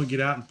to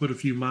get out and put a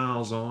few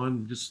miles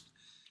on. Just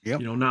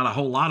not a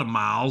whole lot of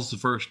miles the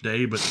first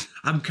day, but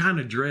I'm kind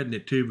of dreading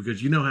it too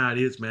because you know how it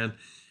is, man.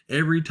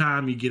 every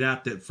time you get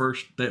out that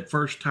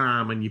first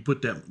time and you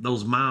put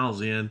those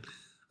miles in,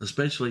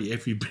 especially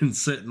if you've been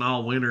sitting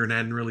all winter and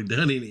hadn't really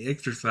done any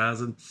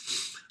exercising,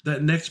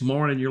 that next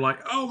morning you're like,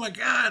 oh my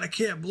God, I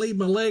can't believe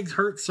my legs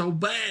hurt so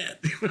bad.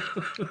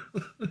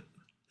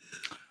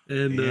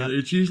 And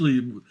it's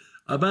usually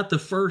about the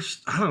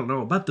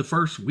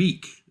first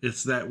week.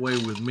 It's that way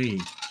with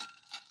me.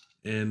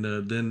 And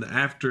then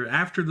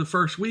after the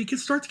first week, it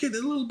starts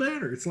getting a little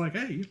better. It's like,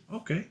 hey,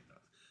 okay.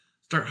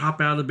 Start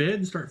hop out of bed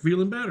and start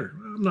feeling better.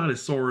 I'm not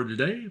as sore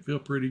today. I feel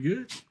pretty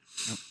good.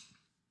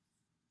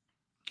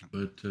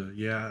 But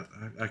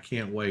I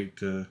can't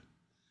wait.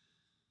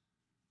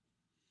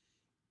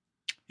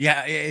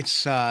 Yeah,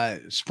 it's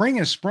spring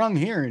has sprung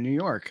here in New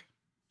York.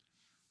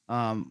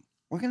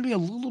 We're going to be a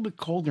little bit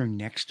colder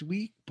next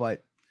week,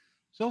 but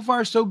so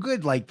far so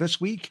good. Like this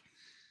week,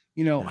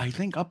 I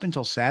think up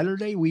until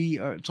Saturday,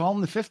 it's all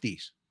in the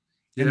 50s.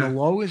 And the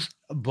low is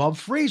above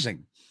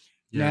freezing.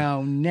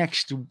 Yeah. Now,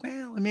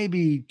 it may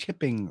be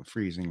tipping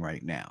freezing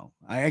right now.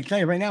 I tell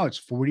you right now, it's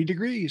 40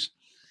 degrees.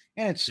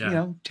 And it's,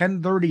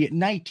 10:30 at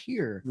night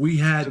here. We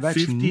had so that's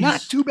 50s.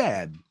 Not too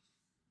bad.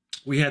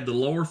 We had the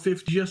lower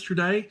 50s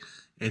yesterday,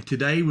 and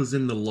today was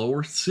in the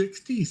lower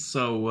 60s.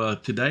 So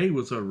today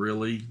was a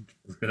really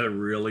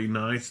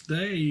nice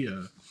day.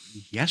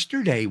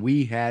 Yesterday,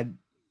 we had,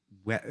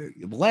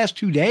 the last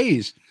 2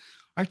 days,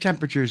 our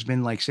temperature has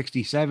been like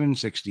 67,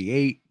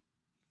 68.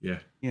 Yeah.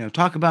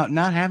 Talk about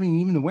not having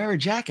even to wear a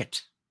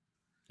jacket.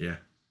 Yeah.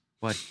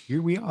 But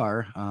here we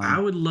are. I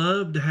would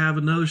love to have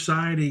another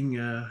sighting.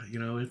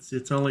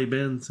 It's only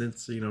been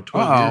since,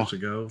 12 years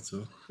ago.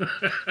 So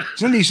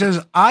Cindy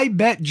says, I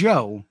bet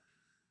Joe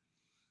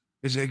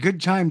is a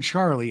good time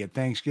Charlie at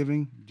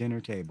Thanksgiving dinner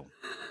table.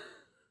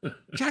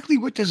 Exactly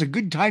what does a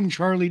good time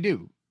Charlie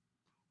do?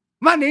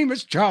 My name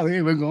is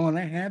Charlie. We're going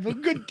to have a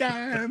good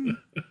time.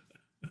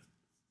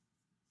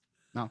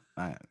 No.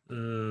 Oh,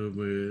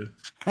 man.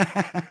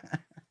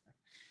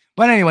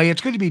 But anyway,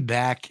 it's good to be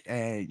back,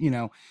 and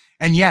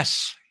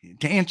yes,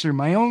 to answer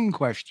my own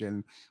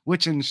question,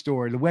 what's in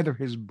store? The weather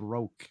has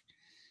broke,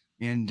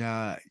 and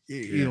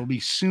it'll be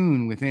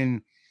soon,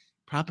 within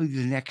probably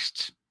the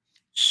next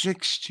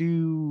 6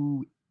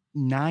 to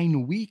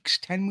 9 weeks,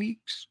 10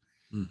 weeks,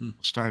 we'll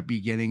start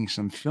getting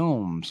some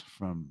films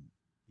from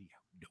the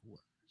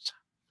outdoors.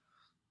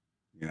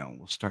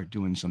 We'll start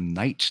doing some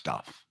night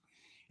stuff.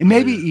 And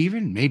maybe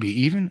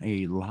even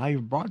a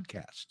live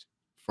broadcast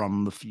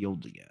from the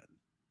field again.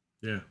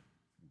 Yeah.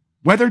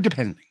 Weather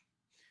depending.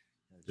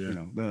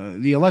 Yeah.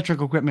 The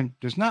electrical equipment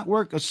does not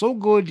work so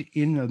good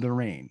in the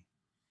rain.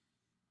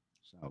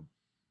 So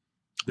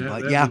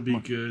that would be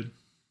good.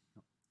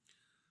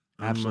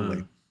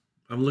 Absolutely.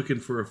 I'm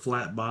looking for a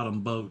flat bottom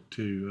boat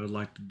too. I'd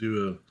like to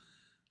do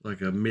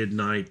a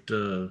midnight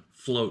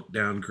float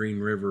down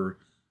Green River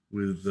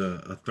with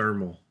a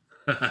thermal.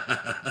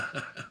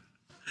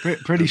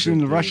 Pretty soon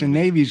the Russian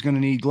Navy is going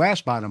to need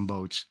glass bottom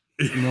boats.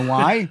 You know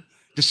why?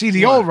 To see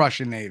the old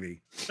Russian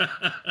Navy.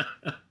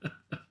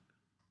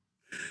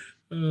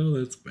 Oh,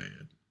 that's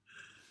bad.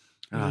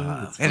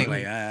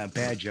 Anyway,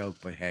 bad joke,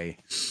 but hey.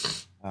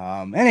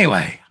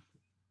 Anyway,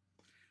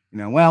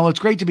 it's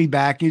great to be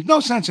back. There's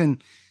no sense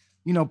in,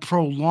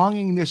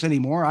 prolonging this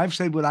anymore. I've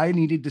said what I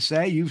needed to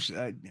say.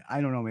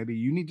 I don't know, maybe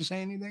you need to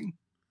say anything?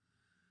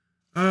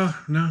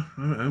 No,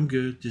 I'm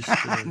good. Just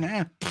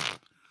nah.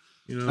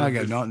 I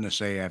got nothing to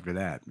say after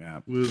that.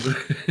 Yeah.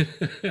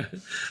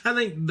 I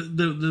think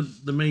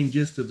the main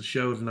gist of the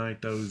show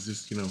tonight, though, is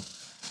just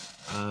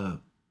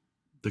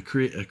the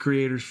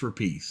creators for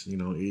peace.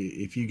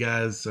 If you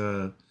guys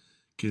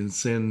can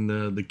send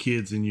the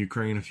kids in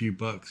Ukraine a few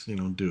bucks,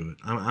 do it.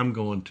 I'm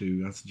going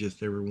to. I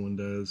suggest everyone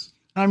does.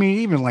 I mean,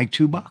 even like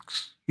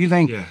 $2. You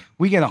think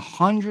we get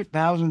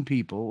 100,000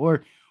 people,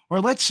 or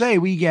let's say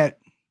we get,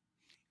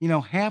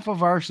 half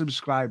of our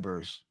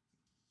subscribers.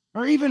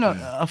 Or even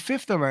a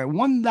fifth of our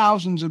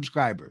 1,000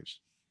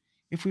 subscribers.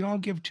 If we all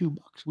give $2,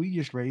 we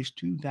just raised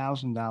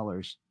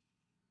 $2,000.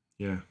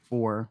 Yeah.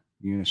 For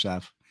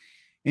UNICEF,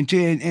 and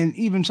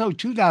even so,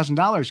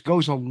 $2,000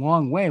 goes a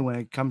long way when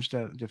it comes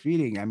to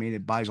feeding. I mean,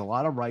 it buys a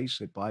lot of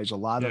rice. It buys a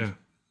lot of,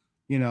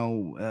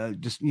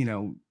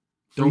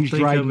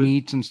 freeze-dried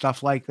meats and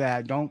stuff like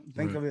that. Don't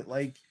think of it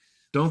like.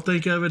 Don't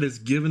think of it as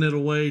giving it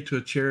away to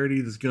a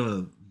charity that's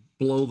gonna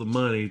blow the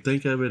money.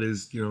 Think of it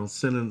as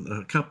sending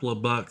a couple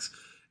of bucks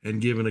and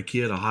giving a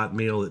kid a hot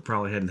meal that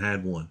probably hadn't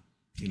had one,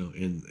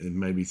 in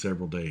maybe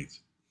several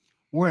days.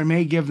 Or it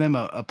may give them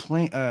a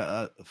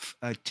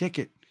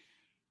ticket.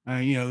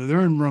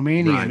 They're in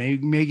Romania.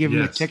 Right. May give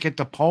them a ticket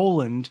to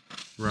Poland,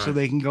 so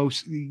they can go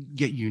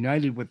get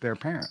united with their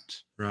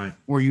parents, right?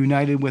 Or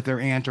united with their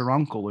aunt or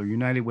uncle, or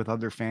united with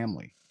other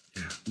family.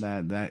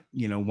 Yeah. That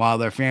while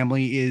their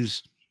family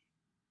is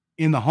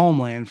in the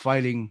homeland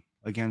fighting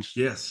against.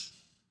 Yes.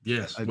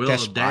 Well,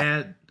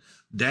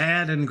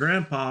 Dad and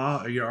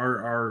Grandpa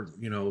are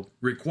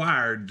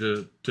required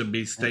to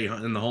stay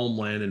in the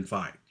homeland and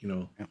fight.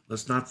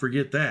 Let's not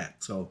forget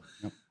that. So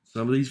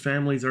some of these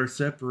families are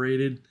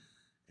separated,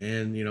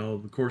 and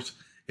of course,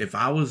 if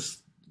I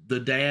was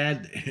the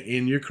dad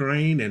in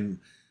Ukraine and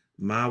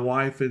my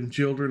wife and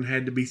children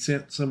had to be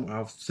sent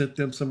I've sent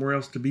them somewhere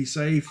else to be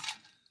safe.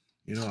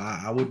 You know,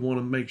 I would want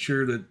to make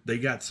sure that they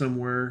got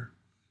somewhere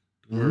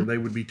where they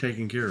would be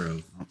taken care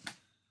of.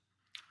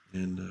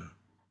 And, you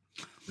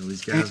know,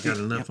 these guys got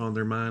enough on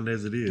their mind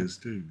as it is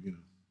too, you know.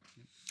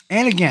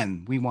 And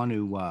again, we want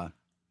to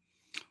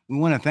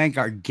thank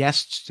our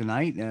guests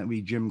tonight.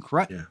 We Jim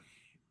Crut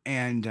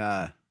and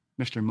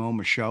Mr. Mo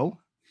Michaud.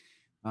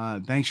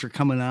 Thanks for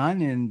coming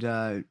on.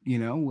 And, you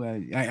know,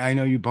 I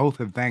know you both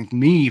have thanked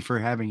me for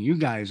having you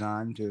guys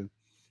on to,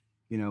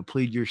 you know,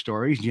 plead your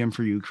stories. Jim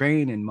for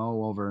Ukraine and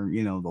Mo over,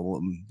 you know,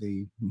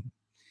 the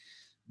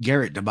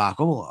Garrett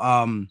debacle.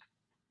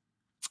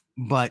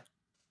 But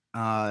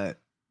no,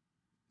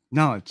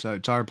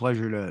 it's our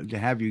pleasure to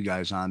have you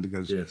guys on,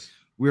 because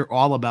we're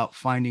all about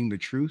finding the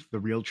truth, the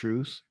real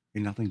truth,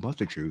 and nothing but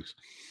the truth.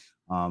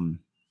 You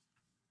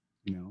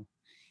know,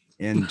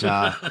 and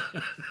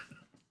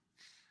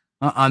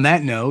on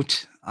that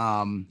note,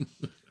 I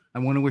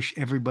want to wish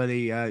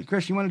everybody,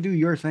 Chris, you want to do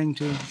your thing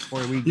too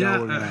before we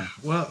go?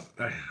 Well,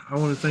 I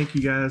want to thank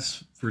you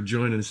guys for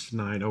joining us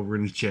tonight over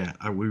in the chat.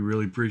 We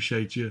really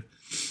appreciate you.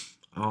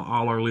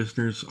 All our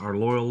listeners, our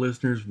loyal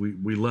listeners,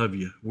 we love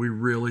you. We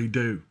really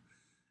do.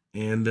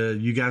 And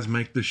you guys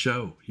make the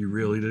show. You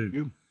really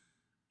do.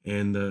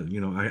 And,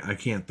 you know, I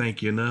can't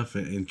thank you enough,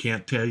 and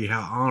can't tell you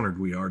how honored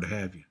we are to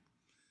have you.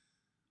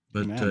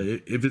 But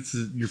if it's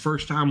your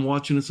first time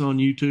watching us on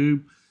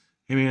YouTube,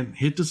 hey man,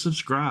 hit the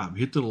subscribe,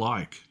 hit the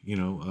like, you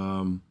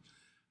know,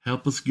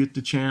 help us get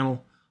the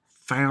channel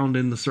found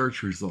in the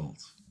search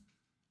results.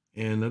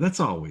 And that's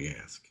all we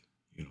ask.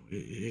 You know,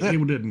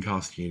 it didn't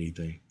cost you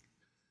anything.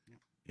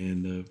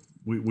 And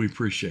we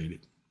appreciate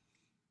it.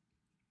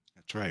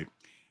 That's right.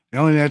 The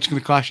only thing that's going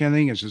to cost you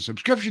anything is a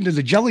subscription to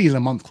the Jelly of the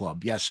Month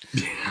Club. Yes.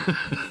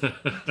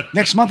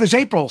 Next month is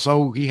April,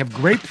 so we have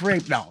grape for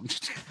April.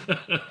 No.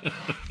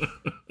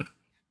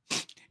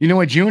 You know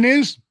what June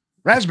is?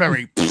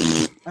 Raspberry.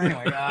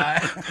 Anyway,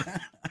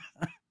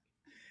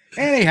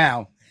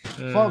 anyhow,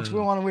 folks,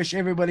 we want to wish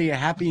everybody a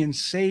happy and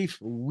safe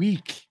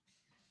week.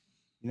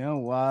 You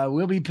know,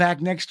 we'll be back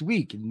next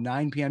week at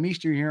 9 p.m.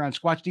 Eastern here on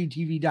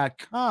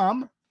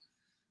SquatchDTV.com.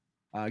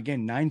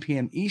 Again, 9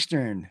 p.m.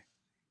 Eastern.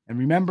 And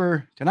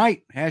remember,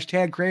 tonight,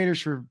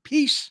 #Creators for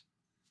Peace.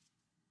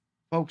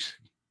 Folks,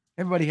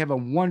 everybody have a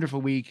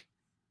wonderful week.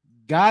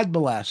 God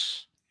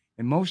bless.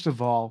 And most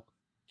of all,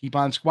 keep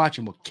on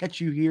squatching. We'll catch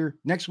you here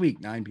next week,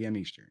 9 p.m.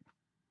 Eastern.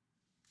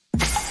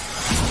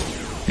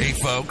 Hey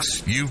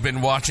folks, you've been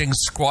watching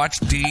Squatch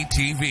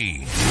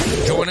DTV.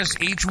 Join us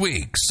each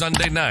week,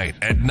 Sunday night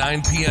at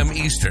 9 p.m.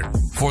 Eastern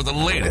for the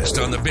latest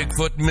on the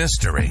Bigfoot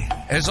mystery.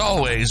 As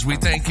always, we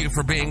thank you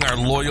for being our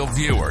loyal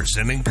viewers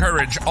and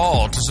encourage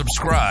all to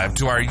subscribe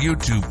to our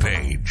YouTube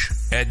page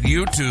at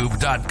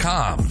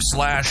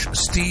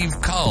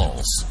youtube.com/Steve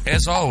Culls.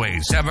 As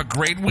always, have a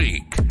great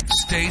week.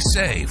 Stay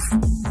safe.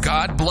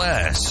 God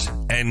bless.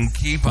 And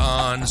keep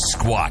on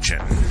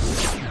squatching.